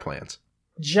definitely in our plans.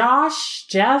 Josh,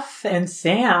 Jeff, and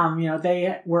Sam,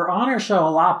 they were on our show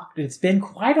a lot. It's been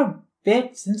quite a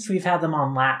bit since we've had them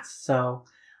on last, so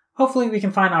hopefully we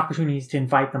can find opportunities to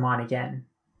invite them on again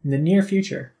in the near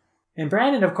future. And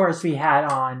Brandon, of course, we had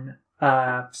on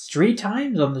 3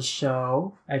 times on the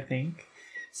show, I think.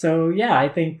 So yeah, I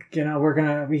think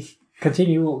we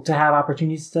continue to have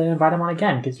opportunities to invite him on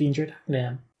again because we enjoyed talking to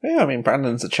him. Yeah, I mean,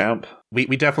 Brandon's a champ. We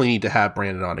definitely need to have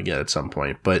Brandon on again at some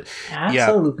point, but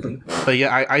absolutely. Yeah, but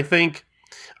yeah, I think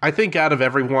out of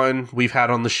everyone we've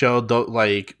had on the show, though,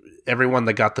 like everyone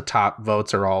that got the top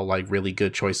votes are all like really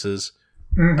good choices.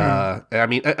 Mm-hmm. I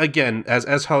mean, again,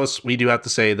 as hosts, we do have to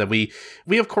say that we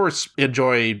of course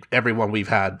enjoy everyone we've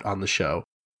had on the show,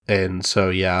 and so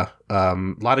yeah, a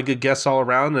lot of good guests all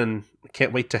around, and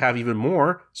can't wait to have even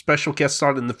more special guests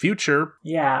on in the future.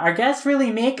 Yeah, our guests really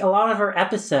make a lot of our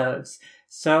episodes,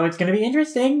 so it's going to be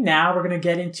interesting. Now we're going to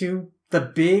get into the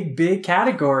big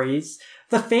categories.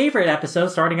 The favorite episode,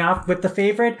 starting off with the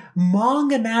favorite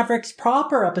Manga Mavericks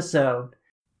proper episode.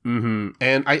 Mm-hmm.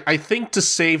 And I think to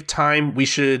save time, we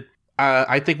should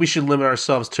I think we should limit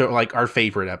ourselves to like our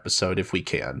favorite episode if we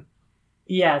can.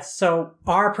 Yes, so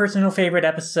our personal favorite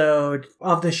episode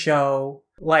of the show,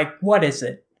 like, what is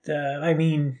it?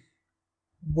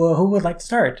 Well, who would like to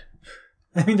start?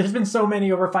 I mean, there's been so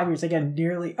many over 5 years. Again,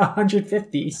 nearly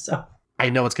 150, so... I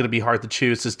know it's going to be hard to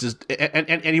choose.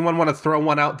 And anyone want to throw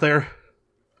one out there?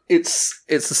 It's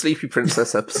the Sleepy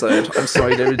Princess episode. I'm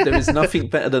sorry, there is nothing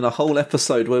better than a whole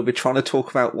episode where we're trying to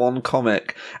talk about one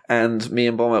comic and me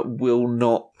and Bomber will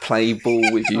not play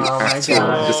ball with you at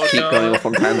all. Just keep going off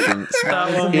on tangents.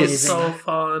 That one was so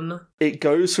fun. It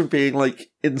goes from being like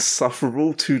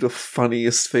insufferable to the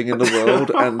funniest thing in the world,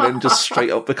 and then just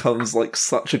straight up becomes like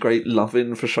such a great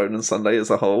love-in for Shonen Sunday as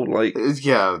a whole. Like,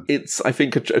 yeah, it's I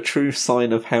think a true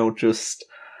sign of how just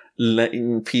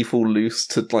letting people loose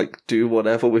to like do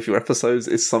whatever with your episodes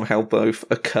is somehow both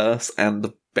a curse and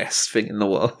the best thing in the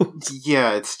world.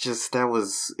 Yeah, it's just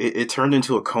it turned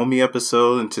into a Comey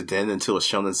episode into a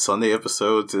Shonen Sunday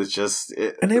episode. It's just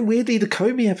and then weirdly the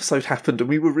Comey episode happened and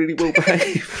we were really well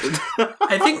behaved.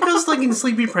 I think because like in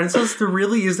Sleepy Princess there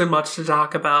really isn't much to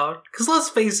talk about, because let's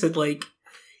face it, like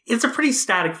it's a pretty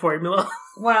static formula.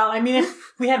 Well, I mean,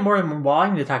 if we had more than one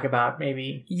volume to talk about,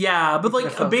 maybe. Yeah, but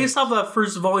like based off that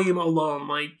first volume alone,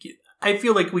 like I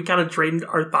feel like we kind of drained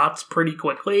our thoughts pretty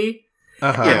quickly.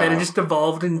 Uh-huh. And then it just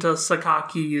evolved into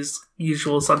Sakaki's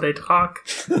usual Sunday talk.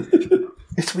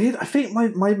 It's weird. I think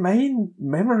my main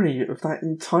memory of that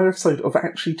entire episode of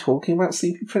actually talking about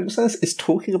Sleepy Princess is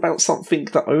talking about something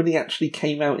that only actually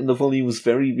came out in the volumes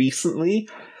very recently,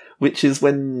 which is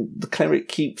when the cleric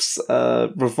keeps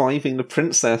reviving the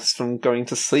princess from going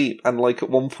to sleep, and like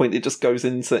at one point it just goes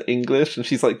into English, and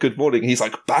she's like, "Good morning." He's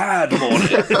like, "Bad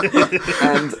morning."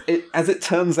 And as it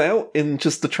turns out, in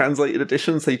just the translated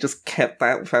editions, they just kept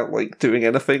that without like doing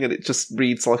anything, and it just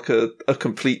reads like a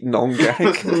complete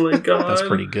non-gag. Oh my god, that's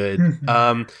pretty good.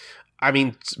 I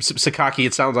mean, Sakaki,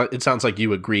 it sounds like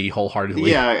you agree wholeheartedly.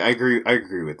 Yeah, I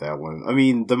agree with that one. I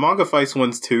mean, the manga fights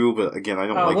ones too, but again, I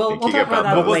don't thinking about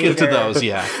that. But we'll get to those,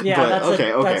 yeah. Yeah, but,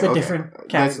 that's a different category.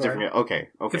 That's different. Okay.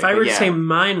 If I were to say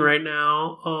mine right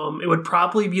now, it would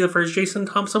probably be the first Jason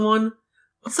Thompson one.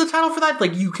 What's the title for that?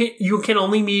 Like, you can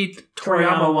only meet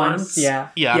Toriyama once. Yeah.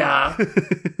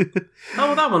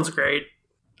 Oh, that one's great.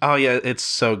 Oh yeah, it's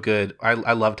so good.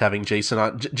 I loved having Jason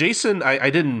on. Jason, I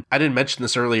didn't mention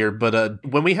this earlier, but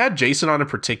when we had Jason on in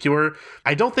particular,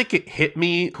 I don't think it hit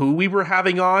me who we were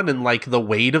having on and like the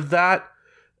weight of that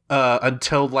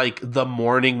until like the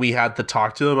morning we had to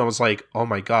talk to him. I was like, oh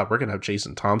my god, we're gonna have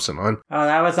Jason Thompson on. Oh,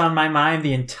 that was on my mind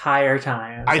the entire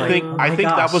time. I think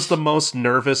that was the most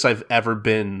nervous I've ever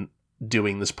been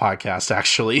doing this podcast.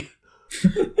 Actually.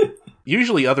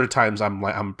 Usually other times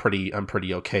I'm pretty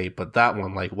okay, but that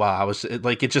one, like, wow,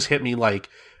 it just hit me like,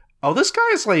 oh, this guy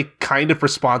is like kind of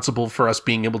responsible for us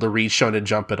being able to read Shonen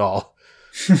Jump at all.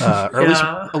 Or at least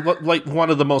like one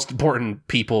of the most important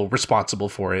people responsible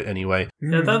for it anyway.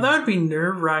 Yeah, that would be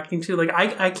nerve-wracking too. Like,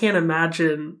 I can't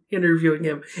imagine interviewing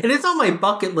him. And it's on my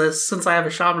bucket list since I have a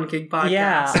Shaman King podcast.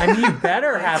 Yeah, I mean, you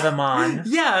better have him on.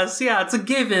 Yes, yeah, it's a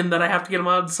given that I have to get him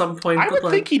on at some point. I would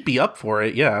think he'd be up for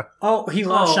it, yeah. Oh, he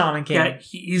loves Shaman King. Yeah,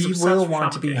 he will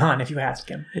want to be on if you ask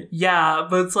him. Yeah,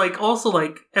 but it's like, also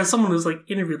like, as someone who's like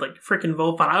interviewed like freaking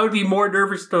Volfon, I would be more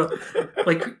nervous to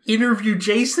like interview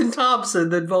Jason Thompson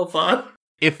than Volfon.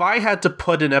 If I had to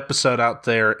put an episode out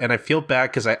there, and I feel bad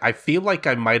because I feel like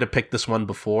I might have picked this one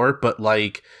before, but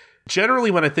like generally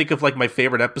when I think of like my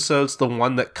favorite episodes, the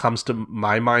one that comes to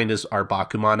my mind is our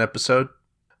Bakuman episode.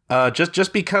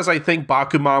 Just because I think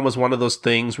Bakuman was one of those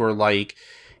things where like,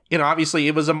 you know, obviously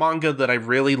it was a manga that I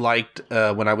really liked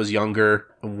when I was younger,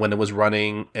 when it was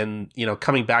running, and you know,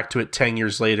 coming back to it 10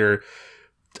 years later,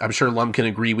 I'm sure Lum can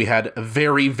agree we had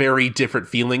very, very different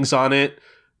feelings on it.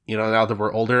 You know, now that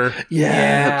we're older.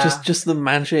 Yeah. Just the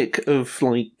magic of,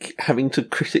 like, having to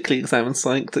critically examine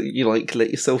something that you, like,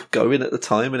 let yourself go in at the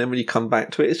time, and then when you come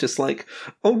back to it, it's just like,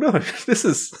 oh no, this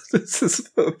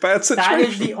is a bad situation. That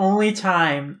is the only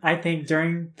time, I think,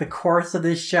 during the course of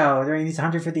this show, during these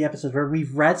 150 episodes, where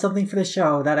we've read something for the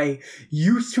show that I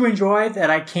used to enjoy,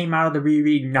 that I came out of the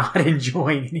reread not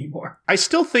enjoying anymore. I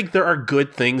still think there are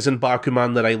good things in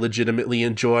Bakuman that I legitimately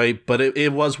enjoy, but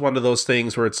it was one of those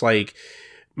things where it's like,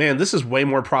 man, this is way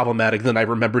more problematic than I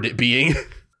remembered it being.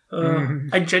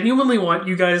 I genuinely want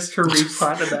you guys to read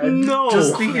Platinum End. No.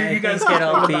 Just to hear you guys get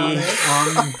talk on about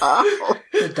it.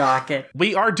 the docket.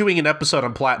 We are doing an episode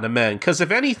on Platinum Men, because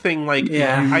if anything, like,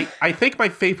 I think my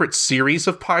favorite series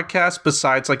of podcasts,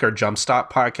 besides like our Jumpstop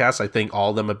podcast, I think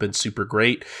all of them have been super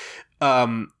great.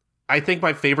 I I think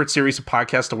my favorite series of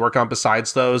podcasts to work on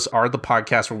besides those are the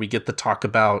podcasts where we get to talk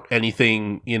about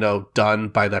anything, done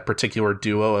by that particular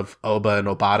duo of Oba and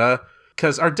Obata.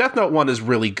 Because our Death Note one is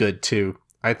really good, too.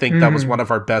 I think that was one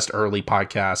of our best early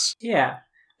podcasts. Yeah.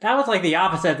 That was like the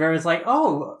opposite, where it was like,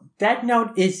 oh, Death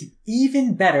Note is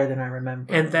even better than I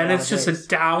remember. And then it's just a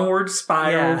downward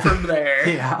spiral from there.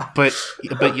 Yeah. But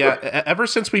yeah, ever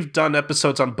since we've done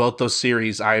episodes on both those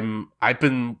series, I've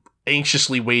been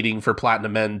anxiously waiting for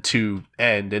Platinum End to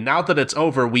end. And now that it's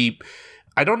over,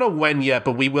 I don't know when yet,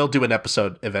 but we will do an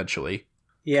episode eventually.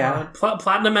 Yeah.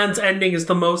 Platinum End's ending is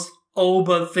the most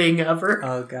Oba thing ever.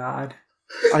 Oh, God.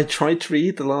 I tried to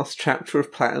read the last chapter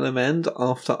of Platinum End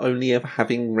after only ever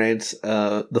having read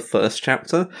the first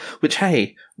chapter, which,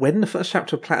 hey, when the first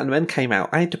chapter of Platinum End came out,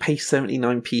 I had to pay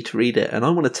 79p to read it, and I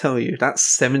want to tell you, that's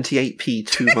 78p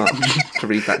too much to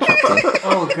read that chapter.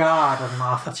 Oh, God, I'm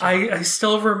off. I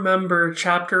still remember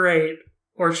chapter 8,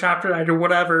 or chapter 9, or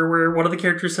whatever, where one of the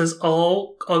characters says,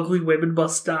 all ugly women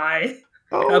must die.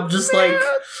 I'm just like,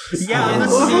 yeah,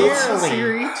 this is a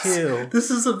series. Too.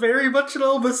 This is a very much an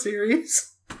Oba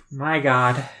series. My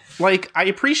God. Like, I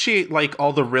appreciate,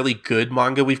 all the really good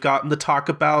manga we've gotten to talk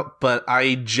about, but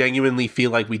I genuinely feel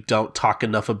like we don't talk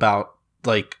enough about,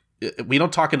 we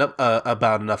don't talk enough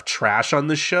about enough trash on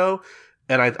this show,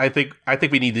 and I think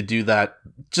we need to do that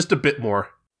just a bit more.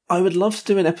 I would love to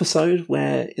do an episode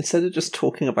where, instead of just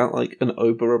talking about, an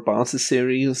Oba Obata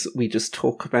series, we just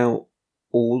talk about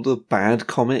all the bad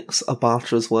comics Obata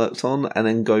has worked on, and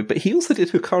then go, but he also did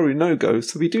Hikaru no Go,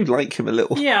 so we do like him a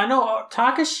little. Yeah, no,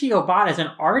 Takashi Obata as an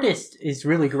artist is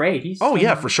really great. He's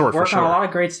for sure. Worked on a lot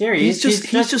of great series.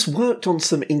 He's just worked on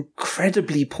some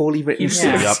incredibly poorly written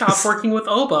series. Stopped working with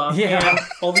Oba and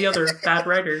all the other bad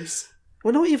writers.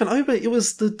 Well, not even Oba. It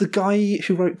was the guy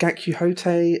who wrote Gakyu Hote,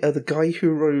 the guy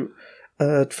who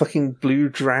wrote fucking Blue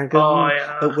Dragon. Oh,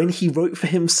 yeah. When he wrote for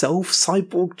himself,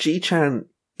 Cyborg G-Chan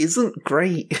isn't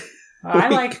great. I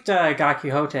liked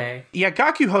Gakyu Hote. Yeah,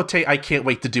 Gakyu Hote, I can't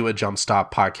wait to do a Jump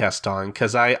Stop podcast on,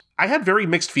 because I had very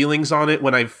mixed feelings on it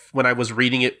when I was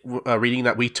reading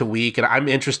that week to week, and I'm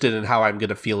interested in how I'm going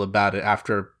to feel about it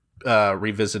after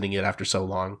revisiting it after so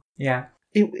long. Yeah.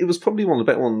 It was probably one of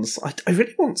the better ones. I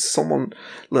really want someone...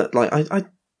 Look,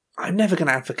 I'm never going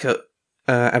to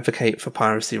advocate for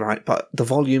piracy, right? But the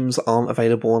volumes aren't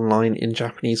available online in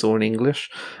Japanese or in English.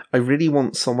 I really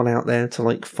want someone out there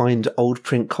to find old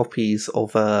print copies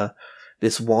of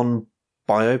this one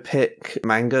biopic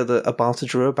manga that Obata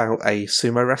drew about a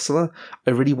sumo wrestler.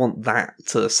 I really want that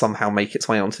to somehow make its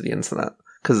way onto the internet,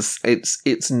 because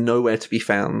it's nowhere to be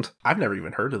found. I've never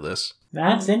even heard of this.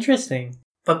 That's interesting.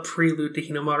 The prelude to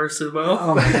Hinamaru Sumo.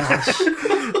 Oh my gosh.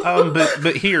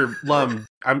 But here, Lum,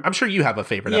 I'm sure you have a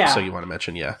favorite episode you want to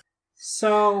mention, yeah.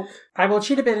 So, I will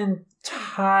cheat a bit and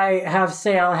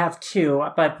I'll have two,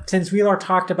 but since Wheeler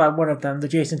talked about one of them, the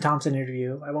Jason Thompson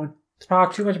interview, I won't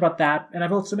talk too much about that. And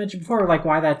I've also mentioned before,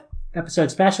 why that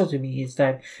episode's special to me is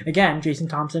that, again, Jason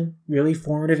Thompson, really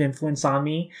formative influence on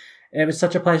me. It was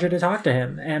such a pleasure to talk to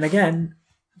him. And again,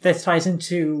 this ties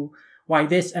into why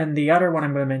this and the other one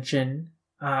I'm going to mention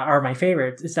are my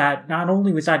favorites, is that not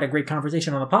only was that a great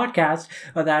conversation on the podcast,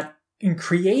 but that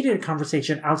created a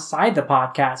conversation outside the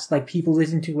podcast, people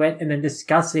listening to it and then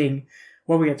discussing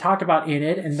what we had talked about in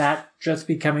it, and that just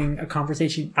becoming a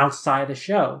conversation outside the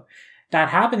show. That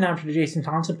happened after the Jason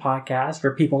Thompson podcast,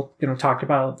 where people, talked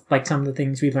about some of the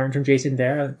things we learned from Jason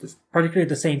there, particularly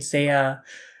the Saint Seiya,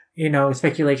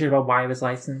 speculation about why it was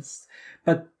licensed.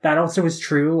 But that also was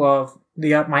true of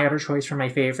my other choice for my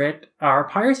favorite, our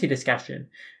piracy discussion.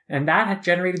 And that had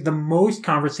generated the most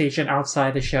conversation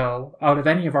outside the show out of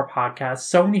any of our podcasts.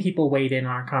 So many people weighed in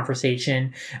on our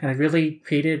conversation, and it really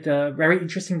created a very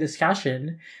interesting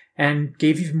discussion and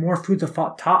gave even more food for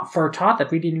thought that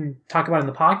we didn't even talk about in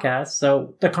the podcast.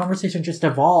 So the conversation just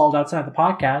evolved outside the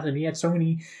podcast, and we had so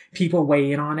many people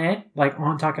weigh in on it, like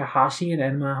On Takahashi and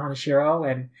Enma Hanashiro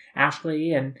and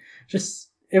Ashley, and just...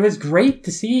 It was great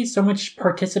to see so much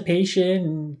participation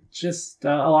and just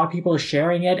a lot of people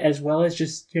sharing it, as well as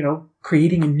just,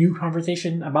 creating a new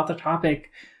conversation about the topic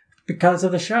because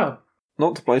of the show.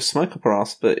 Not to blow smoke up our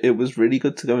ass, but it was really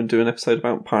good to go and do an episode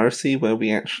about piracy where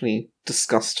we actually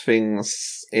discussed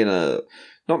things in a,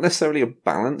 not necessarily a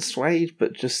balanced way,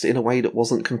 but just in a way that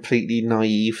wasn't completely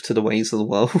naive to the ways of the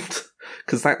world.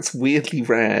 Because that's weirdly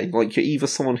rare. You're either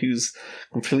someone who's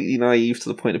completely naive to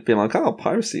the point of being oh,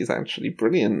 piracy is actually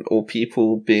brilliant, or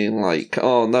people being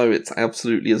oh no, it's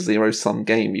absolutely a zero-sum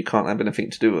game, you can't have anything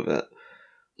to do with it.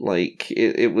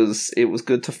 It was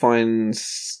good to find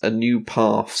a new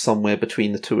path somewhere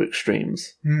between the two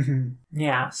extremes. Mm-hmm.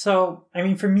 Yeah, so,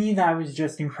 for me, that was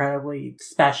just incredibly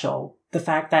special the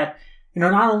fact that,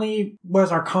 not only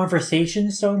was our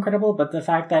conversation so incredible, but the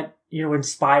fact that,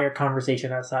 inspired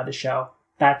conversation outside the show.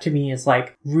 That to me is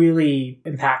like really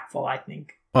impactful, I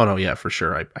think. Oh, no, yeah, for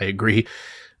sure. I agree.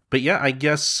 But yeah, I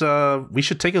guess we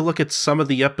should take a look at some of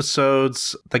the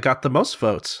episodes that got the most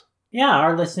votes. Yeah,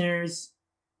 our listeners,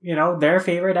 their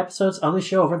favorite episodes of the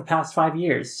show over the past 5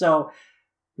 years. So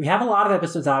we have a lot of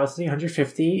episodes, obviously,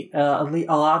 150. A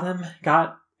lot of them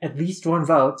got at least one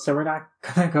vote, so we're not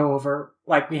going to go over,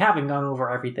 we haven't gone over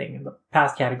everything in the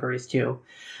past categories too.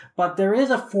 But there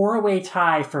is a 4-way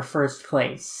tie for first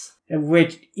place, in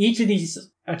which each of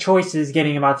these choices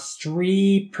getting about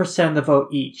 3% of the vote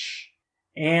each.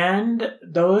 And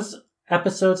those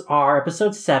episodes are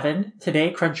episode 7,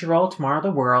 Today Crunchyroll, Tomorrow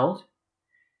the World.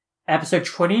 Episode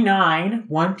 29,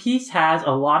 One Piece has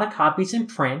a lot of copies in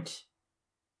print.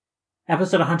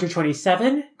 Episode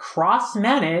 127, Cross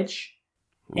Manage.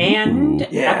 And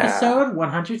episode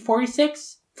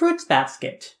 146, Fruits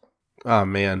Basket. Oh,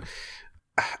 man.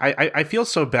 I feel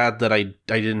so bad that I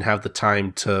didn't have the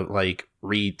time to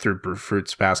read through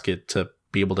Fruits Basket to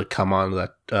be able to come on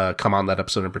that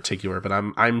episode in particular, but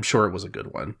I'm sure it was a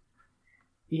good one.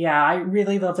 Yeah, I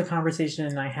really love the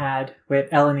conversation I had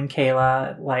with Ellen and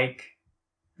Kayla,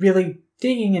 really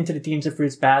digging into the themes of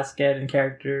Fruits Basket and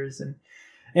characters, and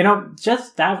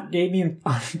just that gave me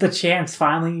the chance,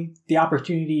 finally, the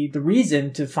opportunity, the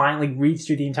reason to finally read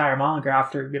through the entire manga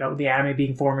after, the anime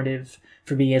being formative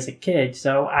for me as a kid.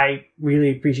 So I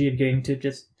really appreciated getting to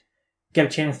just get a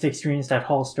chance to experience that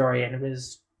whole story. And it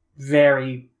was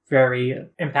very, very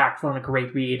impactful and a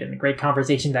great read and a great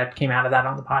conversation that came out of that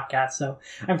on the podcast. So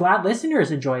I'm glad listeners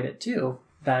enjoyed it too,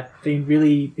 that they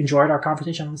really enjoyed our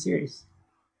conversation on the series.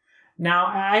 Now,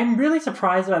 I'm really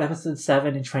surprised about episode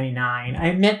 7 and 29. I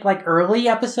admit, early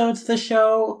episodes of the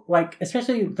show,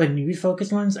 especially the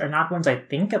news-focused ones, are not ones I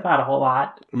think about a whole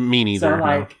lot. Me neither. So,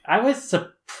 no. I was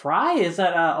surprised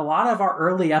that a lot of our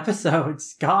early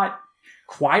episodes got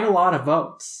quite a lot of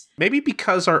votes. Maybe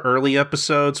because our early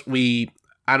episodes,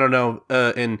 I don't know,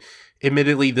 and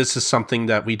admittedly, this is something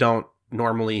that we don't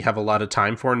normally have a lot of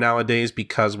time for nowadays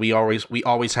because we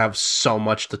always have so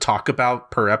much to talk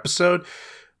about per episode.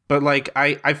 But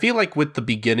I feel like with the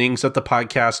beginnings of the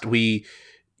podcast, we,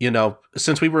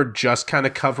 since we were just kind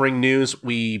of covering news,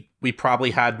 we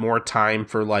probably had more time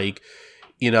for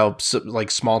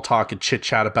small talk and chit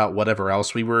chat about whatever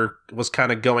else was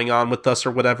kind of going on with us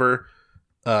or whatever.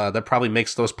 That probably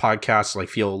makes those podcasts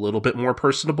feel a little bit more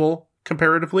personable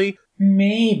comparatively.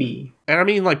 Maybe. And I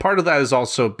mean, part of that is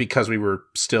also because we were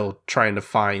still trying to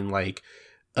find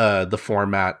the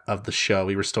format of the show.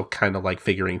 We were still kind of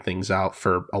figuring things out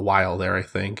for a while there, I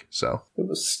think. So it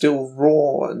was still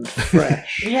raw and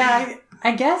fresh. Yeah,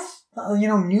 I guess,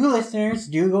 new listeners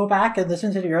do go back and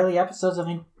listen to the early episodes, and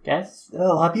I guess a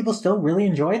lot of people still really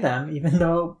enjoy them, even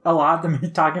though a lot of them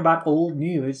are talking about old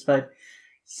news. But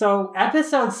so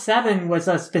episode 7 was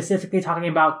specifically talking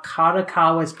about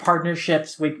Kadokawa's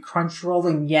partnerships with Crunchyroll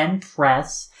and Yen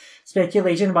Press,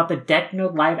 speculation about the Death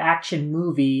Note live action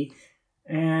movie,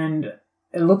 and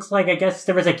it looks like, I guess,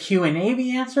 there was a Q&A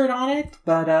we answered on it,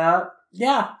 but,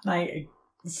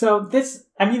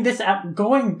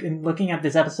 going and looking at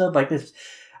this episode, this,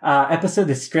 episode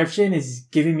description is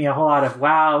giving me a whole lot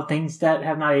of things that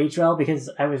have not aged well, because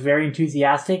I was very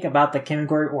enthusiastic about the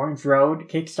Kimagure Orange Road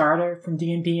Kickstarter from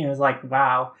DNP, and it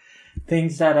was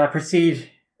things that, precede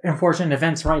unfortunate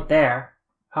events right there.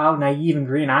 How naive and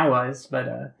green I was,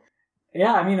 but,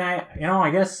 yeah, I mean,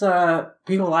 I guess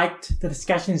people liked the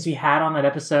discussions we had on that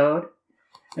episode.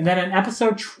 And then in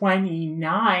episode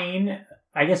 29,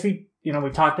 I guess we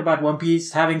talked about One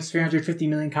Piece having 350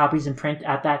 million copies in print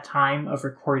at that time of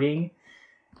recording.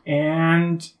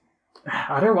 And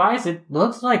otherwise, it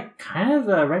looks like kind of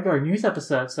a regular news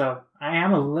episode. So I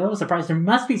am a little surprised. There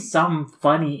must be some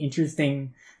funny,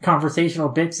 interesting conversational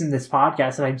bits in this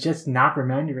podcast that I'm just not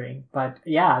remembering. But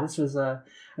yeah, this was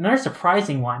another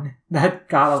surprising one that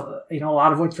got a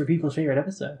lot of votes for people's favorite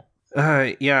episode.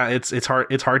 Yeah, it's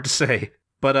hard to say,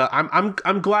 but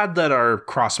I'm glad that our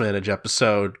Cross Manage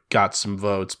episode got some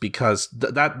votes, because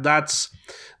that's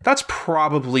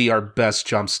probably our best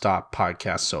Jump Stop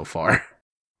podcast so far.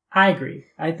 I agree.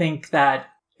 I think that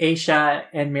Aisha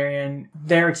and Marion,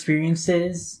 their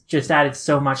experiences just added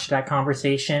so much to that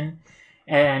conversation,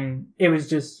 and it was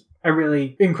just a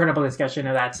really incredible discussion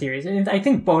of that series. And I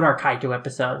think both our Kaito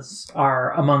episodes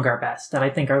are among our best, and I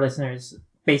think our listeners,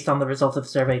 based on the results of the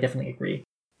survey, definitely agree.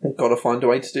 We've got to find a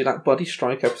way to do that Buddy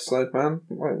Strike episode, man.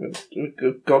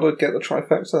 We've got to get the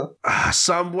trifecta.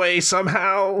 Some way,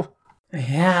 somehow.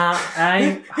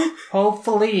 Yeah,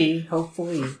 hopefully.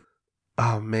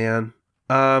 Oh, man.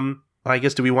 I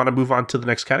guess, do we want to move on to the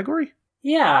next category?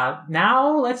 Yeah,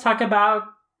 now let's talk about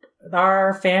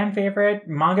our fan favorite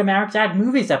Manga Mavericks at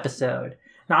Movies episode.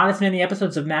 Not as many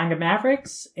episodes of Manga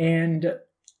Mavericks, and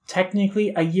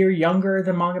technically a year younger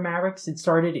than Manga Mavericks. It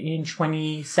started in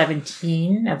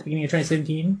 2017, at the beginning of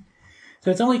 2017. So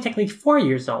it's only technically 4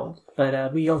 years old,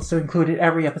 but we also included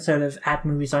every episode of At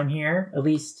Movies on here, at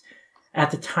least at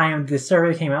the time the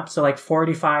survey came up. So like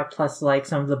 45 plus like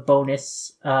some of the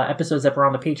bonus episodes that were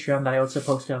on the Patreon that I also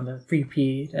posted on the free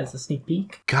feed as a sneak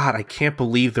peek. God, I can't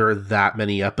believe there are that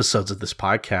many episodes of this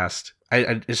podcast.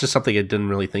 It's just something I didn't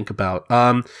really think about.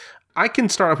 I can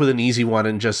start off with an easy one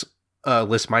and just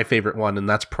list my favorite one, and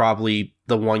that's probably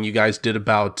the one you guys did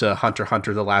about Hunter x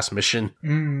Hunter: The Last Mission.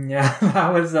 Yeah,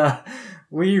 that was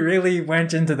we really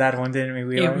went into that one, didn't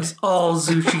we? It was all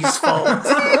Zushi's fault.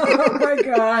 Oh my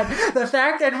god. The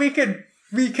fact that we could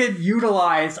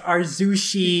utilize our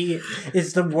Zushi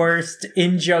is the worst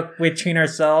in-joke between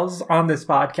ourselves on this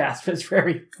podcast was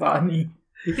very funny.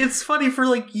 It's funny, for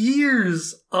like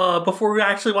years before we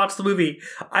actually watched the movie,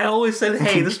 I always said,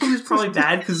 hey, this movie's probably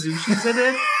bad because Zushi's in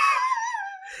it.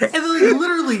 And then, like,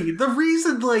 literally, the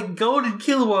reason, like, Gon and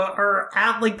Killua are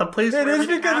at, like, the place where it is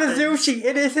because of Zushi.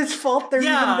 It is his fault they're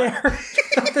even there.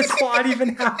 The squad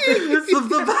even happened.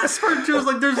 The best part, too, is,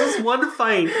 like, there's this one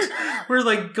fight where,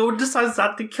 like, Gon decides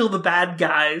not to kill the bad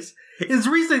guys. His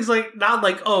reasoning's, like, not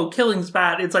like, oh, killing's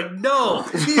bad. It's like, no,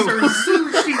 these are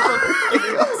Zushi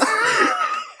players.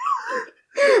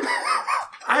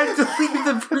 I have to leave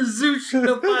them for Zushi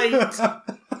to fight.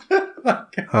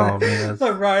 Oh, man.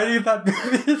 The variety of that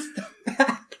movie is so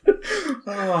bad.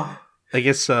 Oh. I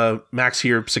guess, Max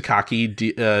here, Sakaki,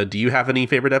 do you have any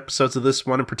favorite episodes of this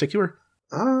one in particular?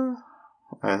 I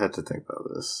had to think about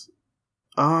this.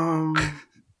 You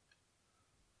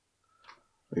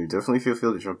definitely feel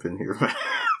free to jump in here.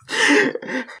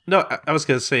 No, I was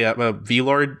going to say,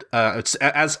 V-Lord, as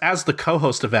the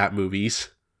co-host of At Movies,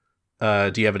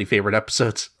 do you have any favorite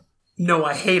episodes? No,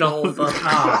 I hate all of them.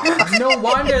 No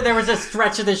wonder there was a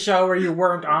stretch of the show where you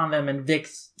weren't on them and Vic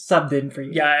subbed in for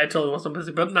you. Yeah, I totally wasn't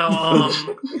busy. But no,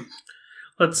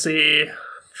 let's see. I'm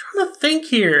trying to think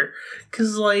here.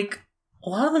 Because, like, a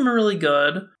lot of them are really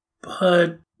good.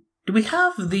 But do we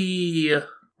have the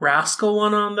Rascal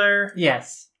one on there?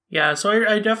 Yes. Yeah, so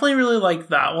I definitely really like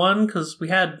that one, because we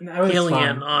had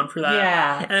Alien fun. On for that.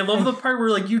 Yeah. And I love the part where,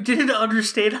 like, you didn't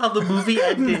understand how the movie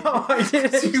ended. No, I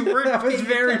didn't. You weren't That was paying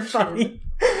very attention. funny.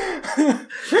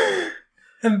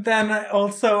 And then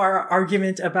also our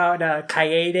argument about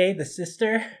Kaede, the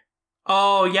sister.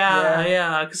 Oh,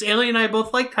 yeah. Because Alien and I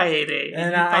both like Kaede.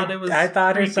 And you I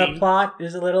thought her creepy. subplot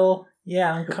is a little,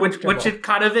 uncomfortable. Which it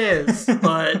kind of is,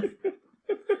 but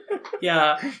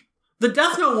yeah. The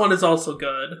Death Note one is also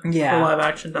good. Yeah. The live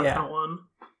action Death Note one.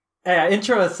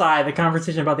 Intro aside, the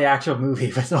conversation about the actual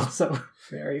movie was also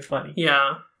very funny.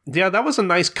 Yeah. Yeah, that was a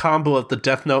nice combo of the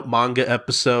Death Note manga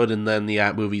episode and then the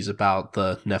At Movies about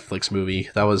the Netflix movie.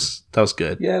 That was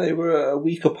good. Yeah, they were a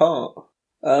week apart.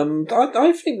 I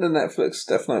think the Netflix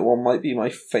Death Note one might be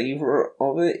my favourite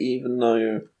of it, even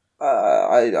though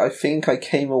I think I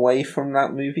came away from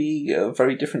that movie a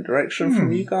very different direction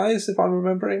from you guys, if I'm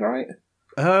remembering right.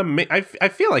 I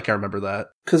feel like I remember that.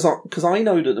 Because I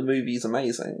know that the movie's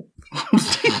amazing.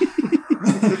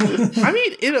 I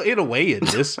mean, in a way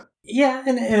it is. Yeah,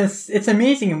 and it's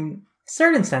amazing in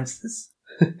certain senses.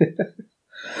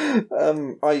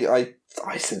 I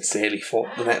sincerely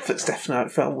thought the Netflix Death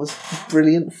Note film was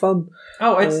brilliant fun.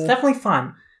 Oh, it's definitely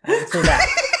fun. I would say that.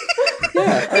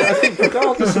 Yeah, I think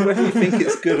regardless of whether you think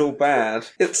it's good or bad,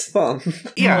 it's fun.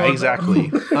 Yeah,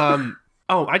 exactly.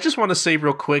 I just want to say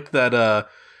real quick that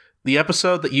the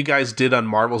episode that you guys did on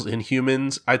Marvel's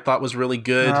Inhumans, I thought was really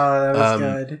good. Oh, that was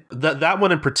good. That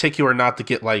one in particular, not to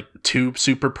get like too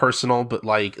super personal, but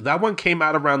like that one came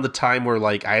out around the time where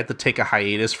like I had to take a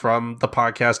hiatus from the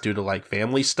podcast due to like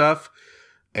family stuff,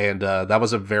 and that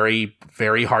was a very,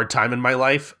 very hard time in my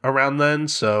life around then.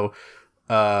 So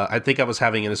I think I was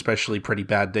having an especially pretty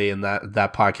bad day, and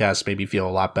that podcast made me feel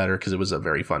a lot better because it was a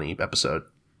very funny episode.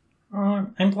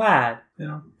 I'm glad.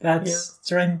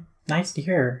 It's really nice to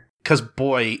hear. Because,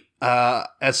 boy,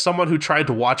 as someone who tried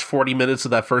to watch 40 minutes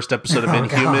of that first episode of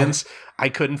Inhumans, I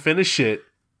couldn't finish it.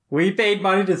 We paid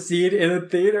money to see it in a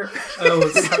theater. Oh,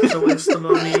 it was such a waste of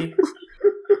money.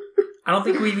 I don't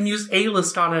think we even used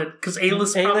A-List on it, because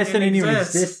A-List probably didn't even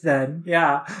exist. exist then.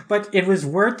 Yeah, but it was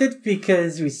worth it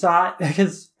because we saw it.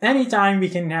 Because anytime we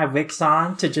can have Vix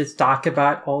on to just talk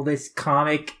about all this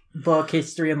comic book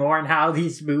history and lore and how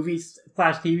these movies /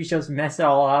 TV shows mess it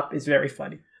all up is very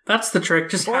funny. That's the trick.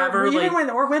 Just have her,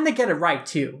 or when they get it right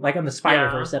too, like on the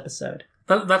Spider-Verse episode.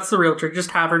 That's the real trick.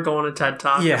 Just have her go on a TED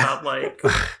Talk Yeah. about, like,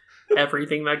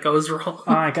 everything that goes wrong.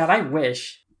 Oh my god, I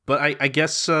wish. But I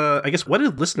guess what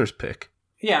did listeners pick?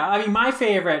 Yeah, I mean, my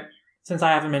favorite, since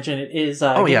I haven't mentioned it, is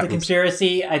yeah. Ghibli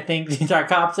Conspiracy. I think the entire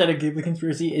episode of Ghibli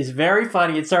Conspiracy is very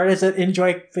funny. It started as an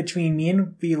in-joke between me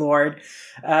and V-Lord,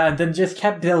 then just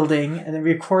kept building, and then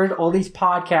we recorded all these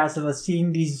podcasts of us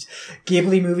seeing these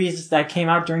Ghibli movies that came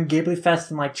out during Ghibli Fest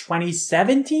in, like,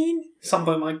 2017?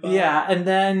 Something like that. Yeah, and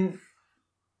then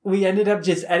we ended up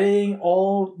just editing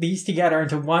all these together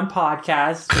into one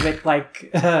podcast with,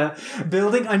 like,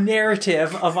 building a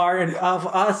narrative of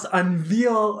us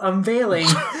unveiling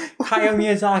Hayao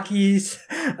Miyazaki's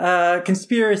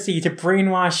conspiracy to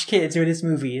brainwash kids with his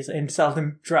movies and sell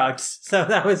them drugs. So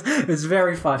it was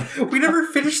very funny. We never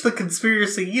finished the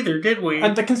conspiracy either, did we?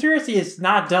 And the conspiracy is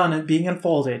not done and being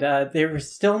unfolded. There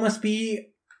still must be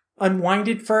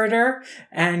unwinded further,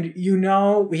 and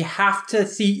we have to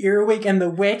see Earwig and the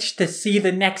Witch to see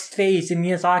the next phase in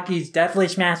Miyazaki's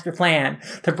devilish master plan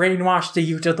to brainwash the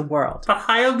youth of the world. But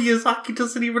Hayao Miyazaki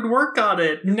doesn't even work on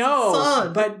it.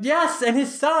 No, but yes, and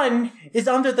his son is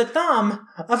under the thumb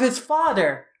of his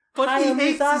father. But Hayao he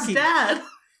hates Miyazaki. his dad.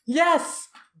 Yes,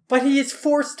 but he is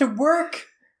forced to work.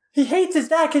 He hates his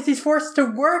dad because he's forced to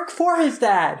work for his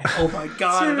dad. Oh my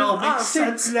god, it all makes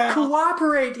sense now.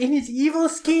 Cooperate in his evil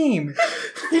scheme.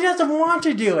 He doesn't want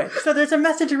to do it. So there's a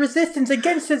message of resistance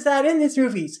against his dad in his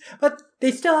movies. But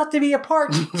they still have to be a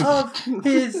part of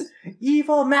his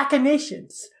evil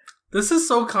machinations. This is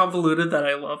so convoluted that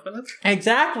I love it.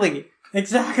 Exactly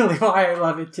why I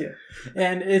love it too.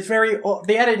 And it's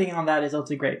the editing on that is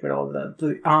also great with all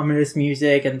the ominous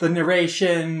music and the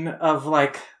narration of,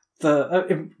 like,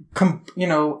 in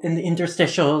the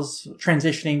interstitials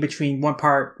transitioning between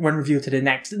one review to the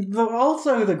next. And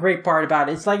also the great part about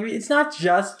it is, like, it's not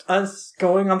just us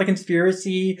going on the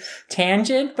conspiracy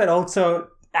tangent, but also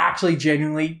actually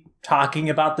genuinely talking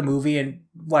about the movie and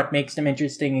what makes them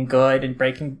interesting and good and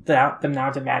breaking them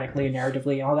down thematically and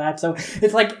narratively and all that. So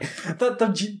it's like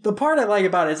the part I like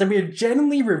about it is that we're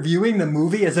genuinely reviewing the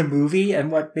movie as a movie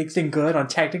and what makes it good on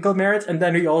technical merits, and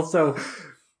then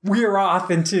we're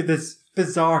off into this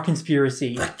bizarre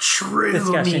conspiracy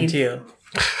discussion too.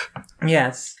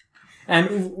 Yes.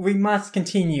 And we must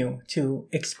continue to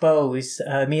expose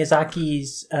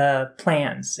Miyazaki's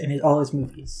plans in all his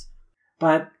movies.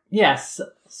 But yes,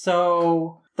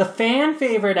 so the fan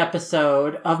favorite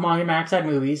episode of Manga Maxide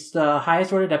Movies, the highest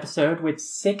voted episode with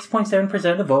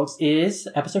 6.7% of the votes, is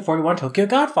episode 41, Tokyo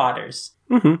Godfathers.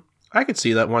 Mm-hmm. I could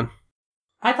see that one.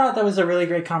 I thought that was a really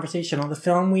great conversation on the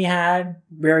film we had,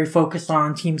 very focused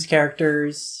on team's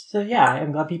characters. So yeah,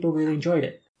 I'm glad people really enjoyed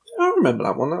it. I remember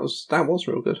that one. That was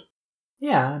real good.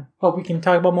 Yeah, hope we can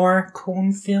talk about more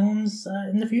Kon films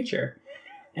in the future.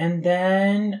 And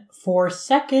then for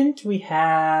second, we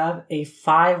have a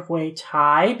 5-way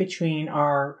tie between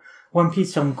our One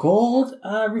Piece Film Gold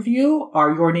review,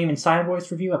 our Your Name in Silent Voice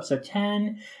review, episode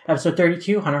 10, episode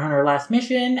 32, Hunter x Hunter Last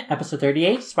Mission, episode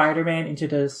 38, Spider-Man Into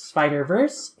the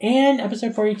Spider-Verse, and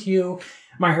episode 42,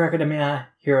 My Hero Academia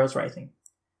Heroes Rising.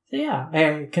 So yeah,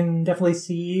 I can definitely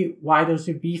see why those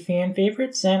would be fan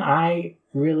favorites, and I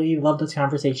really love those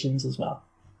conversations as well.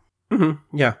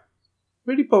 Mm-hmm. Yeah.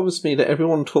 Really bothers me that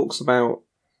everyone talks about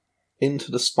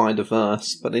Into the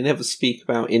Spider-Verse, but they never speak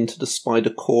about Into the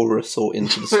Spider-Chorus or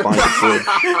Into the Spider-Bridge.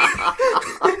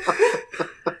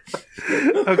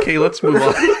 Okay, let's move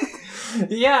on.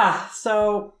 Yeah,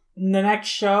 so the next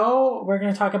show we're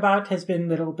going to talk about has been a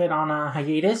little bit on a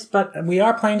hiatus, but we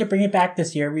are planning to bring it back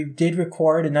this year. We did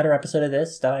record another episode of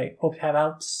this that I hope to have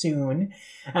out soon,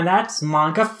 and that's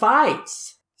Manga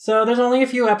Fights. So there's only a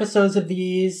few episodes of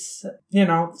these,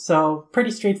 so pretty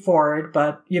straightforward,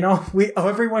 but,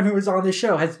 everyone who was on the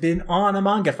show has been on a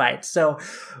Manga Fight. So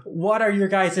what are your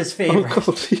guys'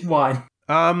 favorite one?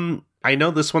 I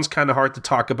know this one's kind of hard to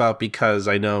talk about because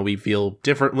I know we feel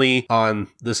differently on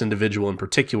this individual in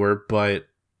particular, but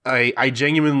I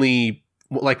genuinely,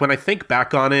 like, when I think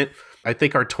back on it, I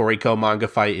think our Toriko Manga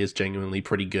Fight is genuinely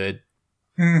pretty good.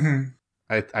 Mm-hmm.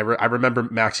 I remember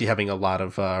Maxie having a lot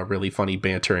of really funny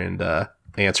banter and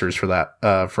answers for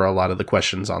that, for a lot of the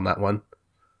questions on that one.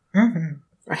 Mm-hmm.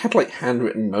 I had, like,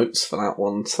 handwritten notes for that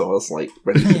one, so I was, like,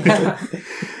 ready to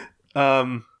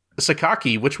go.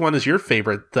 Sakaki, which one is your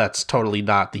favorite that's totally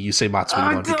not the Yusei Matsui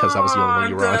one, because that was the only one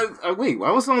you were on? Wait,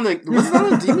 I was on the... Was that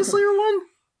the Demon Slayer one?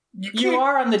 You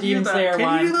are on the Demon Slayer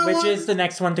one, which is the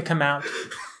next one to come out.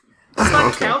 Does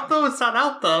that count though? It's not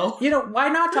out though. You know, why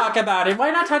not talk about it? Why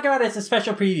not talk about it as a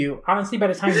special preview? Honestly, by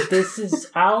the time this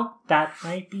is out, that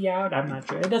might be out. I'm not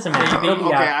sure. It doesn't matter. It'll be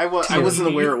Okay, out. I wasn't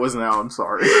aware it wasn't out. I'm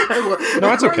sorry. No,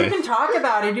 it's Or okay. you can talk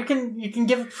about it. You can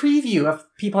give a preview if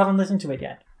people haven't listened to it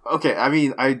yet. Okay, I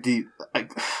mean, I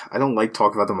don't like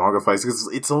talking about the manga fights because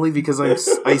it's only because I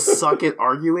suck at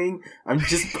arguing. I'm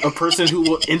just a person who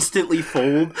will instantly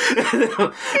fold.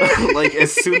 Like,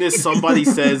 as soon as somebody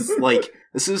says, like,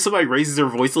 as soon as somebody raises their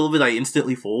voice a little bit, I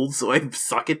instantly fold, so I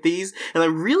suck at these. And I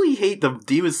really hate the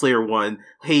Demon Slayer one,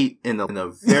 in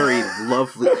a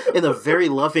very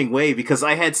loving way, because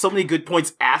I had so many good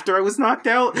points after I was knocked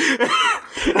out. You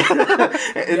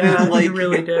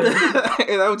really did.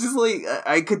 And I was just like,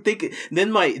 I could think,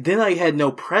 then I had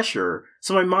no pressure,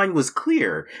 so my mind was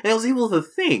clear, and I was able to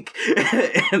think.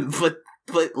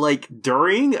 But like,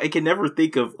 during, I can never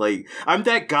think of, like, I'm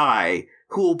that guy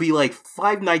who will be like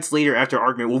 5 nights later after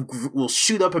argument will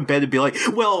shoot up in bed and be like,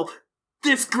 well,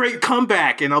 this great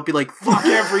comeback, and I'll be like, fuck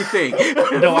everything.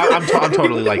 No, I'm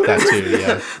totally like that too.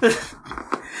 Yeah.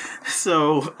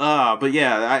 So, but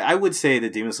yeah, I would say the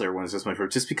Demon Slayer one is just my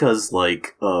favorite, just because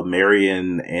like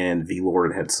Marion and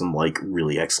V-Lord had some like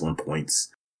really excellent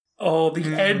points. Oh, the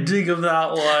ending of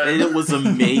that one. And it was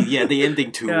amazing. Yeah, the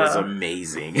ending too was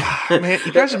amazing. Man,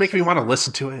 you guys are making me want to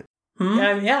listen to it.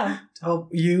 Yeah. So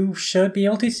you should be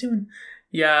able to soon.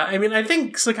 Yeah, I mean, I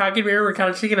think Sakaki and Mira were kind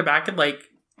of taken aback at, like,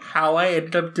 how I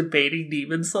ended up debating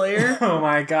Demon Slayer. Oh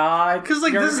my god. 'Cause,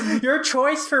 like, your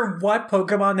choice for what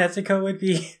Pokemon Nezuko would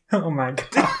be. Oh my god.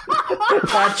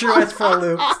 That drew us for a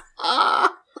loop.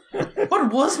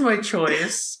 What was my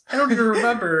choice? I don't even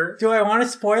remember. Do I want to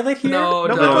spoil it here? No,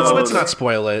 Let's not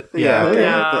spoil it. Yeah.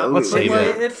 Yeah. Let's save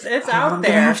it. It's out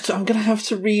there. I'm gonna have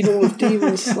to read all of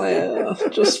Demon Slayer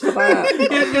just for that.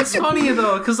 It's funny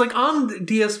though, because like on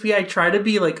DSP, I try to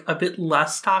be like a bit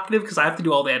less talkative because I have to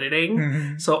do all the editing.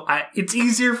 Mm-hmm. So it's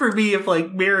easier for me if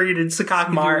like Marion and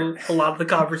Sakaki do a lot of the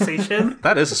conversation.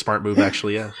 That is a smart move,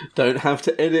 actually. Yeah. Don't have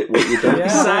to edit what you don't say.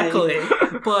 Exactly.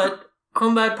 But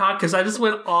on that podcast, I just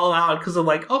went all out because I'm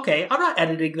like, okay, I'm not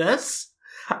editing this.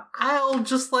 I'll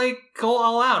just like go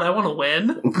all out. I want to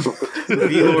win.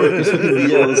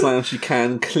 Yells loud you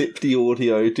can, clip the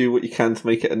audio, do what you can to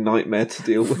make it a nightmare to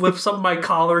deal with. Whips up my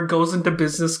collar, goes into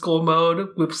business school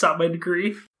mode, whips out my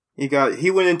degree. He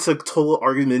went into total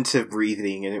argumentative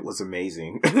breathing, and it was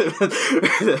amazing.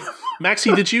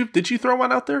 Maxie, did you throw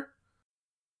one out there?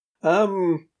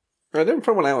 I didn't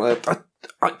throw one out there.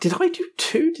 Did I do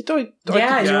 2? Did I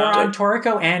You were on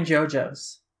Toriko and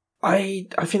JoJo's. I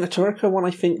think the Toriko one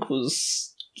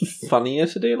was funnier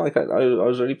to do. Like I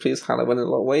was really pleased how it went in a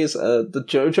lot of ways. The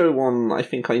JoJo one I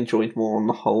think I enjoyed more on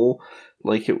the whole.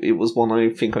 Like it was one I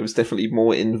think I was definitely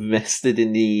more invested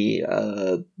in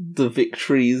the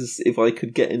victories if I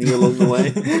could get any along the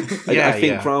way. I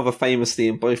think rather famously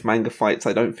in both manga fights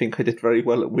I don't think I did very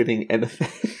well at winning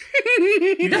anything.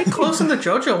 You did close in the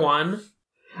JoJo one.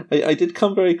 I did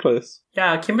come very close.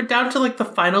 Yeah, it came down to like the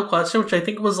final question, which I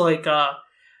think was like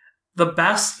the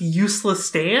best useless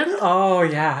stand. Oh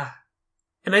yeah.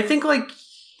 And I think like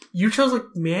you chose like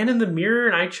Man in the Mirror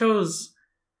and I chose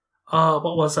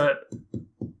what was it?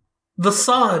 The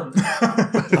Sun.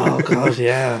 Oh god,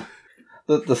 yeah.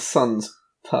 The Sun's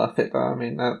perfect. I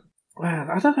mean that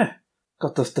I don't know.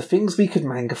 God, the things we could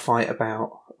manga fight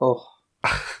about. Oh.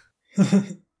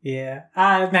 Yeah,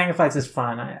 Manga Fights is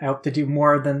fun. I hope to do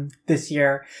more than this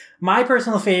year. My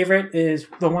personal favorite is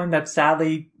the one that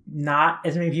sadly not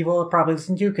as many people have probably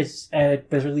listened to because it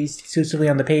was released exclusively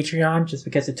on the Patreon just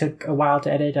because it took a while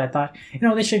to edit. I thought,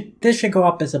 this should go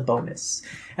up as a bonus.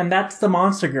 And that's the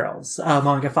Monster Girls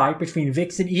manga fight between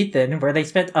Vix and Ethan, where they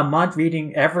spent a month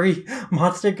reading every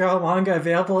Monster Girl manga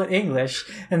available in English.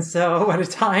 And so by the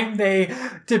time they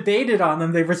debated on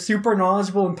them, they were super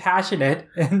knowledgeable and passionate.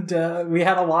 And we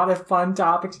had a lot of fun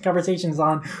topics and conversations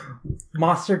on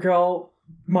Monster Girl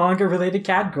manga related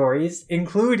categories,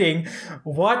 including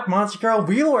what Monster Girl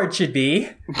Wheelord should be.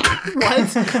 What? I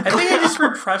think I just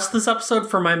repressed this episode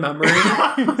for my memory.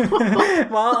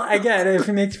 Well, again, if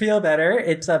it makes you feel better,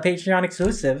 it's a Patreon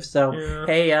exclusive. So,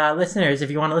 Hey, listeners,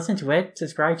 if you want to listen to it,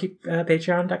 subscribe to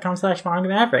patreon.com/Manga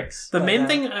Mavericks. The main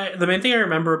thing I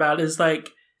remember about is like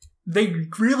they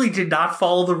really did not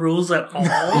follow the rules at all.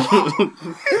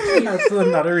 That's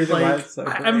another reason why it's so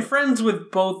great. I'm friends with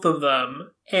both of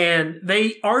them, and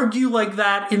they argue like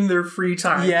that in their free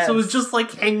time. Yes. So it's just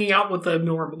like hanging out with them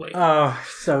normally. Oh,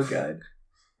 so good.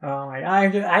 Oh my!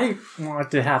 I want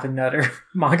to have another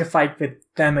manga fight with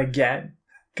them again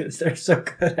because they're so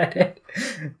good at it.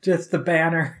 Just the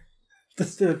banner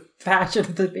the passion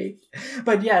of the debate.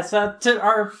 But yes, to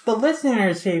the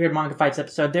listeners' favorite Manga Fights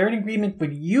episode, they're in agreement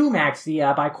with you, Maxie,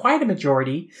 by quite a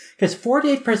majority, because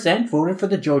 48% voted for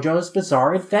the JoJo's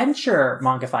Bizarre Adventure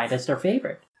Manga Fight as their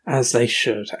favorite. As they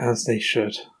should.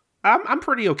 I'm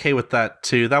pretty okay with that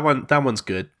too. That one's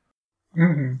good.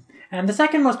 Mm-hmm. And the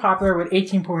second most popular, with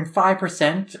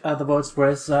 18.5% of the votes,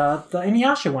 was the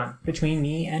Inuyasha one between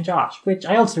me and Josh, which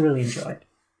I also really enjoyed.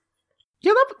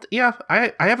 Yeah,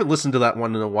 I haven't listened to that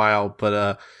one in a while,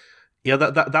 but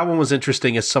that one was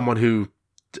interesting as someone who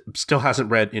still hasn't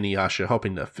read Inuyasha,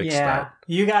 hoping to fix that.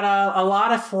 You got a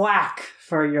lot of flack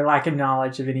for your lack of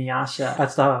knowledge of Inuyasha.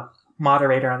 That's the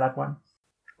moderator on that one.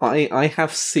 I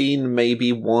have seen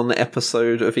maybe one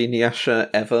episode of Inuyasha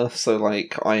ever, so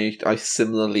like I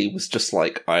similarly was just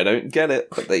like, I don't get it,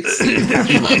 but they seem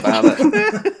passionate about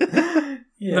it.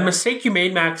 Yeah. The mistake you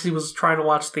made, Maxie, was trying to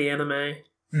watch the anime.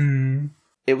 Mm.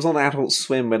 It was on Adult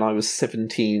Swim when I was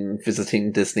 17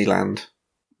 visiting Disneyland.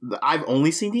 I've only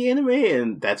seen the anime,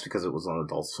 and that's because it was on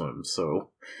Adult Swim, so...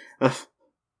 and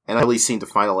I haven't really seen the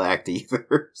final act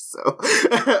either, so...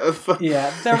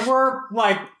 Yeah,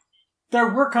 there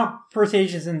were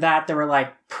conversations in that were,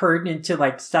 like, pertinent to,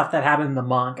 like, stuff that happened in the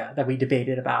manga that we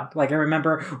debated about. Like, I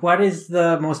remember, what is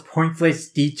the most pointless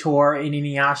detour in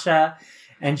Inuyasha?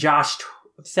 And Josh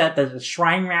said that the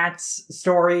Shrine Rats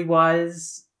story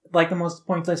was, like, the most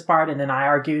pointless part, and then I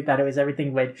argued that it was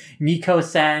everything with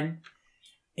Nico-sen.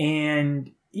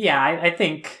 And, yeah, I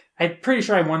think, I'm pretty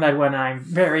sure I won that one. I'm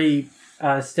very...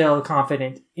 still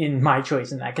confident in my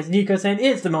choice in that, because Nico-sen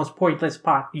is the most pointless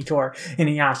plot detour in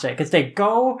Inuyasha, because they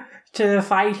go to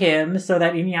fight him so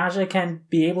that Inuyasha can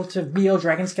be able to wield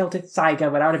Dragon Scale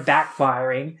Tetsaiga without it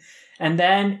backfiring, and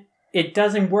then it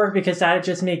doesn't work because that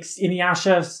just makes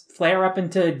Inuyasha flare up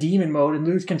into demon mode and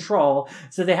lose control,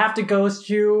 so they have to go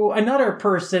to another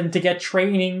person to get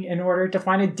training in order to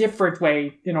find a different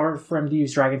way in order for him to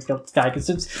use Dragon Scale Tetsaiga.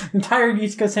 So the entire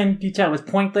Nico-sen detail was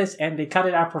pointless, and they cut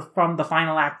it out from the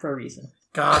final act for a reason.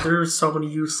 God, there are so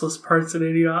many useless parts in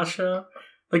Inuyasha.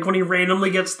 Like when he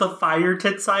randomly gets the fire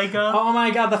Tetsaiga. Oh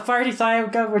my god, the fire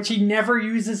Tetsaiga, which he never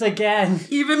uses again.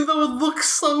 Even though it looks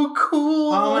so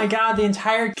cool. Oh my god, the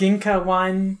entire Ginka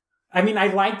one. I mean, I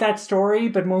like that story,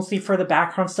 but mostly for the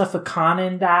background stuff with Kana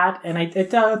and that. And I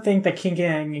don't think that Ginka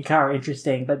and Ginka are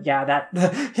interesting. But yeah,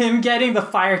 him getting the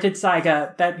fire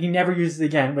Tetsaiga that he never uses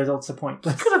again was also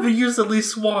pointless. Could have been used at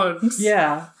least once.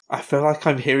 Yeah. I feel like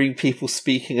I'm hearing people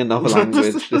speaking another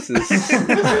language. This is...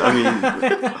 I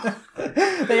mean...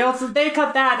 they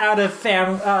cut that out of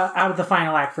the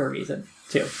final act for a reason,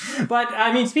 too. But,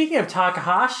 I mean, speaking of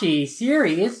Takahashi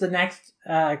series, the next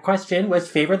question was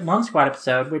favorite Lone Squad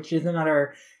episode, which is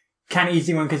another kind of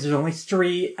easy one because there's only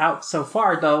 3 out so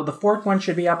far, though the 4th one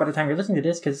should be out by the time you're listening to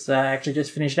this, because I actually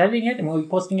just finished editing it, and we'll be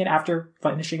posting it after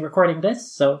finishing recording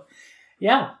this, so...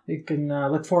 Yeah, you can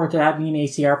look forward to that. Me and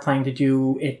AC are planning to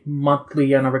do it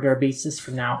monthly on a regular basis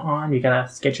from now on. We got a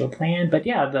schedule planned. But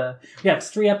yeah, it's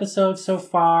 3 episodes so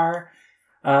far,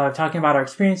 talking about our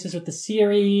experiences with the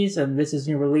series, and this is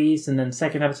new release. And then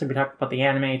 2nd episode, we talked about the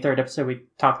anime. 3rd episode, we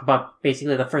talked about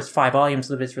basically the first 5 volumes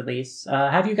of its release.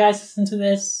 Have you guys listened to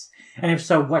this? And if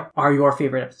so, what are your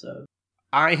favorite episodes?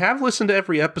 I have listened to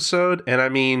every episode, and I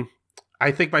mean... I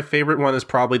think my favorite one is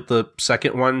probably the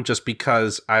 2nd one, just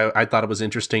because I thought it was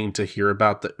interesting to hear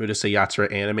about the Urusei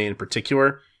Yatsura anime in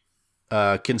particular,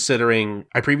 considering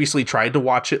I previously tried to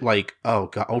watch it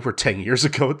over 10 years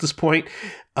ago at this point,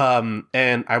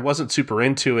 and I wasn't super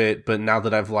into it, but now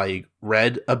that I've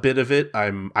read a bit of it,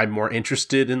 I'm more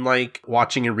interested in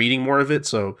watching and reading more of it,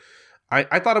 so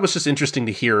I thought it was just interesting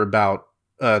to hear about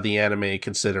the anime,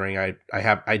 considering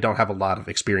I don't have a lot of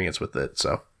experience with it,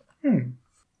 so...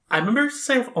 I'm embarrassed to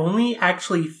say I've only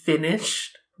actually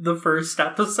finished the first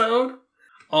episode,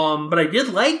 but I did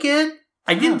like it.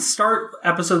 I didn't start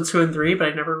episodes 2 and 3, but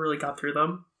I never really got through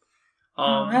them.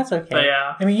 That's okay. But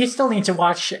yeah. I mean, you still need to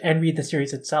watch and read the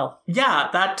series itself. Yeah,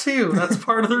 that too. That's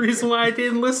part of the reason why I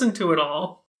didn't listen to it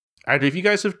all. Alright, have you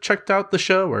guys have checked out the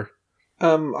show, or...?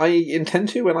 I intend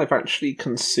to when I've actually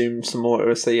consumed some more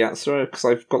Urusei Yatsura, because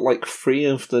I've got 3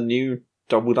 of the new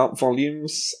doubled up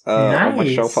volumes on my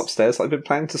shelf upstairs that I've been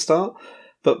planning to start.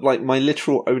 But my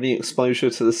literal only exposure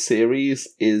to the series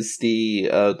is the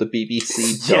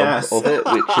BBC dub of it,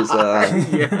 which is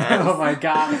Oh my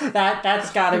god,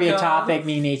 that's got to be a topic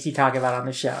me and AC talk about on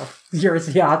the show.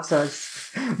 Urusei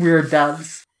Yatsura's weird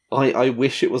dubs. I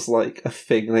wish it was a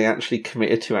thing they actually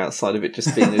committed to outside of it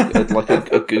just being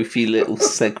a goofy little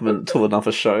segment to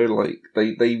another show.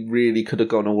 They really could have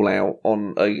gone all out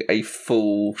on a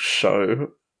full show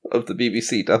of the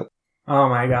BBC dub. Oh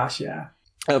my gosh, yeah.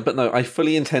 But no, I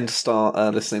fully intend to start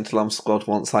listening to Lump Squad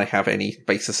once I have any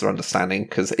basis or understanding,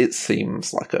 because it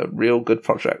seems like a real good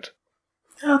project.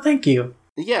 Oh, thank you.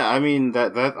 Yeah, I mean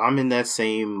that I'm in that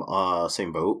same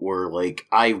boat where like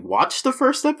I watched the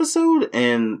first episode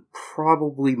and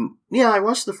I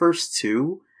watched the first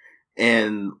two,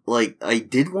 and like I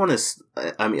did want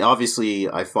to. I mean, obviously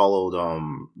I followed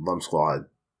Lump Squad,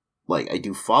 like I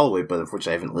do follow it, but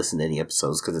unfortunately I haven't listened to any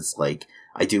episodes because it's like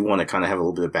I do want to kind of have a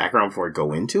little bit of background before I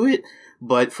go into it.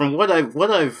 But from what I've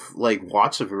like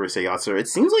watched of Urusei Yatsura, it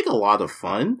seems like a lot of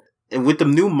fun. And with the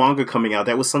new manga coming out,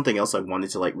 that was something else I wanted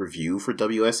to like review for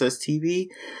WSS TV,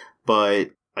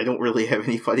 but I don't really have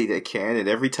anybody that can. And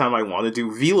every time I want to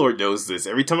do, V-Lord knows this.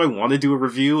 Every time I want to do a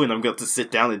review and I'm going to sit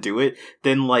down and do it,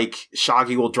 then like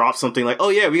Shaggy will drop something like, "Oh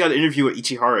yeah, we got an interview with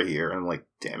Ichihara here." And I'm like,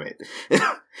 damn it.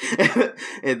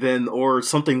 And then, or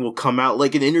something will come out,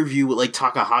 like an interview with like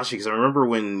Takahashi, because I remember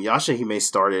when Yashahime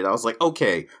started, I was like,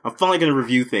 okay, I'm finally going to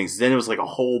review things. Then it was like a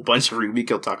whole bunch of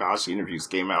Rumiko Takahashi interviews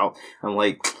came out. I'm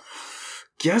like,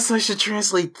 guess I should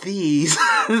translate these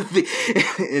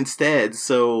instead.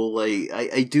 So, like,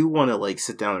 I do want to, like,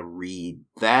 sit down and read.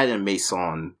 That and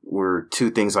Maison were two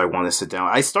things I want to sit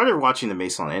down. I started watching the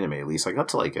Maison anime, at least. I got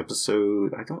to, like,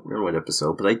 episode... I don't remember what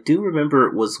episode, but I do remember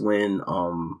it was when,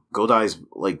 Godai's,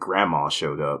 like, grandma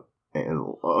showed up.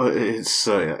 And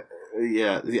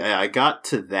yeah, I got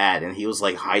to that, and he was,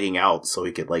 like, hiding out so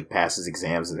he could, like, pass his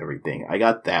exams and everything. I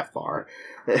got that far.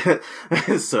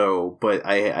 So, but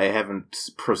I haven't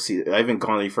proceeded. I haven't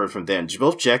gone any further from then.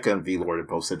 Both Jekka and V-Lord have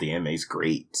both said the anime is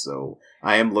great, so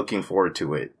I am looking forward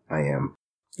to it. I am.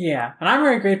 Yeah, and I'm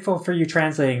very grateful for you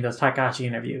translating those Takahashi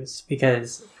interviews,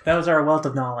 because those are a wealth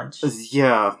of knowledge.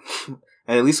 Yeah.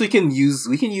 And at least we can use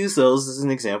those as an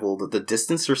example that the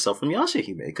distance herself from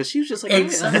Yashahime, because she was just like,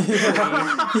 Exactly.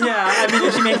 Yeah, I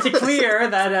mean, she makes it clear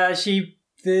that she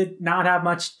did not have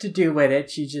much to do with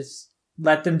it. She just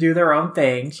let them do their own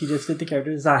thing. She just did the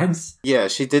character designs. Yeah,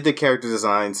 she did the character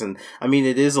designs, and I mean,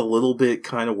 it is a little bit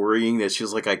kind of worrying that she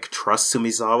was like, I trust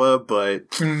Sumizawa, but...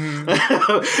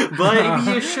 Mm-hmm. But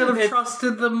maybe you should have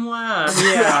trusted them less.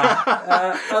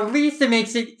 Yeah. At least it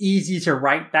makes it easy to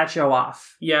write that show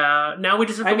off. Yeah, now we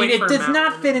just have to wait for it does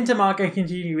not fit into manga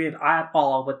continuity at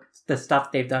all with the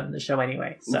stuff they've done in the show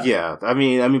anyway. So. Yeah, I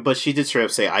mean, but she did straight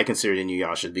up say, I considered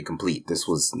Inuyasha to be complete. This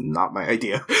was not my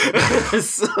idea.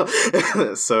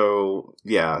 So,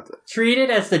 yeah. Treat it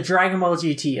as the Dragon Ball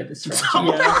GT of this franchise.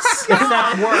 Yes.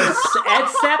 Except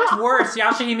worse.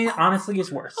 Yashahime honestly is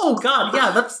worse. Oh god,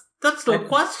 yeah, that's no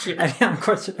question.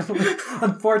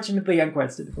 Unfortunately,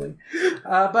 unquestionably.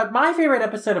 But my favorite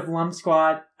episode of Lump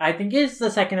Squad, I think, is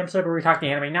the second episode where we talk the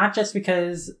anime. Not just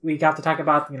because we got to talk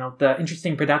about, the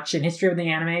interesting production history of the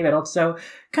anime, but also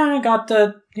kind of got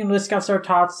to, discuss our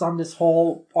thoughts on this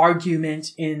whole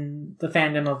argument in the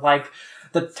fandom of, like,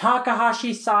 the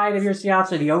Takahashi side of Urusei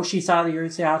Yatsura, the Oshi side of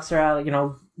Urusei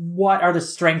Yatsura, what are the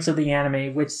strengths of the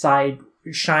anime, which side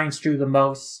shines through the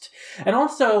most, and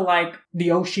also like the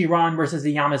Oshi run versus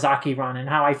the Yamazaki run, and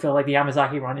how I feel like the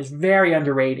Yamazaki run is very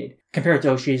underrated compared to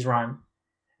Oshi's run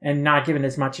and not given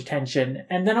as much attention.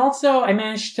 And then also I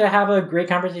managed to have a great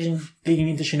conversation digging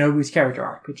into Shinobu's character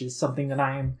arc, which is something that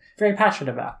I am very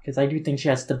passionate about, because I do think she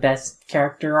has the best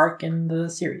character arc in the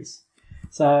series.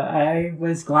 So I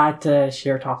was glad to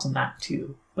share thoughts on that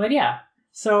too. But yeah.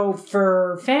 So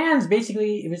for fans,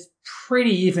 basically, it was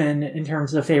pretty even in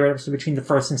terms of favorite episode between the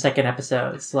first and second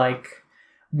episodes. Like,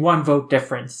 1 vote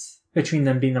difference between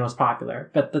them being the most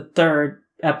popular. But the third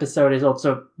episode is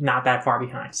also not that far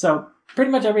behind. So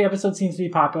pretty much every episode seems to be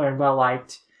popular and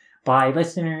well-liked by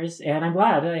listeners. And I'm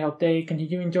glad. I hope they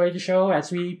continue to enjoy the show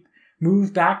as we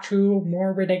move back to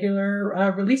more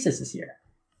regular releases this year.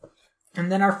 And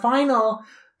then our final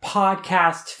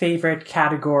podcast favorite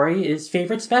category is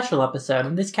favorite special episode.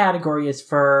 And this category is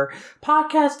for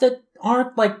podcasts that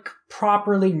aren't like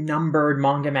properly numbered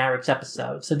Manga Mavericks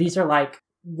episodes. So these are like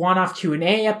one-off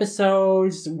Q&A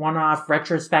episodes, one-off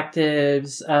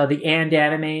retrospectives, the And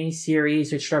Anime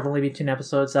series, which there have only been 2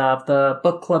 episodes of, the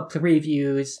book club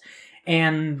previews,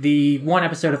 and the 1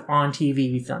 episode of On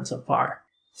TV we've done so far.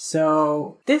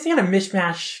 So, this is kind of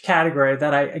mishmash category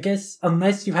that I guess,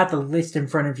 unless you have the list in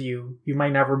front of you, you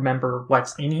might not remember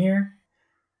what's in here.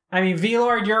 I mean,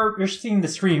 V-Lord, you're seeing the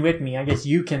screen with me. I guess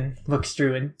you can look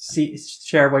through and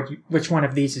share which one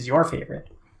of these is your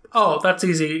favorite. Oh, that's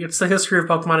easy. It's the history of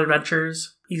Pokemon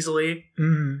Adventures, easily.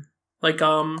 Mm-hmm. Like,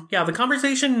 the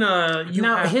conversation,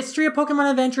 history of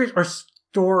Pokemon Adventures or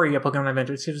story of Pokemon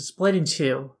Adventures? It's split in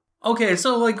 2. Okay,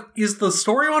 so, like, is the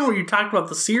story one where you talked about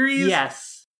the series? Yes.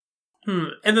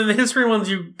 And then the history ones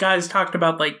you guys talked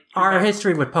about, like... Our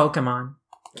history with Pokemon.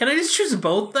 Can I just choose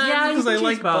both then? Yeah, because I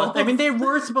like both. I mean, they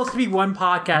were supposed to be one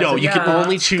podcast. No, and you can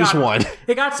only choose one.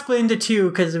 It got split into two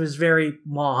because it was very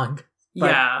long.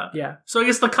 But, yeah. So I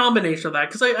guess the combination of that,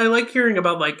 because I like hearing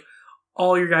about like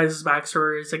all your guys'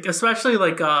 backstories, like especially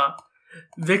like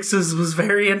Vix's was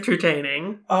very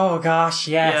entertaining. Oh gosh,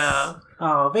 yes. Yeah.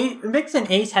 Oh, Vix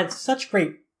and Ace had such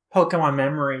great Pokemon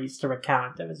memories to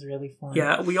recount. That was really fun.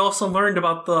 Yeah, we also learned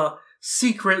about the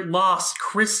secret lost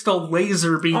crystal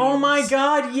laser beams. Oh my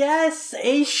god, yes!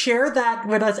 Ace shared that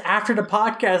with us after the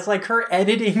podcast, like her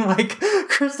editing, like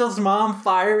Crystal's mom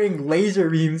firing laser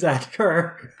beams at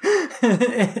her.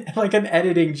 Like an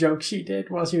editing joke she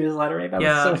did while she was lettering. That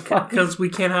was so funny. Because we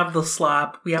can't have the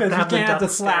slap. We have to have the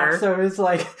slap. So it's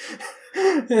like,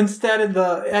 instead of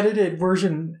the edited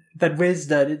version that Wiz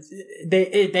did,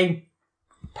 they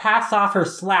pass off her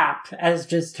slap as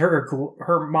just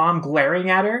her mom glaring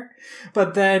at her,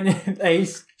 but then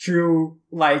Ace drew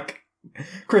like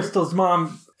Crystal's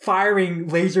mom firing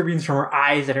laser beams from her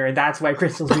eyes at her, and that's why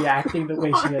Crystal's reacting the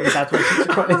way she is. That's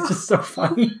why it's just so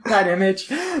funny, that image.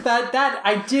 That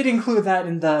I did include that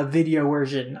in the video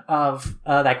version of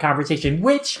that conversation,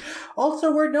 which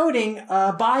also worth noting,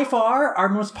 by far our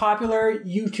most popular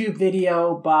YouTube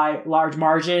video by large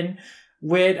margin,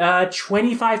 with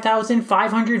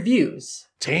 25,500 views.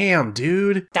 Damn,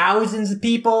 dude. Thousands of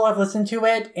people have listened to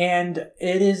it, and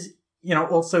it is,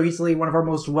 also easily one of our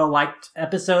most well-liked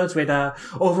episodes with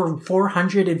over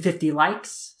 450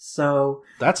 likes. So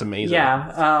that's amazing.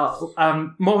 Yeah.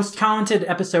 Most commented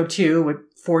episode 2 with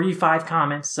 45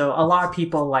 comments. So a lot of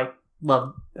people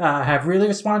have really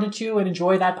responded to and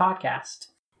enjoy that podcast.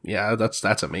 Yeah,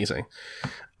 that's amazing.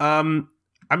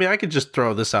 I mean, I could just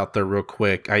throw this out there real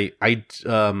quick. I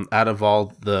out of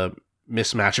all the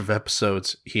mismatch of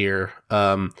episodes here,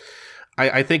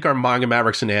 I think our Manga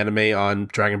Mavericks and Anime on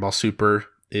Dragon Ball Super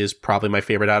is probably my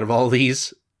favorite out of all of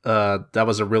these. That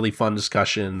was a really fun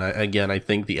discussion. I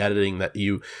think the editing that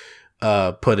you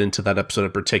put into that episode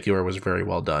in particular was very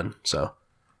well done. So,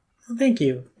 thank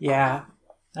you. Yeah,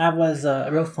 that was a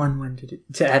real fun one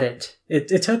to edit.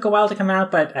 It took a while to come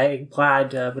out, but I'm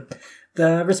glad with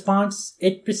the response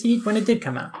it received when it did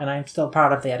come out, and I'm still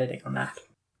proud of the editing on that.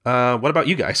 What about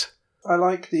you guys? I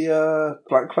like the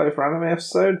Black Clover anime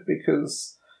episode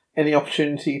because any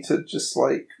opportunity to just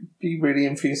be really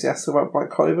enthusiastic about Black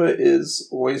Clover is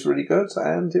always really good,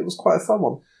 and it was quite a fun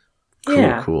one.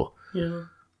 Cool. Yeah.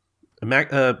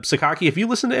 Sakaki, have you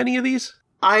listened to any of these?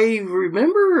 I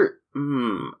remember.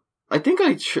 I think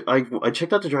I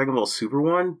checked out the Dragon Ball Super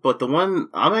one, but the one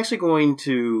I'm actually going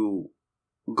to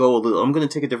go I'm going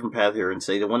to take a different path here and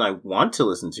say the one I want to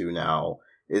listen to now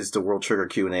is the World Trigger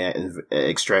Q&A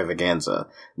extravaganza,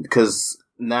 because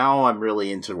now I'm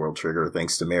really into World Trigger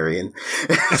thanks to Marion.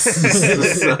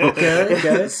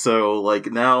 So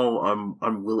now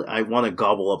I'm willing. I want to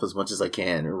gobble up as much as I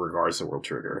can in regards to World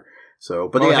Trigger. So,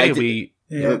 but go ahead.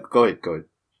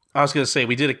 I was going to say,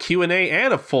 we did a Q&A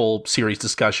and a full series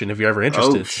discussion if you're ever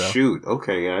interested. Shoot.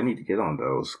 Okay, yeah, I need to get on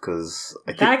those, because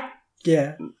I think...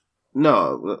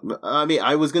 No, I mean,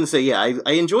 I was going to say, yeah,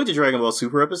 I enjoyed the Dragon Ball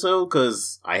Super episode,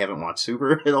 because I haven't watched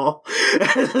Super at all.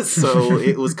 So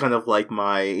it was kind of like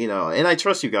my, and I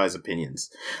trust you guys' opinions,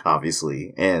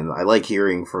 obviously, and I like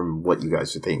hearing from what you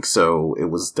guys think. So it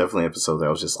was definitely an episode that I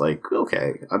was just like,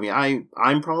 okay. I mean,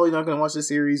 I'm probably not going to watch the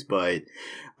series, but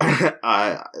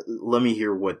let me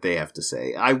hear what they have to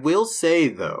say. I will say,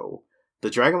 though, the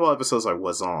Dragon Ball episodes I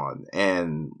was on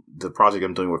and the project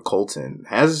I'm doing with Colton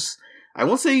has, I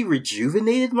won't say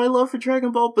rejuvenated my love for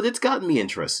Dragon Ball, but it's gotten me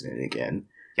interested in it again.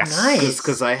 Yes. Nice.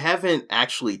 Because I haven't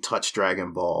actually touched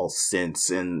Dragon Ball since,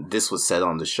 and this was said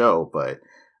on the show, but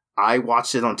I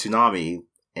watched it on Toonami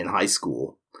in high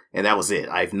school, and that was it.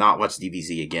 I've not watched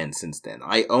DBZ again since then.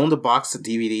 I owned a box of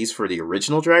DVDs for the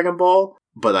original Dragon Ball,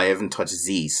 but I haven't touched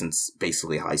Z since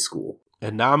basically high school.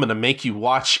 And now I'm going to make you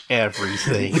watch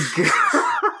everything.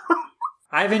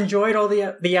 I've enjoyed all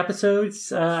the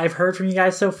episodes I've heard from you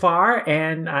guys so far,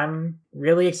 and I'm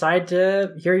really excited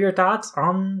to hear your thoughts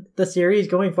on the series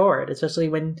going forward, especially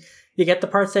when you get the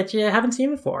parts that you haven't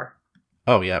seen before.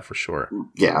 Oh, yeah, for sure.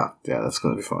 Yeah, that's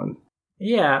going to be fun.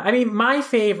 Yeah, I mean, my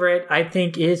favorite, I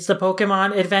think, is the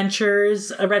Pokemon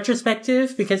Adventures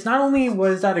retrospective, because not only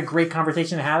was that a great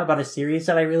conversation to have about a series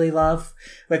that I really love,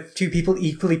 with two people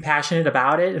equally passionate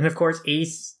about it, and of course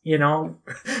Ace,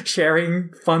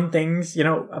 sharing fun things,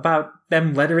 about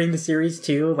them lettering the series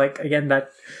too, like, again, that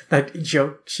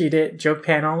joke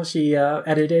panel she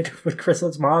edited with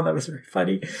Crystal's mom, that was very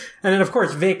funny. And then, of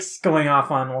course, Vix going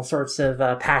off on all sorts of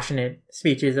passionate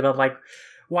speeches about,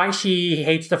 why she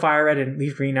hates the Fire Red and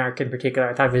Leaf Green arc in particular.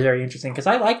 I thought it was very interesting, because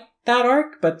I like that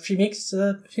arc, but she makes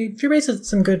she raises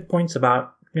some good points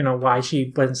about why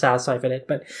she wasn't satisfied with it.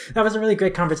 But that was a really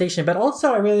great conversation. But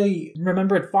also I really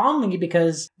remember it fondly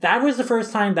because that was the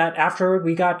first time that afterward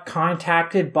we got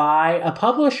contacted by a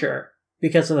publisher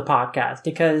because of the podcast.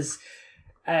 Because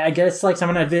I guess like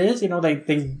someone at Viz,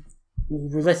 they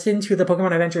listened to the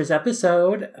Pokemon Adventures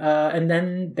episode, and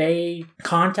then they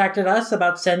contacted us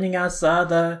about sending us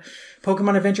the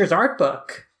Pokemon Adventures art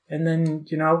book. And then,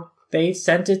 they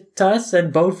sent it to us,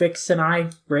 and both Vix and I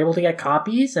were able to get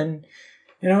copies, and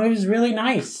it was really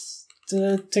nice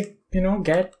to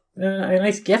get a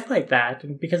nice gift like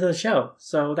that because of the show.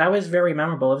 So that was very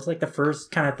memorable. It was like the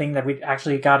first kind of thing that we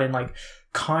actually got in like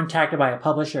contacted by a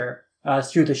publisher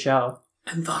through the show.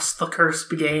 And thus the curse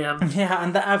began. Yeah,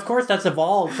 and of course that's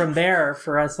evolved from there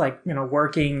for us, like,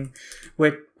 working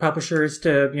with publishers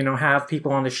to, have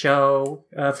people on the show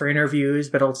for interviews,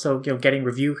 but also, getting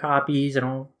review copies and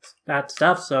all that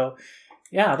stuff. So,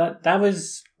 yeah, that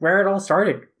was where it all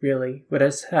started, really, with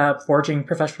us forging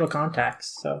professional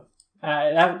contacts. So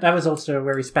that was also a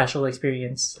very special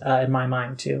experience in my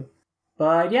mind, too.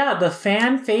 But yeah, the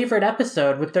fan favorite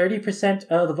episode with 30%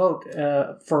 of the vote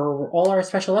for all our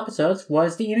special episodes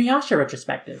was the Inuyasha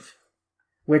retrospective,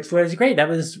 which was great. That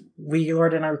was,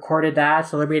 Lord and I recorded that,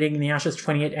 celebrating Inuyasha's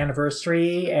 20th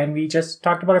anniversary, and we just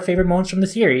talked about our favorite moments from the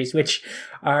series, which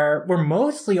were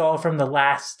mostly all from the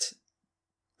last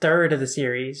third of the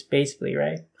series, basically,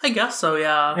 right? I guess so,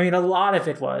 yeah. I mean, a lot of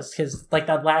it was, because like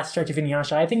that last stretch of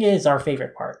Inuyasha, I think is our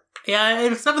favorite part. Yeah,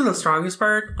 it's definitely the strongest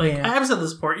part. Like, yeah. I've said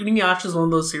this before, Inuyasha is one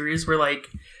of those series where, like,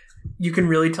 you can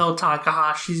really tell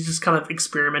Takahashi's just kind of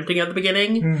experimenting at the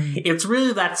beginning. Mm-hmm. It's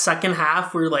really that second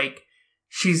half where, like,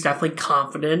 she's definitely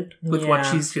confident with what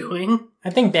she's doing. I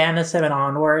think Banda 7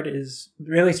 onward is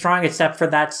really strong, except for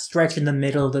that stretch in the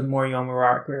middle of the Moriyama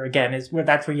arc, where, again,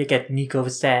 that's where you get Nico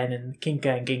Sen and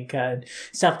Kinka and Ginka and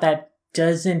stuff that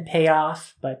doesn't pay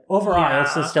off. But overall, I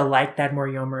also still like that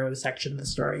Moriyama section of the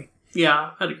story.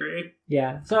 Yeah, I'd agree.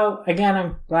 Yeah. So, again,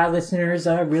 I'm glad listeners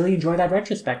really enjoy that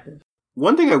retrospective.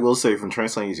 One thing I will say from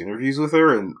translating these interviews with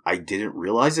her, and I didn't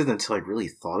realize it until I really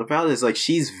thought about it, is like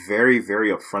she's very, very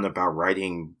upfront about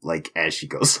writing like as she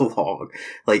goes along.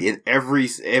 Like in every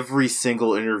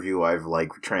single interview I've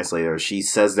like translated her, she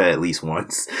says that at least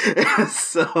once.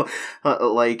 So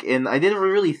and I didn't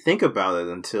really think about it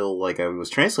until like I was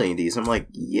translating these. I'm like,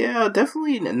 yeah,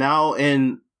 definitely now.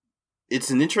 And it's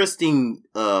an interesting,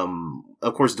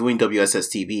 of course, doing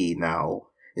WSSTB now.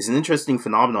 It's an interesting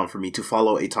phenomenon for me to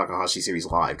follow a Takahashi series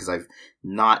live, because I've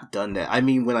not done that. I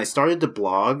mean, when I started the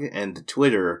blog and the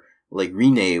Twitter, like,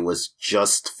 Rine was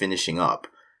just finishing up.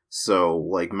 So,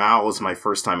 like, Mao was my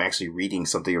first time actually reading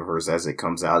something of hers as it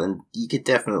comes out, and you could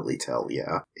definitely tell,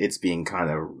 it's being kind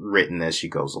of written as she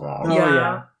goes along. Oh,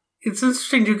 yeah. It's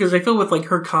interesting, too, because I feel with, like,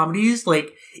 her comedies,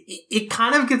 like, it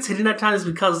kind of gets hidden at times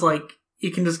because, like,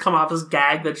 it can just come off as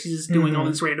gag that she's just doing all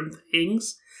these random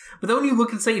things. But then when you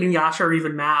look at, say, Inuyasha or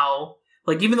even Mao,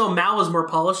 like, even though Mao is more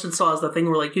polished, it still has the thing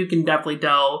where, like, you can definitely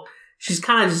tell she's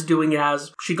kind of just doing it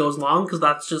as she goes along, because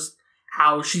that's just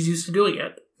how she's used to doing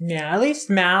it. Yeah, at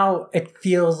least Mao, it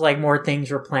feels like more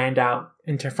things were planned out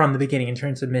from the beginning in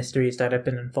terms of mysteries that have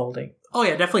been unfolding. Oh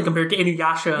yeah, definitely compared to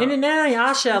Inuyasha. In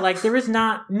Inuyasha, like,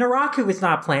 Naraku was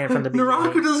not planned from the beginning.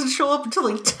 Naraku doesn't show up until,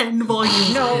 like, 10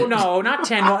 volumes. No, not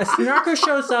 10. Naraku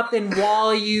shows up in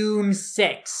volume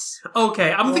 6.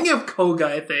 Okay, I'm thinking of Koga,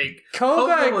 I think.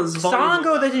 Koga was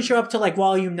Sango doesn't show up till, like,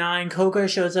 volume 9. Koga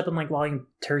shows up in, like, volume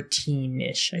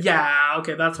 13-ish. Yeah,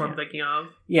 okay, that's what I'm thinking of.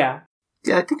 Yeah.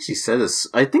 Yeah, I think she said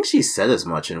as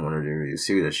much in one of the interviews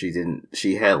too, that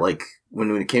she had like,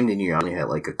 when it came to Inuyasha, she had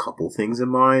like a couple things in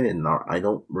mind, and I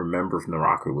don't remember if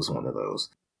Naraku was one of those.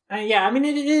 Yeah, I mean,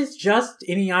 it is just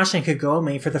Inuyasha and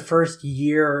Kagome for the first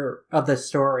year of the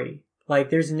story. Like,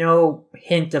 there's no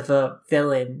hint of a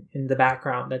villain in the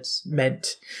background that's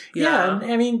meant. Yeah,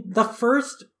 I mean, the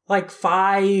first, like,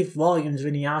 5 volumes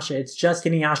of Inuyasha, it's just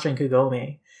Inuyasha and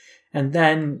Kagome. And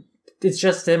then it's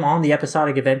just them on the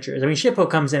episodic adventures. I mean, Shippo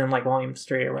comes in like volume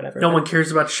 3 or whatever. No one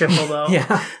cares about Shippo, though.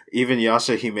 Yeah. Even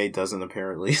Yashahime doesn't,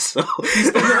 apparently, so.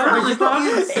 He's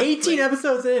 18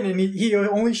 episodes in, and he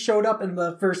only showed up in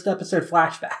the first episode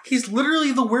flashback. He's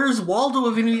literally the Where's Waldo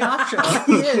of Inuyasha.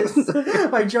 He is.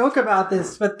 I joke about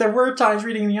this, but there were times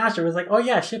reading Inuyasha it was like, oh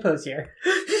yeah, Shippo's here.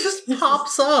 He just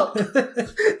pops up. Then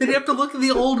you have to look at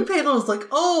the old panels like,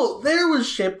 oh, there was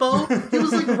Shippo. He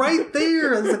was like right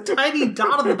there as a tiny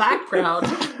dot in the background.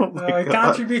 It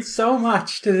contributes so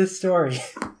much to this story.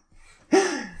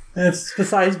 That's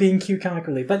besides being cute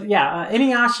comically. But yeah,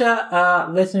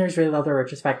 Inuyasha, listeners really love the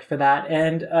retrospective for that.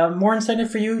 And more incentive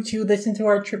for you to listen to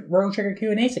our World Trigger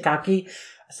Q&A, Sakaki.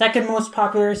 Second most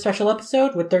popular special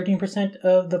episode with 13%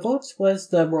 of the votes was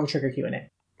the World Trigger Q&A.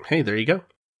 Hey, there you go.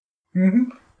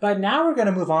 But now we're going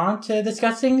to move on to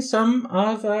discussing some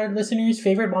of our listeners'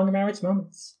 favorite Manga Mavericks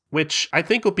moments. Which I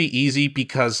think will be easy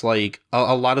because, like,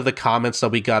 a lot of the comments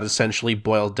that we got essentially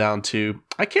boiled down to,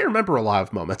 I can't remember a lot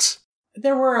of moments.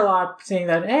 There were a lot saying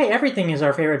that, hey, everything is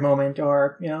our favorite moment,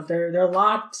 or, there are a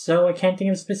lot, so I can't think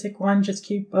of a specific one, just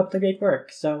keep up the great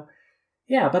work. So,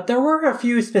 yeah, but there were a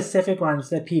few specific ones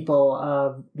that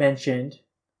people mentioned,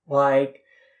 like,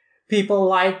 people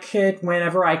like it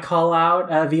whenever I call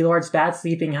out V-Lord's bad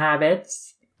sleeping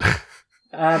habits.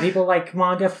 People like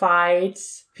manga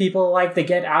fights. People like the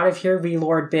get out of here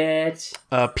V-Lord bit.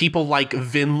 People like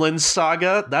Vinland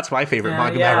Saga. That's my favorite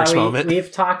Manga Mavericks moment.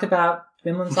 We've talked about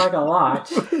Vinland Saga a lot.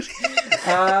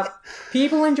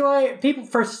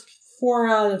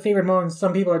 For favorite moments,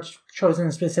 some people have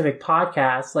chosen specific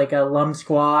podcasts, like a Lum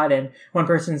Squad, and one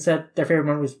person said their favorite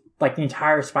moment was like the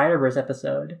entire Spider-Verse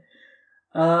episode.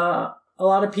 A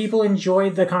lot of people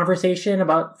enjoyed the conversation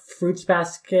about Fruits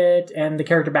Basket and the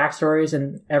character backstories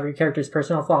and every character's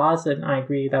personal flaws, and I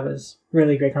agree that was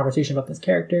really great conversation about those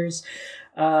characters.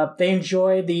 They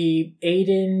enjoyed the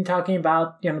Aiden talking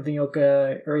about, the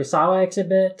Yoka Urisawa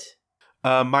exhibit.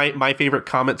 My favorite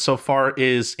comment so far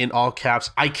is in all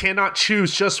caps, I cannot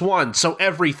choose just one, so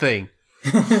everything.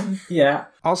 Yeah.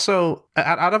 Also,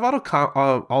 out of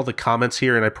all the comments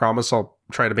here, and I promise I'll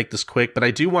try to make this quick, but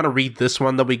I do want to read this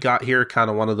one that we got here, kind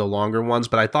of one of the longer ones,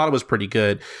 but I thought it was pretty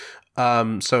good.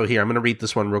 So here, I'm going to read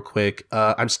this one real quick.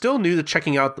 I'm still new to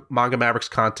checking out Manga Mavericks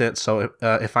content, so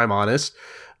if I'm honest,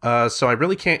 so I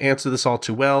really can't answer this all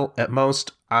too well. At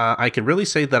most, I can really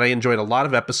say that I enjoyed a lot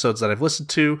of episodes that I've listened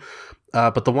to,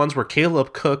 but the ones where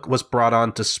Caleb Cook was brought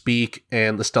on to speak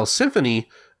and the Stealth Symphony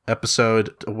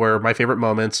episode were my favorite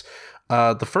moments.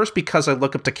 The first because I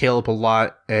look up to Caleb a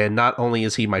lot, and not only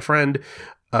is he my friend,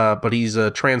 but he's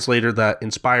a translator that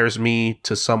inspires me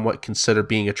to somewhat consider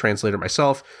being a translator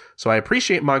myself. So I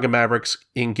appreciate Manga Mavericks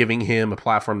in giving him a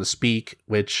platform to speak,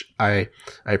 which I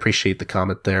appreciate the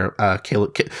comment there.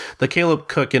 The Caleb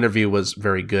Cook interview was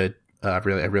very good. I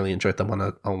really enjoyed that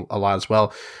one a lot as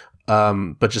well.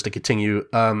 But just to continue,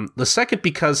 the second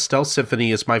because Stealth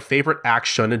Symphony is my favorite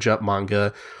Shonen Jump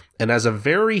manga, and as a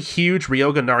very huge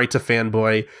Ryoga Narita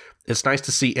fanboy, it's nice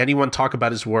to see anyone talk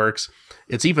about his works.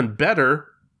 It's even better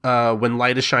when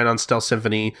light is shined on Stealth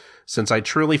Symphony, since I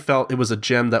truly felt it was a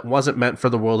gem that wasn't meant for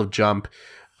the world of Jump,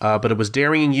 but it was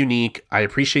daring and unique. I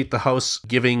appreciate the hosts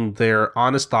giving their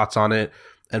honest thoughts on it,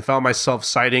 and found myself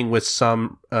siding with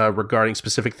some regarding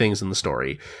specific things in the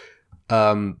story.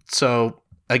 So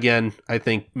again, I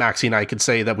think Maxie and I could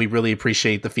say that we really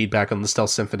appreciate the feedback on the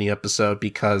Stealth Symphony episode,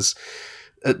 because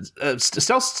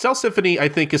Stealth Symphony, I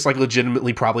think, is like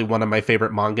legitimately probably one of my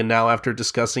favorite manga now after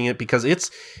discussing it, because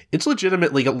it's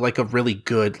legitimately like a really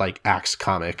good like Axe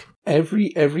comic.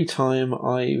 Every time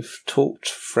I've talked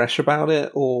fresh about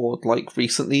it, or like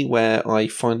recently where I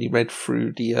finally read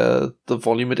through the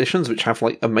volume editions, which have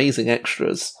like amazing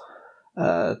extras.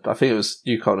 I think it was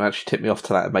you who actually tipped me off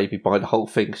to that and made me buy the whole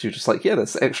thing, because you're just like, yeah,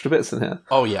 there's extra bits in here.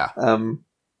 Oh yeah.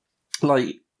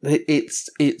 Like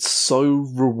it's so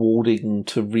rewarding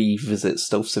to revisit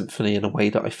Stealth Symphony in a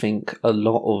way that I think a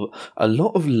lot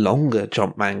of longer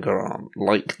Jump manga aren't.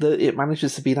 Like it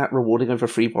manages to be that rewarding over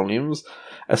 3 volumes,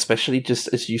 especially just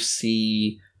as you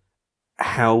see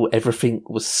how everything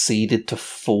was seeded to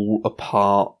fall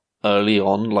apart early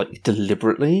on, like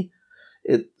deliberately.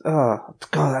 God,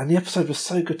 and the episode was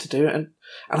so good to do, and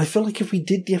I feel like if we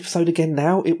did the episode again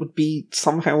now, it would be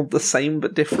somehow the same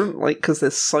but different, like, because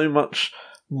there's so much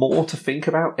more to think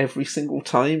about every single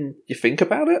time you think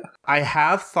about it. I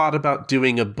have thought about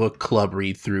doing a book club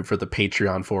read through for the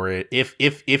Patreon for it,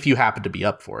 if you happen to be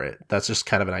up for it. That's just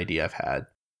kind of an idea I've had.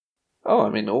 Oh,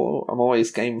 I mean, I'm always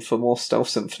game for more Stealth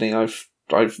Symphony. I've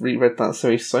reread that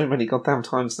series so many goddamn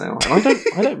times now, and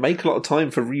I don't make a lot of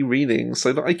time for rereading,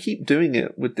 so that I keep doing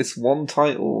it with this one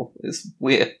title is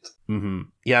weird. Mm-hmm.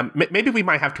 Yeah, maybe we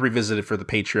might have to revisit it for the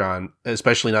Patreon,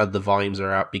 especially now that the volumes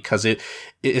are out, because it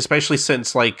especially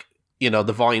since like, the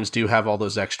volumes do have all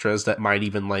those extras that might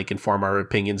even like inform our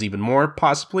opinions even more,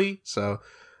 possibly. So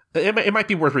it might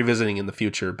be worth revisiting in the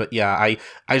future. But yeah, I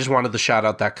just wanted to shout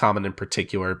out that comment in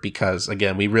particular, because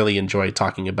again, we really enjoyed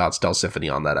talking about Stealth Symphony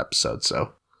on that episode.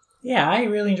 So yeah, I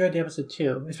really enjoyed the episode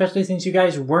too, especially since you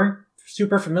guys weren't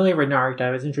super familiar with Narita.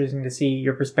 It was interesting to see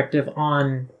your perspective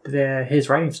on his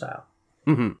writing style.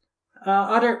 Mm-hmm.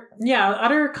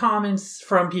 Other comments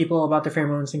from people about their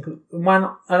favorite moments include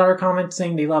another comment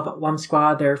saying they love Lum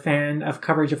Squad. They're a fan of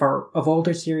coverage of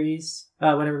older series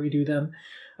whenever we do them.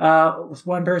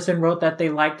 One person wrote that they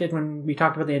liked it when we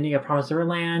talked about the ending of Promised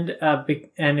Neverland,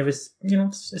 and it was,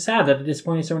 sad that it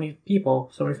disappointed so many people,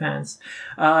 so many fans.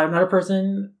 Another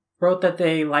person wrote that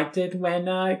they liked it when,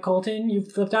 Colton, you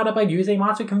flipped out about using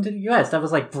Monster come to the US. That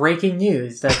was like breaking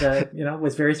news that,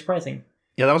 was very surprising.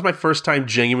 Yeah, that was my first time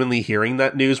genuinely hearing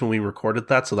that news when we recorded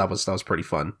that, so that was pretty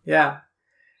fun. Yeah.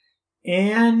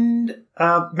 And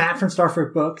Matt from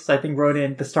Starfruit Books, I think, wrote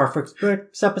in the Starfruit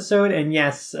Books episode, and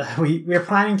yes, we're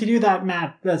planning to do that,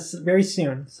 Matt, very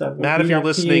soon. So Matt, if you're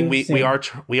listening, we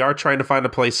are trying to find a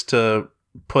place to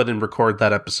put and record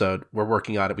that episode. We're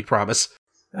working on it, we promise.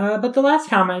 But the last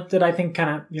comment that I think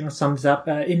kind of sums up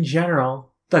in general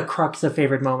the crux of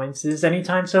favorite moments is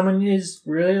anytime someone is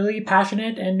really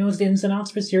passionate and knows the ins and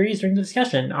outs of a series during the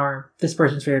discussion are this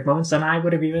person's favorite moments, and I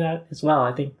would agree with that as well.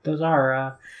 I think those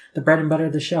are the bread and butter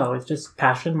of the show. It's just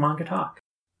passion manga talk.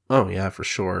 Oh yeah, for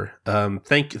sure.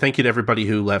 Thank you to everybody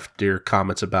who left your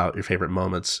comments about your favorite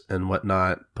moments and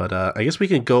whatnot. But I guess we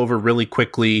can go over really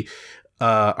quickly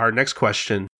our next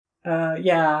question.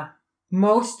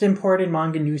 Most important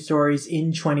manga news stories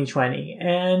in 2020,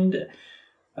 and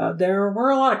there were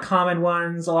a lot of common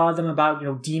ones, a lot of them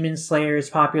about, Demon Slayer's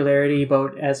popularity,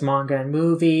 both as manga and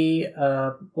movie,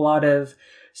 a lot of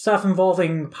stuff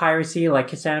involving piracy, like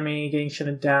Kiss Anime getting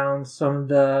shut down, some of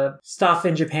the stuff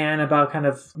in Japan about kind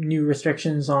of new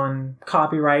restrictions on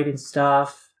copyright and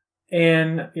stuff,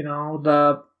 and,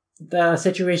 the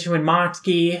situation with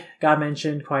Motsky got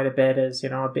mentioned quite a bit as,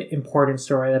 a bit important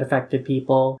story that affected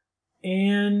people.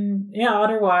 And yeah,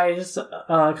 otherwise,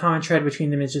 a common thread between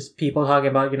them is just people talking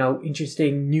about,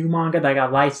 interesting new manga that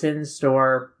got licensed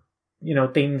or,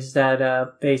 things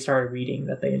that they started reading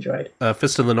that they enjoyed.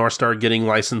 Fist of the North Star getting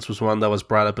licensed was one that was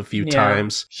brought up a few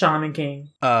times. Shaman King.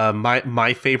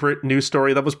 My favorite news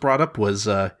story that was brought up was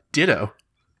Ditto.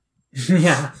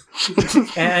 Yeah.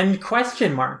 And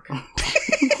question mark.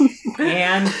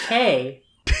 And K.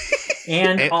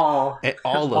 And all. And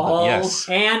all of them, yes.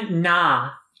 And nah.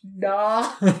 No.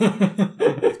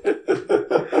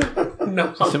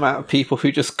 No. The amount of people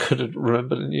who just couldn't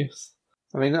remember the news.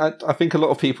 I mean, I think a lot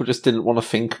of people just didn't want to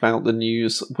think about the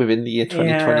news within the year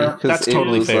 2020. Yeah, that's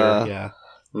totally was, fair.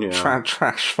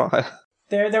 Trash fire.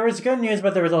 There was good news,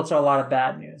 but there was also a lot of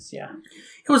bad news. Yeah,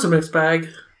 it was a mixed bag.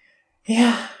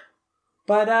 Yeah,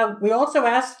 but we also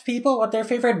asked people what their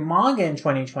favorite manga in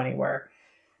 2020 were,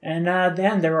 and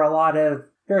then there were a lot of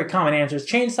very common answers.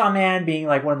 Chainsaw Man being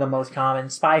like one of the most common.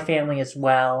 Spy Family as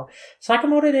well.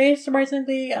 Sakamoto Days,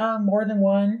 surprisingly, more than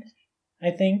one,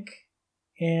 I think.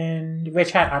 And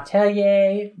Witch Hat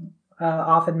Atelier,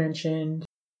 often mentioned.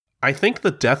 I think the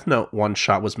Death Note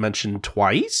one-shot was mentioned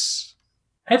twice?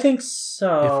 I think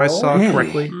so. If I saw it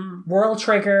correctly. World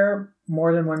Trigger,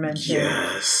 more than one mention.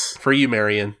 Yes. For you,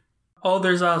 Marion. Oh,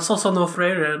 there's Soso no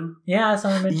Freiren. Yeah,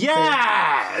 someone mentioned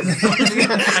Yes!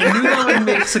 I knew that would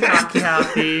make Sakaki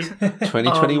happy.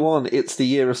 2021, it's the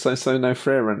year of Soso no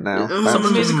Freiren now.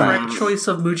 Someone made the correct choice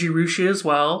of Mujirushi as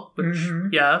well, which,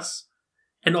 yes.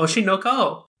 And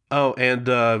Oshinoko. Oh, and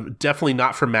definitely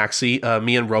not for Maxi,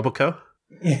 me and Roboco.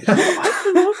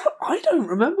 I don't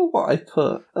remember what I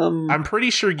put. I'm pretty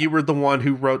sure you were the one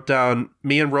who wrote down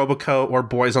me and Roboco or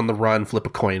Boys on the Run, flip a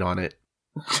coin on it.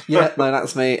 Yeah, no,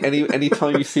 that's me. Any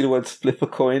time you see the words flip a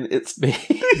coin, it's me.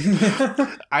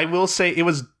 I will say it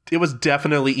was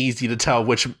definitely easy to tell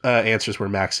which answers were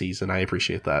Maxi's, and I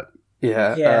appreciate that.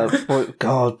 Yeah.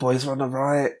 Boys Run the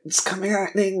Riot. It's coming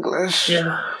out in English.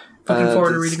 Yeah. Looking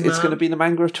forward to reading that. It's going to be the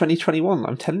manga of 2021.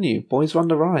 I'm telling you, Boys Run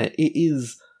the Riot. It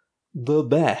is the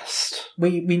best.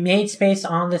 We made space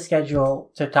on the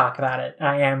schedule to talk about it.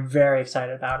 I am very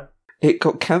excited about it. It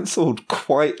got cancelled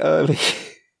quite early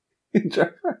in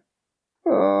Japan.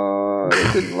 Oh,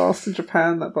 it didn't last in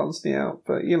Japan. That bums me out.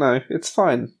 But, it's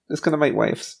fine. It's going to make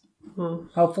waves.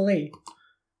 Hopefully.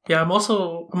 Yeah, I'm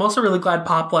also really glad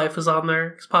Pop Life is on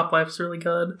there, because Pop Life is really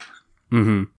good.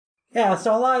 Mm-hmm. Yeah,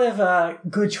 so a lot of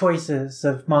good choices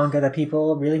of manga that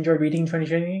people really enjoyed reading in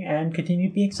 2020 and continue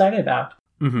to be excited about.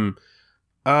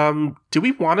 Mm-hmm. Do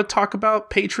we want to talk about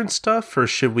patron stuff, or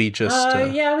should we just...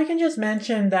 Yeah, we can just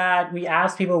mention that we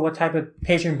asked people what type of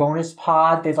patron bonus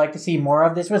pod they'd like to see more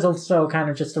of. This was also kind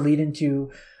of just to lead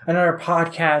into another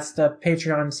podcast, the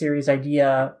Patreon series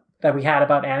idea that we had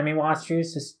about anime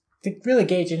watchers, just to really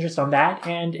gauge interest on that.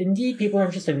 And indeed, people are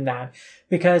interested in that,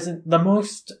 because the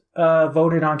most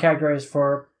voted on categories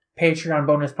for Patreon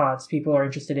bonus pods people are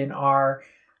interested in are,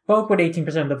 both with 18%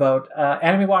 of the vote,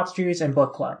 Anime Watch Juice and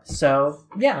Book Club. So,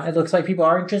 yeah, it looks like people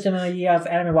are interested in the idea of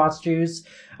Anime Watch Juice.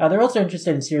 They're also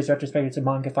interested in series retrospectives and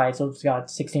manga fights, so it's got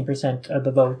 16% of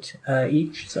the vote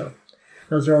each. So,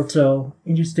 those are also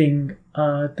interesting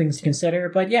things to consider.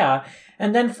 But yeah,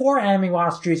 and then for anime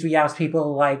watchers, we asked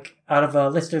people, like, out of a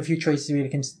list of a few choices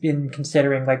we'd been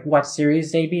considering, like, what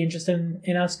series they'd be interested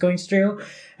in us going through.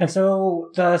 And so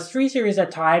the 3 series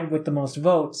that tied with the most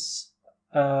votes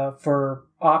for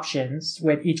options,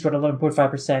 with each with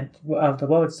 11.5% of the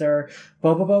votes, are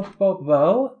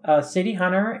Bobobo, City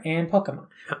Hunter, and Pokemon.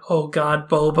 Oh god,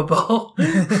 Bobobo.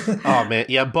 Oh man,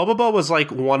 yeah, Bobobo was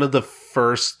like one of the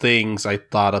first things I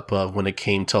thought up of when it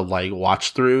came to like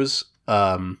watch throughs.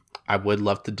 I would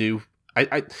love to do.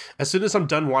 I as soon as I'm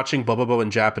done watching Bobobo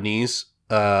in Japanese,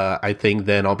 I think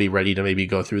then I'll be ready to maybe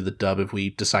go through the dub if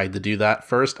we decide to do that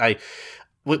first.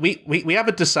 We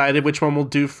haven't decided which one we'll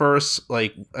do first.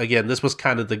 Like, again, this was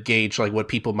kind of the gauge, like what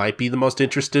people might be the most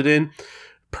interested in.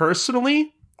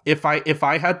 Personally, if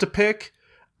I had to pick,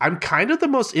 I'm kind of the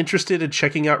most interested in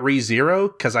checking out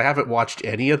ReZero because I haven't watched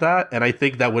any of that, and I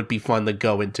think that would be fun to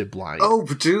go into blind. Oh,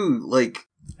 dude, like,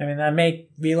 I mean, that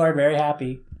make V-Lord very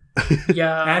happy.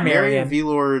 Yeah. And Marion Marion.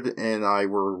 V-Lord and I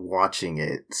were watching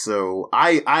it, so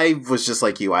I was just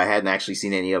like you. I hadn't actually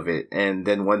seen any of it, and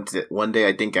then one day,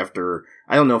 I think after,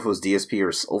 I don't know if it was DSP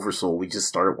or Oversoul, we just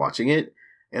started watching it,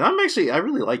 and I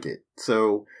really like it.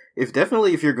 So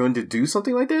if you're going to do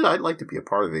something like that, I'd like to be a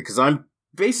part of it, because I'm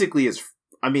basically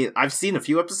I've seen a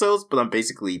few episodes, but I'm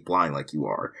basically blind like you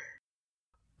are.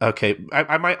 Okay,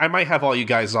 I might have all you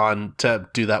guys on to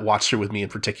do that watch through with me in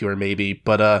particular, maybe.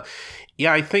 But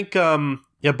yeah, I think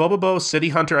Bobobo, City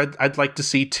Hunter, I'd like to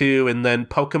see too, and then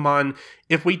Pokemon.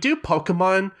 If we do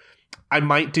Pokemon, I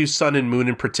might do Sun and Moon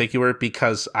in particular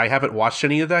because I haven't watched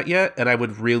any of that yet, and I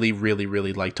would really, really,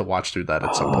 really like to watch through that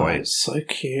at some point. It's so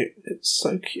cute. It's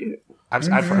so cute.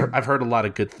 I've heard a lot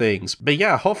of good things, but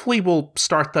yeah, hopefully we'll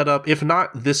start that up. If not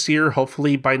this year,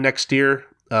 hopefully by next year.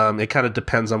 It kind of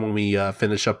depends on when we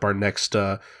finish up our next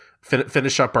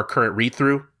finish up our current read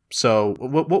through. So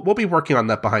we'll be working on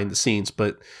that behind the scenes.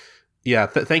 But yeah,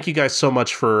 thank you guys so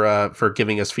much for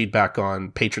giving us feedback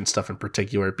on patron stuff in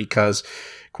particular, because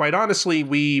quite honestly,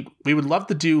 we would love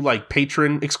to do like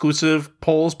patron exclusive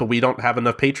polls, but we don't have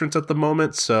enough patrons at the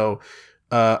moment. So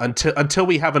until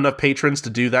we have enough patrons to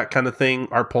do that kind of thing,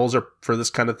 our polls for this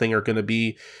kind of thing are going to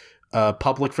be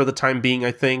public for the time being,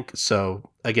 I think. So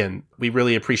again, we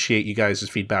really appreciate you guys'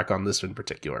 feedback on this in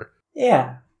particular.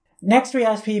 Yeah. Next, we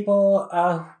asked people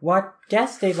what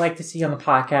guests they'd like to see on the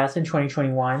podcast in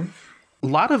 2021. A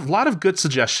lot of good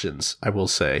suggestions, I will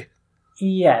say.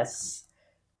 Yes.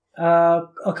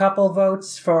 A couple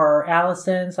votes for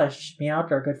Allison /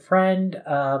 Meowth, our good friend.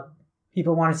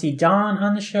 People want to see Don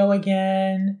on the show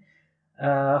again.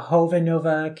 Hova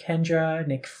Nova, Kendra,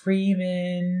 Nick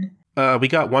Freeman. We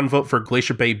got one vote for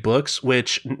Glacier Bay Books,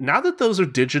 which, now that those are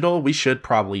digital, we should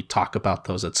probably talk about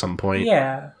those at some point.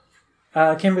 Yeah.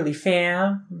 Kimberly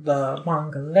Pham, the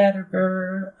manga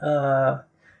letterer.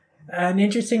 An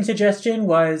interesting suggestion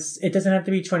was, it doesn't have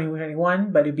to be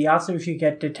 2021, but it'd be awesome if you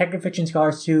get Detective Fiction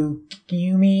scholar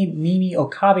Tsugumi Mimi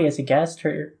Okabe as a guest.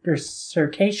 Her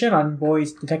dissertation on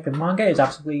boys detective manga is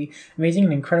absolutely amazing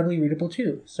and incredibly readable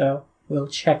too. So we'll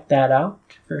check that out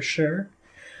for sure.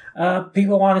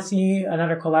 People want to see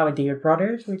another collab with David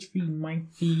Brothers, which we might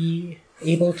be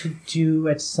able to do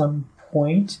at some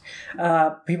point.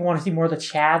 People want to see more of the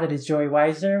Chad that is Joey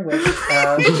Weiser, which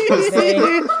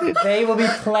they will be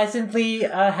pleasantly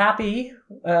happy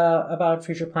about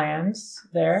future plans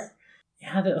there.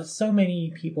 Yeah, so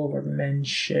many people were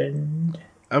mentioned.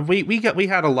 We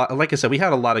had a lot. Like I said, we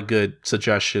had a lot of good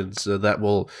suggestions that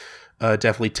we'll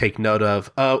definitely take note of.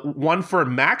 One for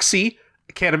Maxi.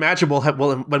 I can't imagine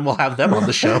when we'll have them on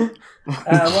the show.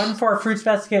 One for Fruits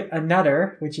Basket,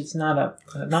 another, which is not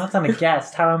a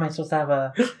guest. How am I supposed to have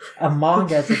a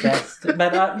manga as a guest?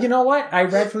 But you know what? I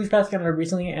read Fruits Basket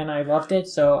recently and I loved it,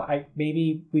 so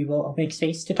maybe we will make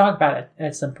space to talk about it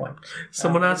at some point.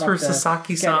 Someone asked for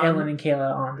Sasaki-san. Get Ellen and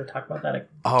Kayla on to talk about that.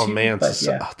 Oh too, man,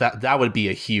 yeah. that would be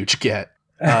a huge get.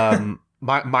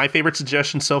 My favorite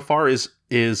suggestion so far is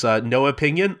No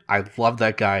Opinion. I love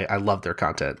that guy. I love their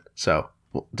content. So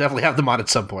we'll definitely have them on at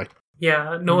some point.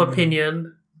 Yeah, No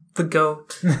Opinion. The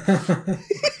GOAT. The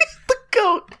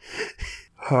GOAT.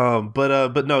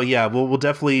 But no, yeah, we'll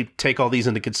definitely take all these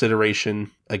into consideration.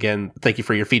 Again, thank you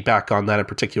for your feedback on that in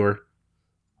particular.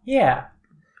 Yeah.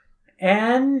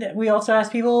 And we also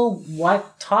asked people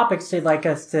what topics they'd like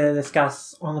us to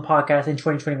discuss on the podcast in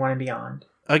 2021 and beyond.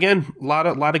 Again, a lot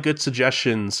of good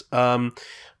suggestions.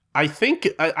 I think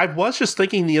I was just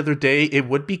thinking the other day it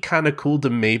would be kind of cool to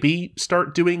maybe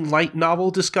start doing light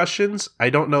novel discussions. I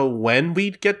don't know when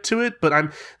we'd get to it,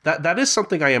 but that is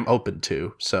something I am open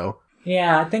to. So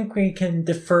yeah, I think we can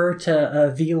defer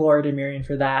to V-Lord and Marion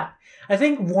for that. I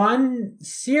think one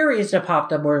series that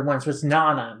popped up more than once was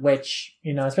Nana, which,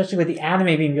 especially with the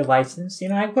anime being licensed,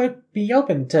 I would be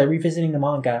open to revisiting the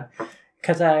manga.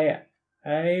 Because I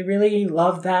really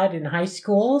loved that in high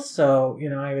school, so,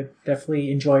 I would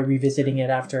definitely enjoy revisiting it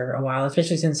after a while,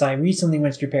 especially since I recently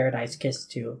went through Paradise Kiss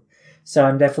too. So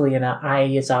I'm definitely in an Ai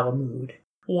Yazawa mood.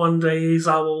 One day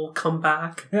Izawa will come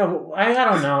back. I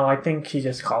don't know. I think he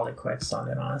just called it quits on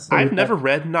it, honestly. I've never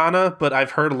read Nana, but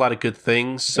I've heard a lot of good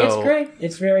things, so... It's great.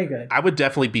 It's very good. I would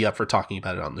definitely be up for talking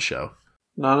about it on the show.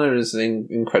 Nana is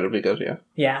incredibly good, yeah.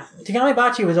 Yeah. Takami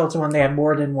Bachi was also one they had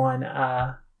more than one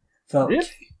vote. Really?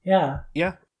 Yeah.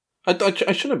 Yeah.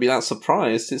 I shouldn't be that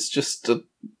surprised. It's just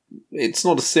it's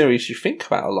not a series you think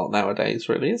about a lot nowadays,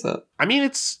 really, is it? I mean,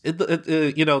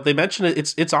 they mention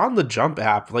it. It's on the Jump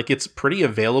app. Like, it's pretty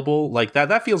available. Like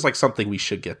that feels like something we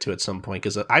should get to at some point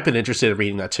because I've been interested in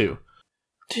reading that too.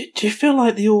 Do you feel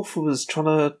like the author was trying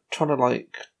to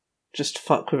like just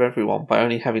fuck with everyone by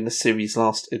only having the series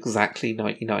last exactly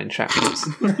 99 chapters?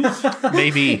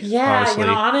 Maybe. Yeah, honestly.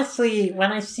 Honestly,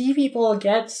 when I see people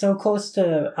get so close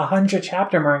to 100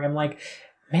 chapter mark, I'm like,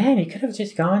 man, you could have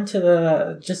just gone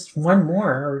to just one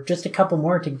more or just a couple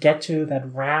more to get to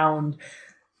that round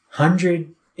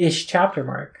 100-ish chapter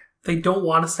mark. They don't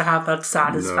want us to have that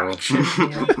satisfaction.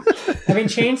 No. I mean,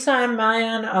 Chainsaw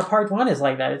Man Part 1 is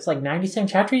like that. It's like 97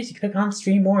 chapters. You could have gone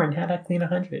 3 more and had that clean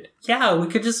 100. Yeah, we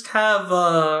could just have,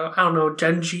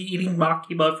 Genji eating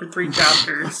Makima for 3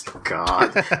 chapters.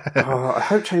 God. I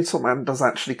hope Chainsaw Man does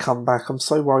actually come back. I'm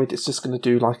so worried it's just going to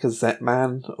do like a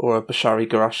Zetman or a Bashari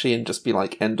Garashi and just be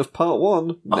like, end of part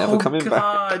 1, never coming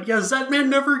back. Yeah, Zetman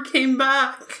never came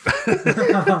back. And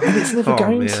it's never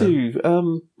going man.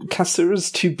 to.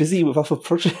 Kasura's too busy with other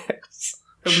projects.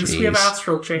 At least we have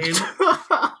Astral Chain,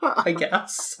 I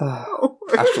guess.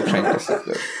 Astral Chain is so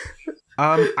good.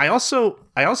 I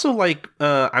also like.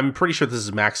 I'm pretty sure this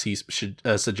is Maxi's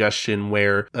suggestion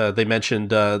where they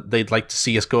mentioned they'd like to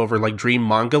see us go over like Dream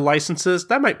manga licenses.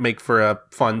 That might make for a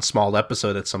fun small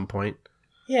episode at some point.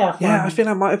 Yeah, fun. Yeah, I think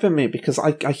that might have been me because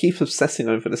I keep obsessing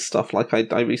over this stuff. Like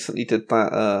I recently did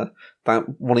that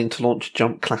wanting to launch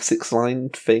Jump Classics line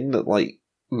thing that like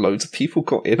loads of people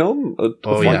got in on.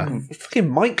 Fucking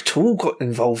Mike Toole got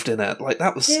involved in it. Like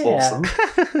that was awesome.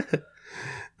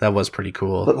 That was pretty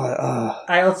cool. But like,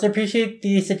 I also appreciate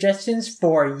the suggestions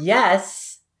for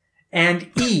yes and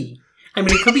E. I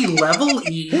mean, it could be level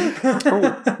E.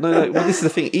 no. Well, this is the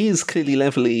thing. E is clearly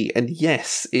level E, and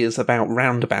yes is about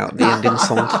Roundabout, the ending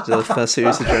song to the first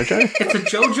series of JoJo. It's a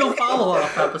JoJo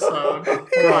follow-up episode.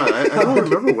 God, I don't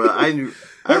remember what I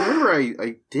remember.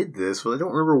 I did this, but I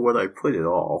don't remember what I put at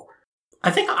all.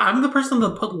 I think I'm the person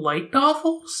that put light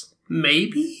novels.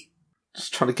 Maybe.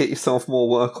 Just trying to get yourself more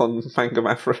work on Manga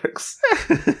Mavericks.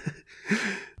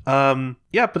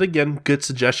 Yeah, but again, good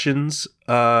suggestions.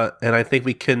 And I think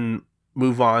we can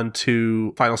move on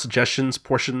to final suggestions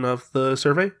portion of the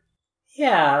survey.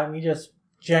 Yeah,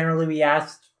 we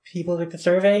asked people to take the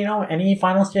survey, any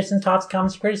final suggestions, thoughts,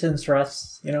 comments, criticisms for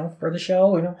us, for the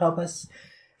show, help us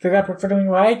figure out what we're doing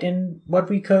right and what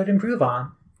we could improve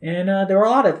on. And there were a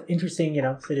lot of interesting,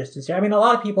 suggestions here. I mean, a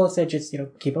lot of people said just,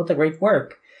 keep up the great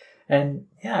work. And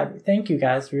yeah, thank you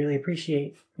guys. Really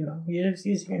appreciate, you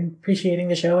appreciating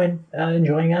the show and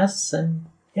enjoying us. And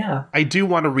yeah. I do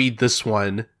want to read this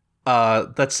one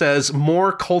that says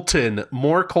more Colton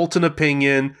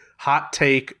opinion, hot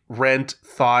take, Rent,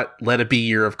 thought, let it be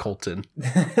year of Colton.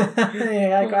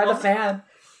 Yeah, I got a fan.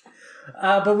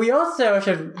 But we also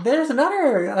there's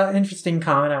another interesting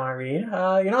comment I want to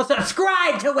read.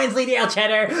 Subscribe to Wensleydale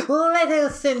Cheddar.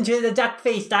 Listen to the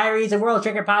Duckface Diaries, a World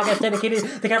Trigger podcast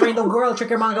dedicated to covering the World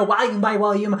Trigger manga volume by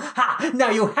volume. Ha! Now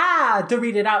you had to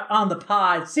read it out on the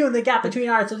pod. Soon the gap between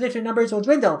our subscription numbers will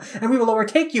dwindle, and we will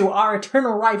overtake you, our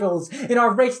eternal rivals, in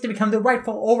our race to become the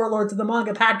rightful overlords of the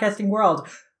manga podcasting world.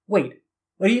 Wait.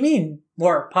 What do you mean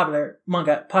more popular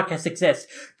manga podcasts exist?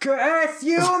 Curse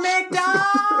you, McDuck!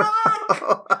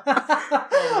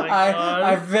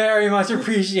 I very much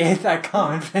appreciate that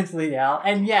comment, Vince Liddell.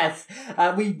 And yes,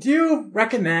 we do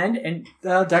recommend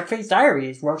Duckface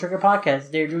Diaries, World Trigger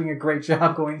Podcast. They're doing a great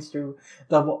job going through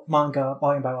the manga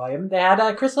volume by volume. They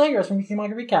had Chris Lagers from UK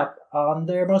Manga Recap on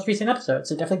their most recent episode,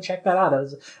 so definitely check that out. It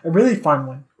was a really fun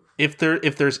one. If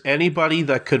there's anybody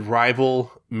that could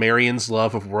rival Marion's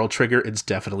love of World Trigger, it's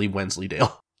definitely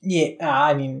Wensleydale.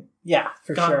 Yeah,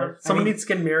 for sure. Someone needs to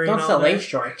get Marion don't sell late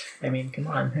short. Come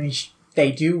on.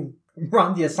 They do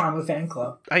run the Osamu fan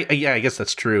club. I guess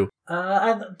that's true.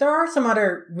 There are some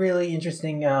other really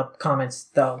interesting comments,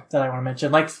 though, that I want to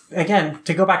mention. Like, again,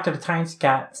 to go back to the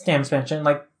timestamps mentioned,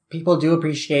 like, people do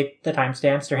appreciate the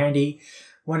timestamps. They're handy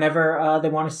whenever they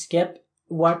want to skip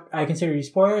what I consider to be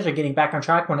spoilers or getting back on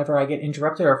track whenever I get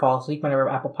interrupted or fall asleep whenever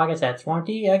Apple Podcasts adds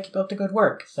warranty. Keep up the good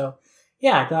work. So,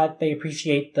 yeah, glad they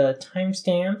appreciate the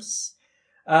timestamps.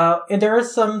 And there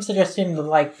is some suggestion of,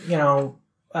 like,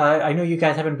 I know you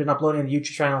guys haven't been uploading the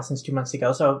YouTube channel since 2 months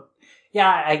ago. So,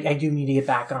 yeah, I do need to get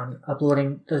back on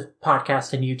uploading the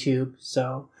podcast and YouTube.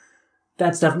 So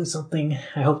that's definitely something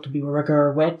I hope to be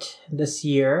rigor with this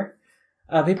year.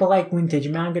 People like vintage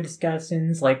manga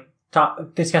discussions, like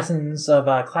top discussions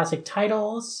of classic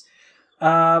titles,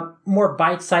 more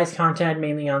bite-sized content,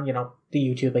 mainly on, the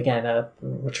YouTube, again,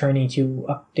 returning to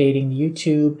updating the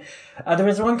YouTube. There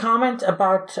was one comment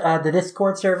about the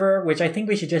Discord server, which I think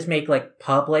we should just make, like,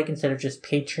 public instead of just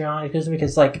Patreon,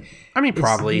 because like... I mean,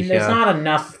 probably, there's not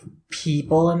enough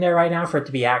people in there right now for it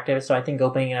to be active, so I think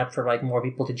opening it up for, like, more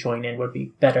people to join in would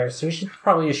be better. So we should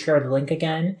probably just share the link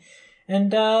again.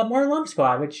 And more Lump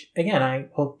Squad, which, again, I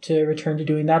hope to return to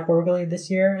doing that more regularly this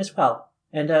year as well.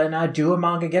 And do a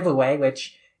manga giveaway,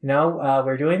 which...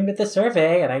 we're doing with the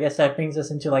survey, and I guess that brings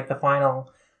us into, like, the final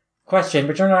question,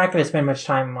 which we're not going to spend much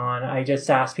time on. I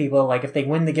just asked people, like, if they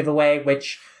win the giveaway,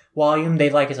 which volume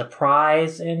they'd like as a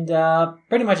prize, and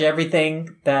pretty much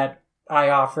everything that I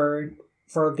offered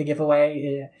for the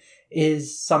giveaway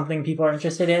is something people are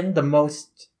interested in. The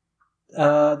most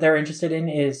they're interested in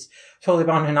is Totally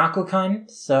Bound Hanako-kun,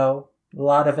 so a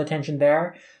lot of attention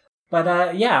there. But,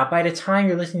 by the time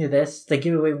you're listening to this, the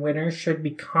giveaway winners should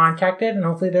be contacted, and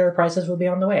hopefully their prizes will be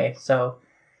on the way. So,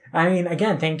 I mean,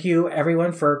 again, thank you,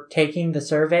 everyone, for taking the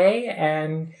survey,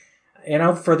 and,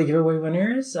 for the giveaway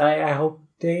winners, I hope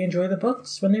they enjoy the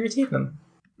books when they receive them.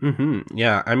 Mm-hmm.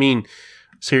 Yeah, I mean,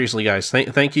 seriously, guys,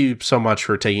 thank you so much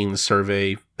for taking the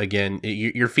survey. Again,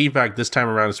 your feedback this time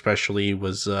around especially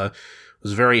was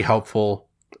very helpful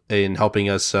in helping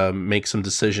us make some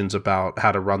decisions about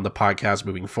how to run the podcast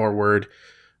moving forward.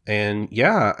 And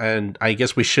and I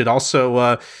guess we should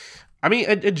also,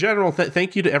 in general,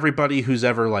 thank you to everybody who's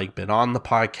ever, like, been on the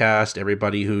podcast,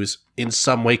 everybody who's in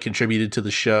some way contributed to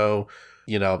the show.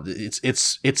 It's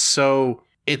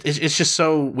just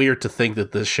so weird to think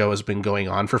that this show has been going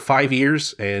on for 5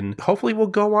 years, and hopefully will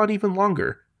go on even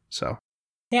longer. So,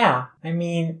 yeah, I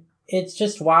mean, it's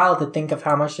just wild to think of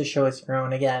how much the show has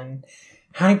grown again.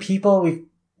 How many people we've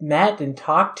met and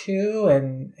talked to,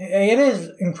 and it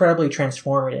is incredibly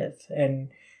transformative. And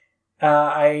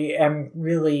I am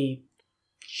really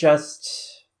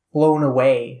just blown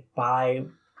away by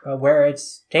where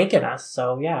it's taken us.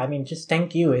 So, yeah, I mean, just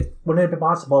thank you. It wouldn't have been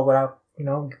possible without,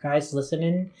 you guys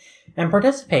listening and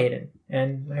participating.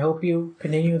 And I hope you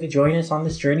continue to join us on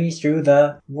this journey through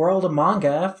the world of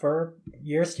manga for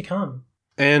years to come.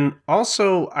 And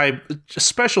also,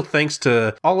 special thanks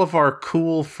to all of our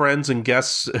cool friends and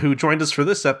guests who joined us for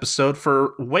this episode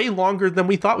for way longer than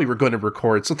we thought we were going to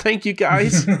record. So thank you,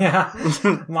 guys. Yeah,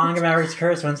 Manga Mavericks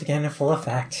curse once again in full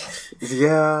effect.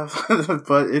 Yeah,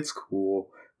 but it's cool.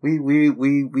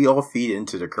 We all feed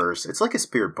into the curse. It's like a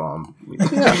spirit bomb.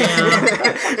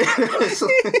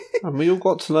 And we all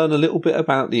got to learn a little bit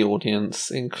about the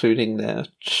audience, including their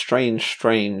strange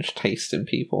taste in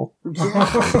people. I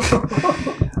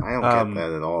don't get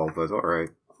that at all, but alright.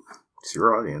 It's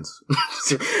your audience.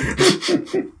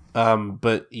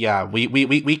 But yeah,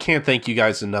 we can't thank you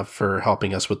guys enough for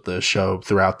helping us with the show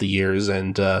throughout the years,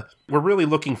 and we're really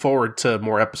looking forward to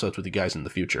more episodes with you guys in the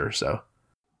future, so.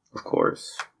 Of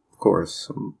course.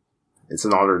 It's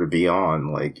an honor to be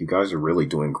on. Like, you guys are really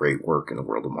doing great work in the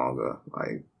world of manga.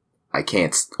 I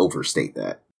can't overstate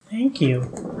that. Thank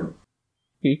you.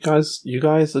 You guys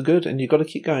are good, and you got to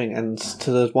keep going. And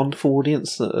to the wonderful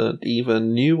audience that are either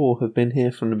new or have been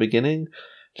here from the beginning,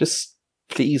 just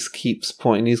please keep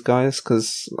supporting these guys,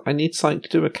 because I need something to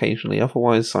do occasionally.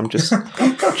 Otherwise, I'm just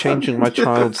changing my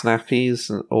child's nappies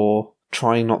or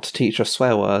trying not to teach her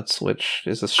swear words, which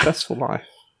is a stressful life.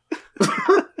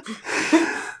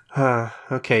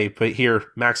 Okay, but here,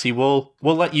 Maxie, we'll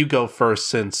let you go first,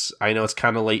 since I know it's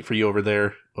kind of late for you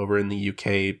over in the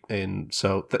UK, and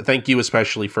so thank you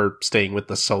especially for staying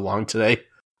with us so long today.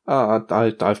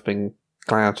 I've been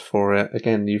glad for it.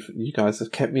 Again, you guys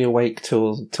have kept me awake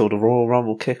till the Royal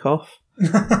Rumble kickoff.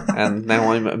 And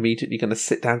now I'm immediately going to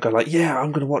sit down and go like, yeah,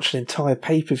 I'm going to watch an entire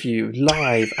pay-per-view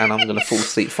live, and I'm going to fall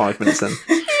asleep 5 minutes in.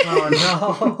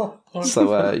 Oh no.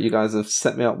 So you guys have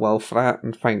set me up well for that,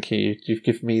 and thank you. You've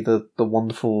given me the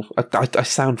wonderful... I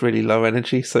sound really low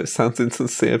energy, so it sounds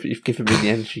insincere, but you've given me the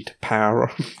energy to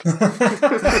power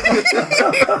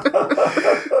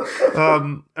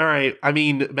on. All right. I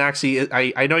mean, Maxie,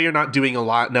 I know you're not doing a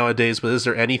lot nowadays, but is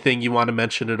there anything you want to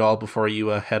mention at all before you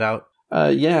head out?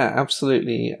 Yeah,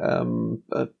 absolutely.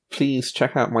 Please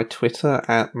check out my Twitter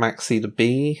at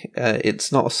MaxiTheB.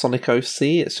 It's not a Sonic OC,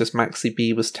 it's just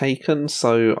MaxiB was taken,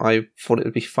 so I thought it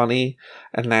would be funny,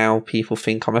 and now people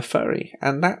think I'm a furry.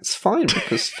 And that's fine,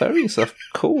 because furries are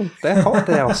cool. They're hot,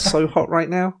 they are so hot right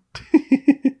now.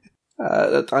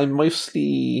 I'm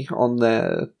mostly on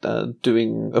there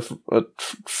doing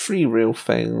free real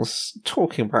things,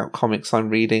 talking about comics I'm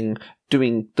reading,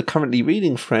 doing the currently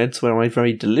reading threads where I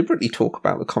very deliberately talk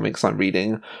about the comics I'm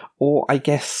reading, or I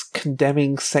guess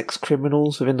condemning sex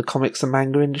criminals within the comics and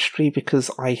manga industry,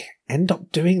 because I end up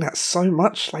doing that so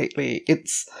much lately.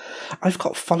 I've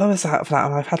got followers out of that,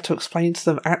 and I've had to explain to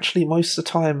them, actually most of the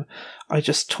time I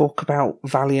just talk about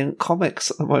Valiant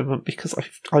Comics at the moment, because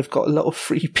I've got a lot of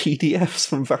free PDFs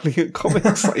from Valiant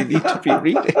Comics I need to be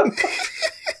reading.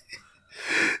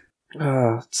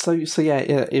 So yeah,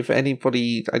 if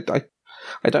anybody,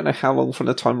 I don't know how long from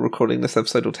the time recording this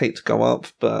episode will take to go up,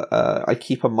 but I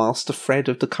keep a master thread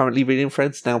of the currently reading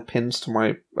threads now pinned to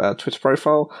my Twitter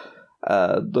profile.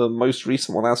 The most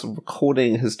recent one as of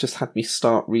recording has just had me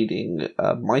start reading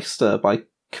Meister by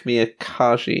Kamiya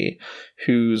Kaji,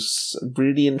 who's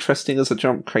really interesting as a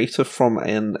jump creator from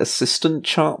an assistant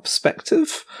chart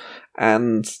perspective,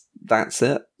 and that's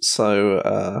it.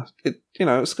 So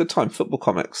it's a good time. Football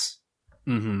comics.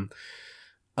 Mm-hmm.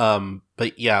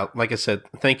 But yeah, like I said,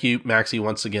 thank you, Maxi,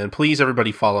 once again. Please,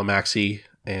 everybody, follow Maxi,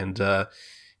 and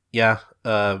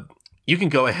you can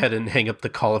go ahead and hang up the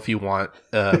call if you want,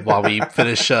 while we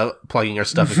finish plugging our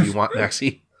stuff if you want,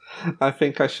 Maxi. I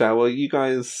think I shall. Well, you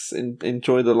guys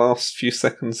enjoy the last few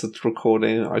seconds of the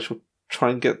recording. I shall try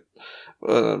and get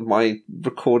my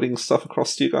recording stuff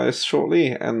across to you guys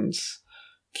shortly, and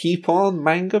keep on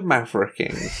manga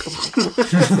mavericking.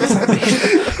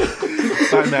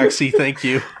 Bye, Maxi. Thank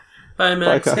you. Bye,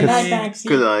 Maxi. Good night, Maxi.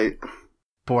 Good night.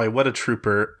 Boy, what a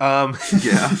trooper.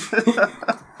 Yeah.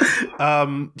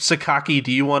 Sakaki,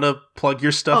 do you want to plug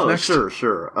your stuff next?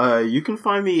 Sure. You can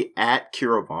find me at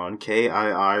Kirobon,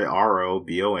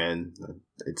 KIIROBON.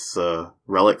 It's a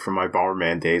relic from my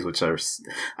Bomberman days, which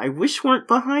I wish weren't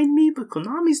behind me, but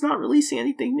Konami's not releasing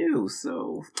anything new,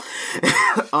 so...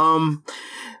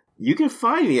 You can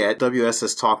find me at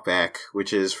WSS Talkback,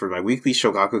 which is for my weekly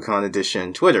Shogakukan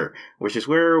edition Twitter, which is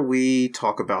where we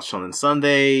talk about Shonen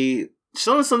Sunday.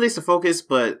 Shonen Sunday's the focus,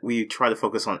 but we try to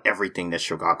focus on everything that's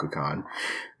Shogakukan,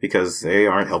 because they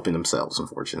aren't helping themselves,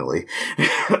 unfortunately.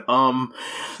 And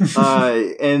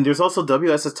there's also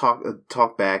WSS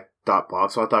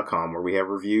Talkback.blogspot.com, where we have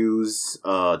reviews,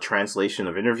 translation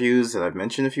of interviews that I've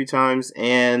mentioned a few times,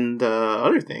 and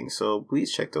other things. So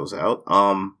please check those out.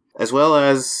 As well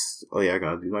as, I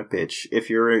gotta do my pitch. If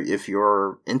you're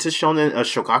into Shonen, a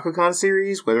Shogakukan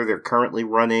series, whether they're currently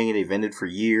running and they've ended for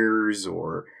years,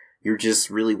 or you just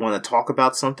really want to talk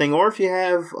about something, or if you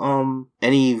have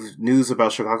any news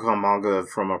about Shogakukan manga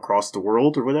from across the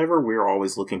world or whatever, we're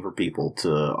always looking for people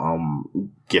to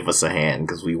give us a hand,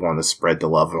 because we want to spread the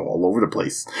love all over the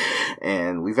place.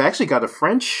 And we've actually got a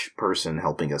French person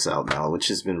helping us out now, which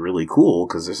has been really cool,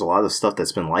 because there's a lot of stuff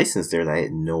that's been licensed there that I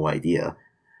had no idea.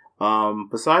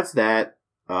 Besides that,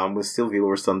 with still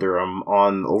V-Lord's Thunder, I'm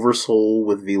on Oversoul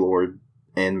with V-Lord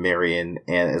and Marion,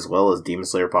 and as well as Demon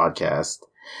Slayer podcast.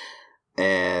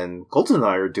 And Colton and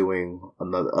I are doing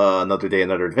Another Day,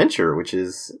 Another Adventure, which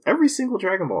is every single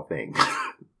Dragon Ball thing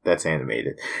that's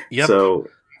animated. Yep. So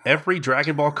every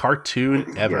Dragon Ball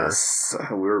cartoon ever. Yes,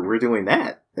 we're doing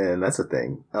that, and that's a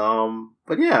thing.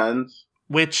 But yeah,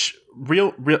 which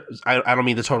I don't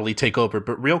mean to totally take over,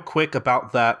 but real quick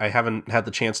about that, I haven't had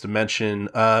the chance to mention.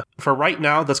 For right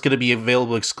now, that's going to be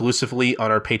available exclusively on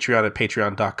our Patreon at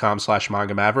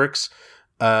patreon.com/Manga Mavericks.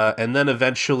 And then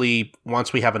eventually,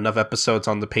 once we have enough episodes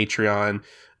on the Patreon,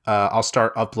 I'll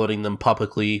start uploading them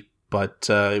publicly. But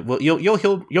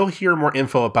you'll hear more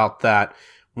info about that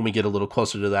when we get a little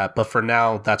closer to that. But for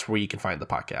now, that's where you can find the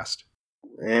podcast.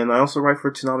 And I also write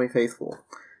for Toonami Faithful,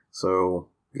 so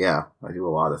yeah, I do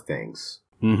a lot of things.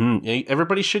 Mm-hmm.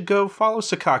 Everybody should go follow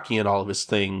Sakaki and all of his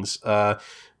things.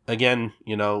 Again,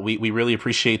 we really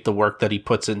appreciate the work that he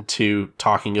puts into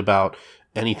talking about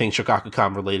anything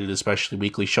Shogakukan related, especially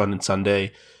Weekly Shonen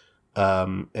Sunday.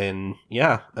 And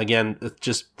yeah, again,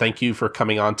 just thank you for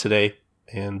coming on today.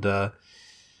 And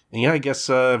I guess,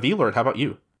 V-Lord, how about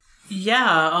you?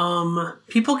 Yeah,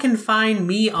 people can find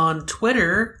me on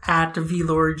Twitter at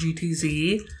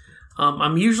VLordGTZ.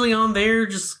 I'm usually on there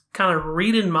just kind of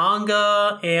reading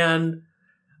manga and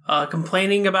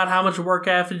complaining about how much work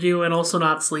I have to do and also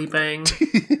not sleeping.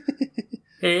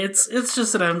 It's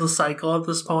just an endless cycle at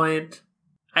this point.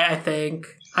 I think.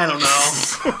 I don't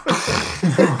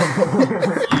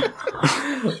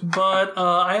know. But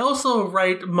I also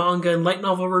write manga and light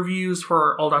novel reviews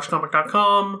for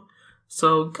all-comic.com.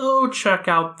 So go check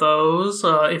out those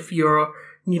if you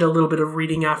need a little bit of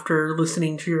reading after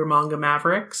listening to your Manga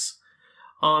Mavericks.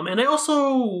 And I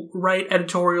also write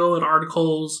editorial and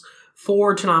articles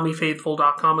for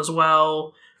TanamiFaithful.com as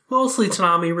well. Mostly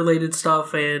Tanami-related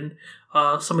stuff and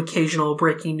some occasional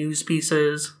breaking news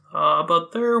pieces,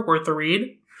 but they're worth a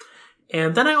read.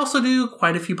 And then I also do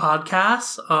quite a few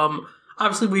podcasts.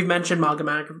 Obviously, we've mentioned Manga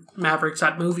Mavericks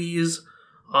at Movies,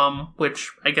 which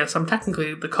I guess I'm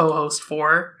technically the co-host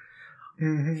for.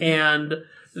 Mm-hmm. And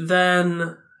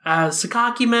then, as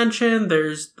Sakaki mentioned,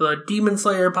 there's the Demon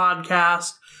Slayer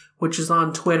podcast, which is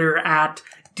on Twitter at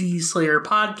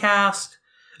DSlayerPodcast.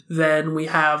 Then we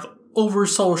have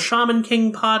Oversoul Shaman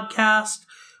King podcast,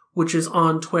 which is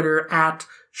on Twitter at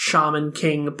Shaman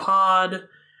King Pod.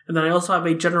 And then I also have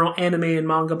a general anime and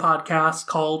manga podcast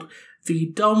called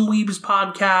the Dumb Weebs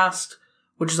Podcast,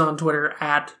 which is on Twitter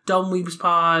at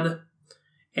DumbWeebsPod.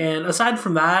 And aside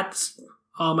from that,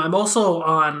 I'm also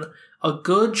on a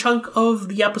good chunk of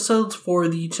the episodes for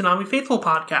the Tanami Faithful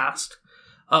podcast.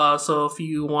 So if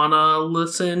you want to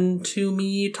listen to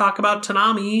me talk about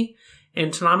Tanami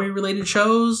and Tanami-related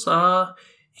shows,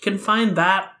 you can find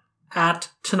that at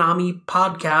Tanami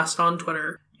Podcast on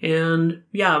Twitter. And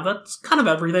yeah, that's kind of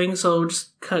everything. So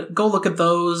just go look at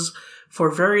those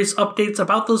for various updates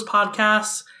about those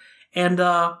podcasts and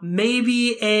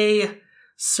maybe a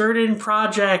certain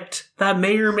project that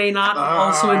may or may not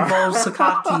also involve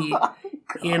Sakaki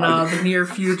in the near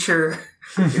future.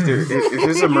 If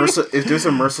there's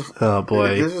a merciful, oh boy,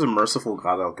 if there's a merciful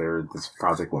God out there, this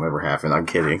project will never happen. I'm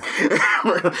kidding.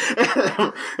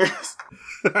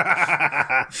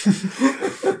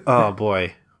 Oh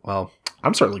boy. Well,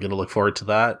 I'm certainly going to look forward to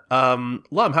that. Lum,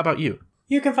 how about you?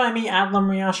 You can find me at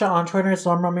Lumrayasha on Twitter. It's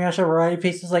Lumrayasha. Variety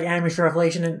pieces like Anime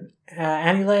Revelation and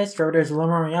AniList. Or there's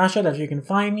Lumrayasha. That's where you can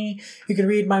find me. You can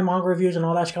read my manga reviews on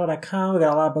all-comic.com. We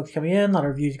got a lot of books coming in, a lot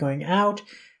of reviews going out.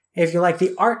 If you like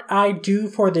the art I do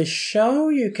for this show,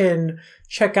 you can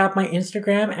check out my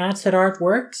Instagram at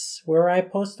SetArtWorks, where I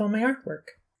post all my artwork.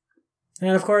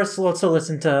 And of course, also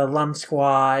listen to Lum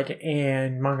Squad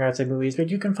and Manga Outside Movies, but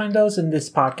you can find those in this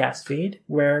podcast feed,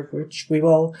 which we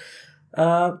will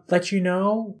let you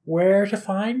know where to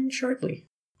find shortly.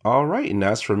 All right, and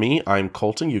as for me, I'm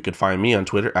Colton. You can find me on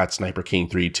Twitter at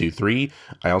SniperKing323.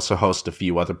 I also host a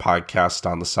few other podcasts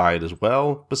on the side as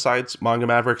well, besides Manga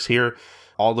Mavericks here,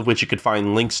 all of which you can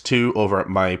find links to over at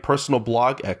my personal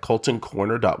blog at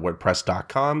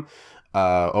coltoncorner.wordpress.com.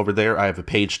 Over there, I have a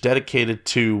page dedicated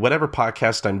to whatever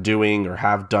podcast I'm doing or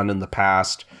have done in the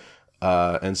past.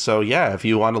 And so, yeah, if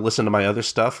you want to listen to my other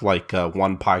stuff, like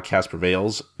One Podcast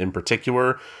Prevails in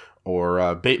particular,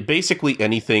 or basically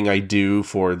anything I do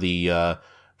for the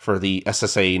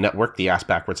SSA network, the Ass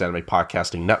Backwards Anime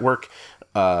Podcasting Network,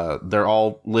 they're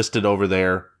all listed over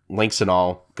there, links and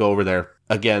all. Go over there.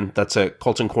 Again, that's at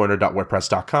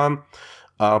coltoncorner.wordpress.com.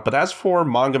 But as for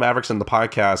Manga Mavericks and the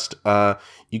podcast,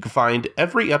 you can find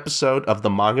every episode of the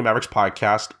Manga Mavericks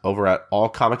podcast over at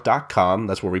allcomic.com.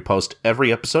 That's where we post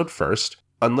every episode first.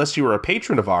 Unless you are a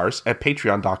patron of ours at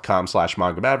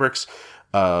patreon.com/Manga Mavericks.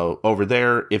 Over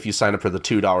there, if you sign up for the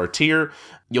 $2 tier,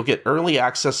 you'll get early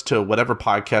access to whatever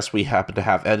podcast we happen to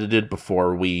have edited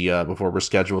before we're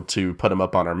scheduled to put them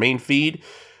up on our main feed.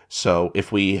 So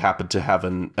if we happen to have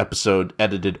an episode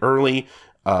edited early,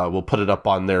 we'll put it up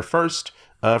on there first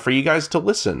for you guys to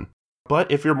listen.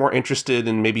 But if you're more interested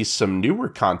in maybe some newer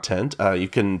content, you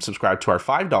can subscribe to our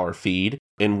 $5 feed,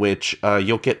 in which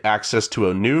you'll get access to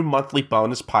a new monthly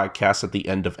bonus podcast at the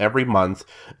end of every month,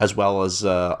 as well as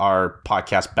our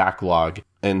podcast backlog.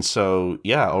 And so,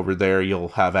 yeah, over there you'll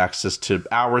have access to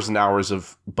hours and hours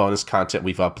of bonus content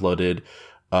we've uploaded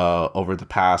over the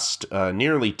past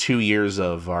nearly 2 years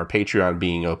of our Patreon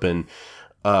being open.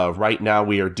 Right now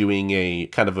we are doing a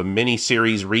kind of a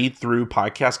mini-series read-through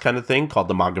podcast kind of thing called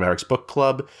the Manga Mavericks Book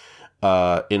Club,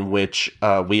 in which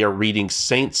we are reading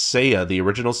Saint Seiya, the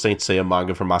original Saint Seiya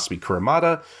manga from Masami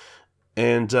Kurumada.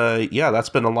 And yeah, that's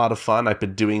been a lot of fun. I've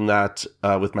been doing that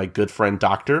with my good friend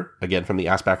Doctor, again from the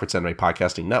Ass Backwards Anime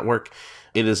Podcasting Network.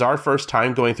 It is our first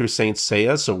time going through Saint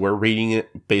Seiya, so we're reading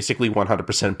it basically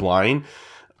 100% blind.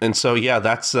 And so yeah,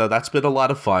 that's been a lot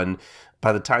of fun.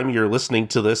 By the time you're listening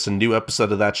to this, a new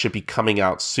episode of that should be coming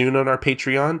out soon on our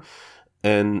Patreon.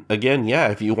 And again, yeah,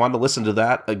 if you want to listen to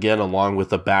that, again, along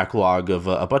with a backlog of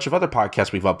a bunch of other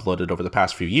podcasts we've uploaded over the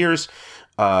past few years,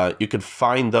 you can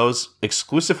find those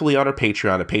exclusively on our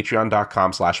Patreon at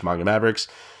patreon.com/Manga Mavericks.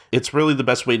 It's really the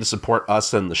best way to support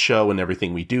us and the show and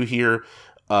everything we do here.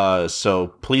 So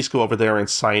please go over there and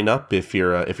sign up if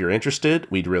you're interested.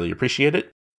 We'd really appreciate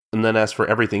it. And then as for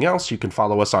everything else, you can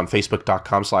follow us on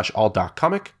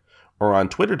facebook.com/all.comic or on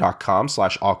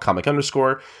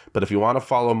twitter.com/allcomic_. But if you want to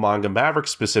follow Manga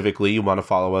Mavericks specifically, you want to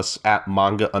follow us at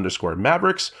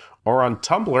manga_mavericks or on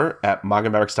Tumblr at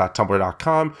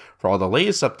mangamavericks.tumblr.com for all the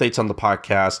latest updates on the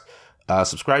podcast.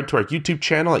 Subscribe to our YouTube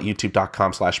channel at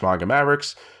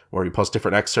youtube.com/mangamavericks, where we post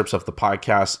different excerpts of the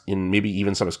podcast and maybe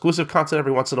even some exclusive content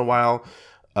every once in a while.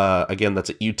 Again, that's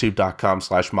at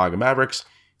youtube.com/mangamavericks.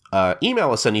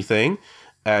 Email us anything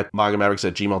at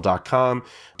mangamavericks@gmail.com.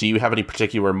 Do you have any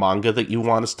particular manga that you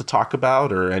want us to talk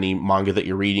about, or any manga that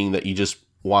you're reading that you just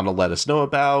want to let us know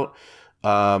about?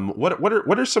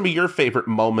 What are some of your favorite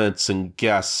moments and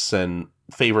guests and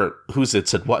favorite who's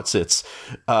its and what's its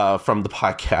from the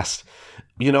podcast?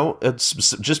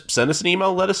 Just send us an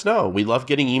email, let us know. We love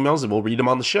getting emails and we'll read them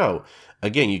on the show.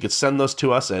 Again, you could send those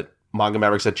to us at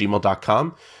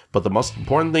mangamavericks@gmail.com. But the most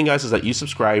important thing, guys, is that you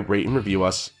subscribe, rate, and review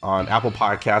us on Apple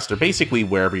Podcasts, or basically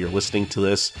wherever you're listening to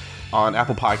this. On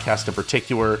Apple Podcasts in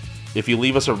particular, if you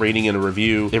leave us a rating and a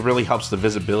review, it really helps the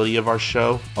visibility of our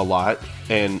show a lot.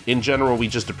 And in general, we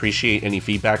just appreciate any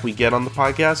feedback we get on the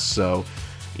podcast. So,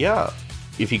 yeah,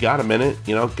 if you got a minute,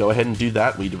 go ahead and do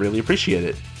that. We'd really appreciate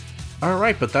it. All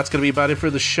right, but that's going to be about it for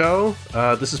the show.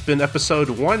 This has been episode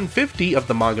 150 of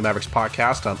the Manga Mavericks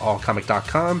podcast on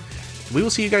allcomic.com. We will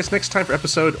see you guys next time for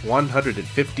episode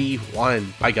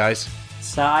 151. Bye, guys.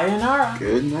 Sayonara.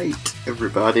 Good night,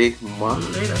 everybody.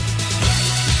 Mwah. Later.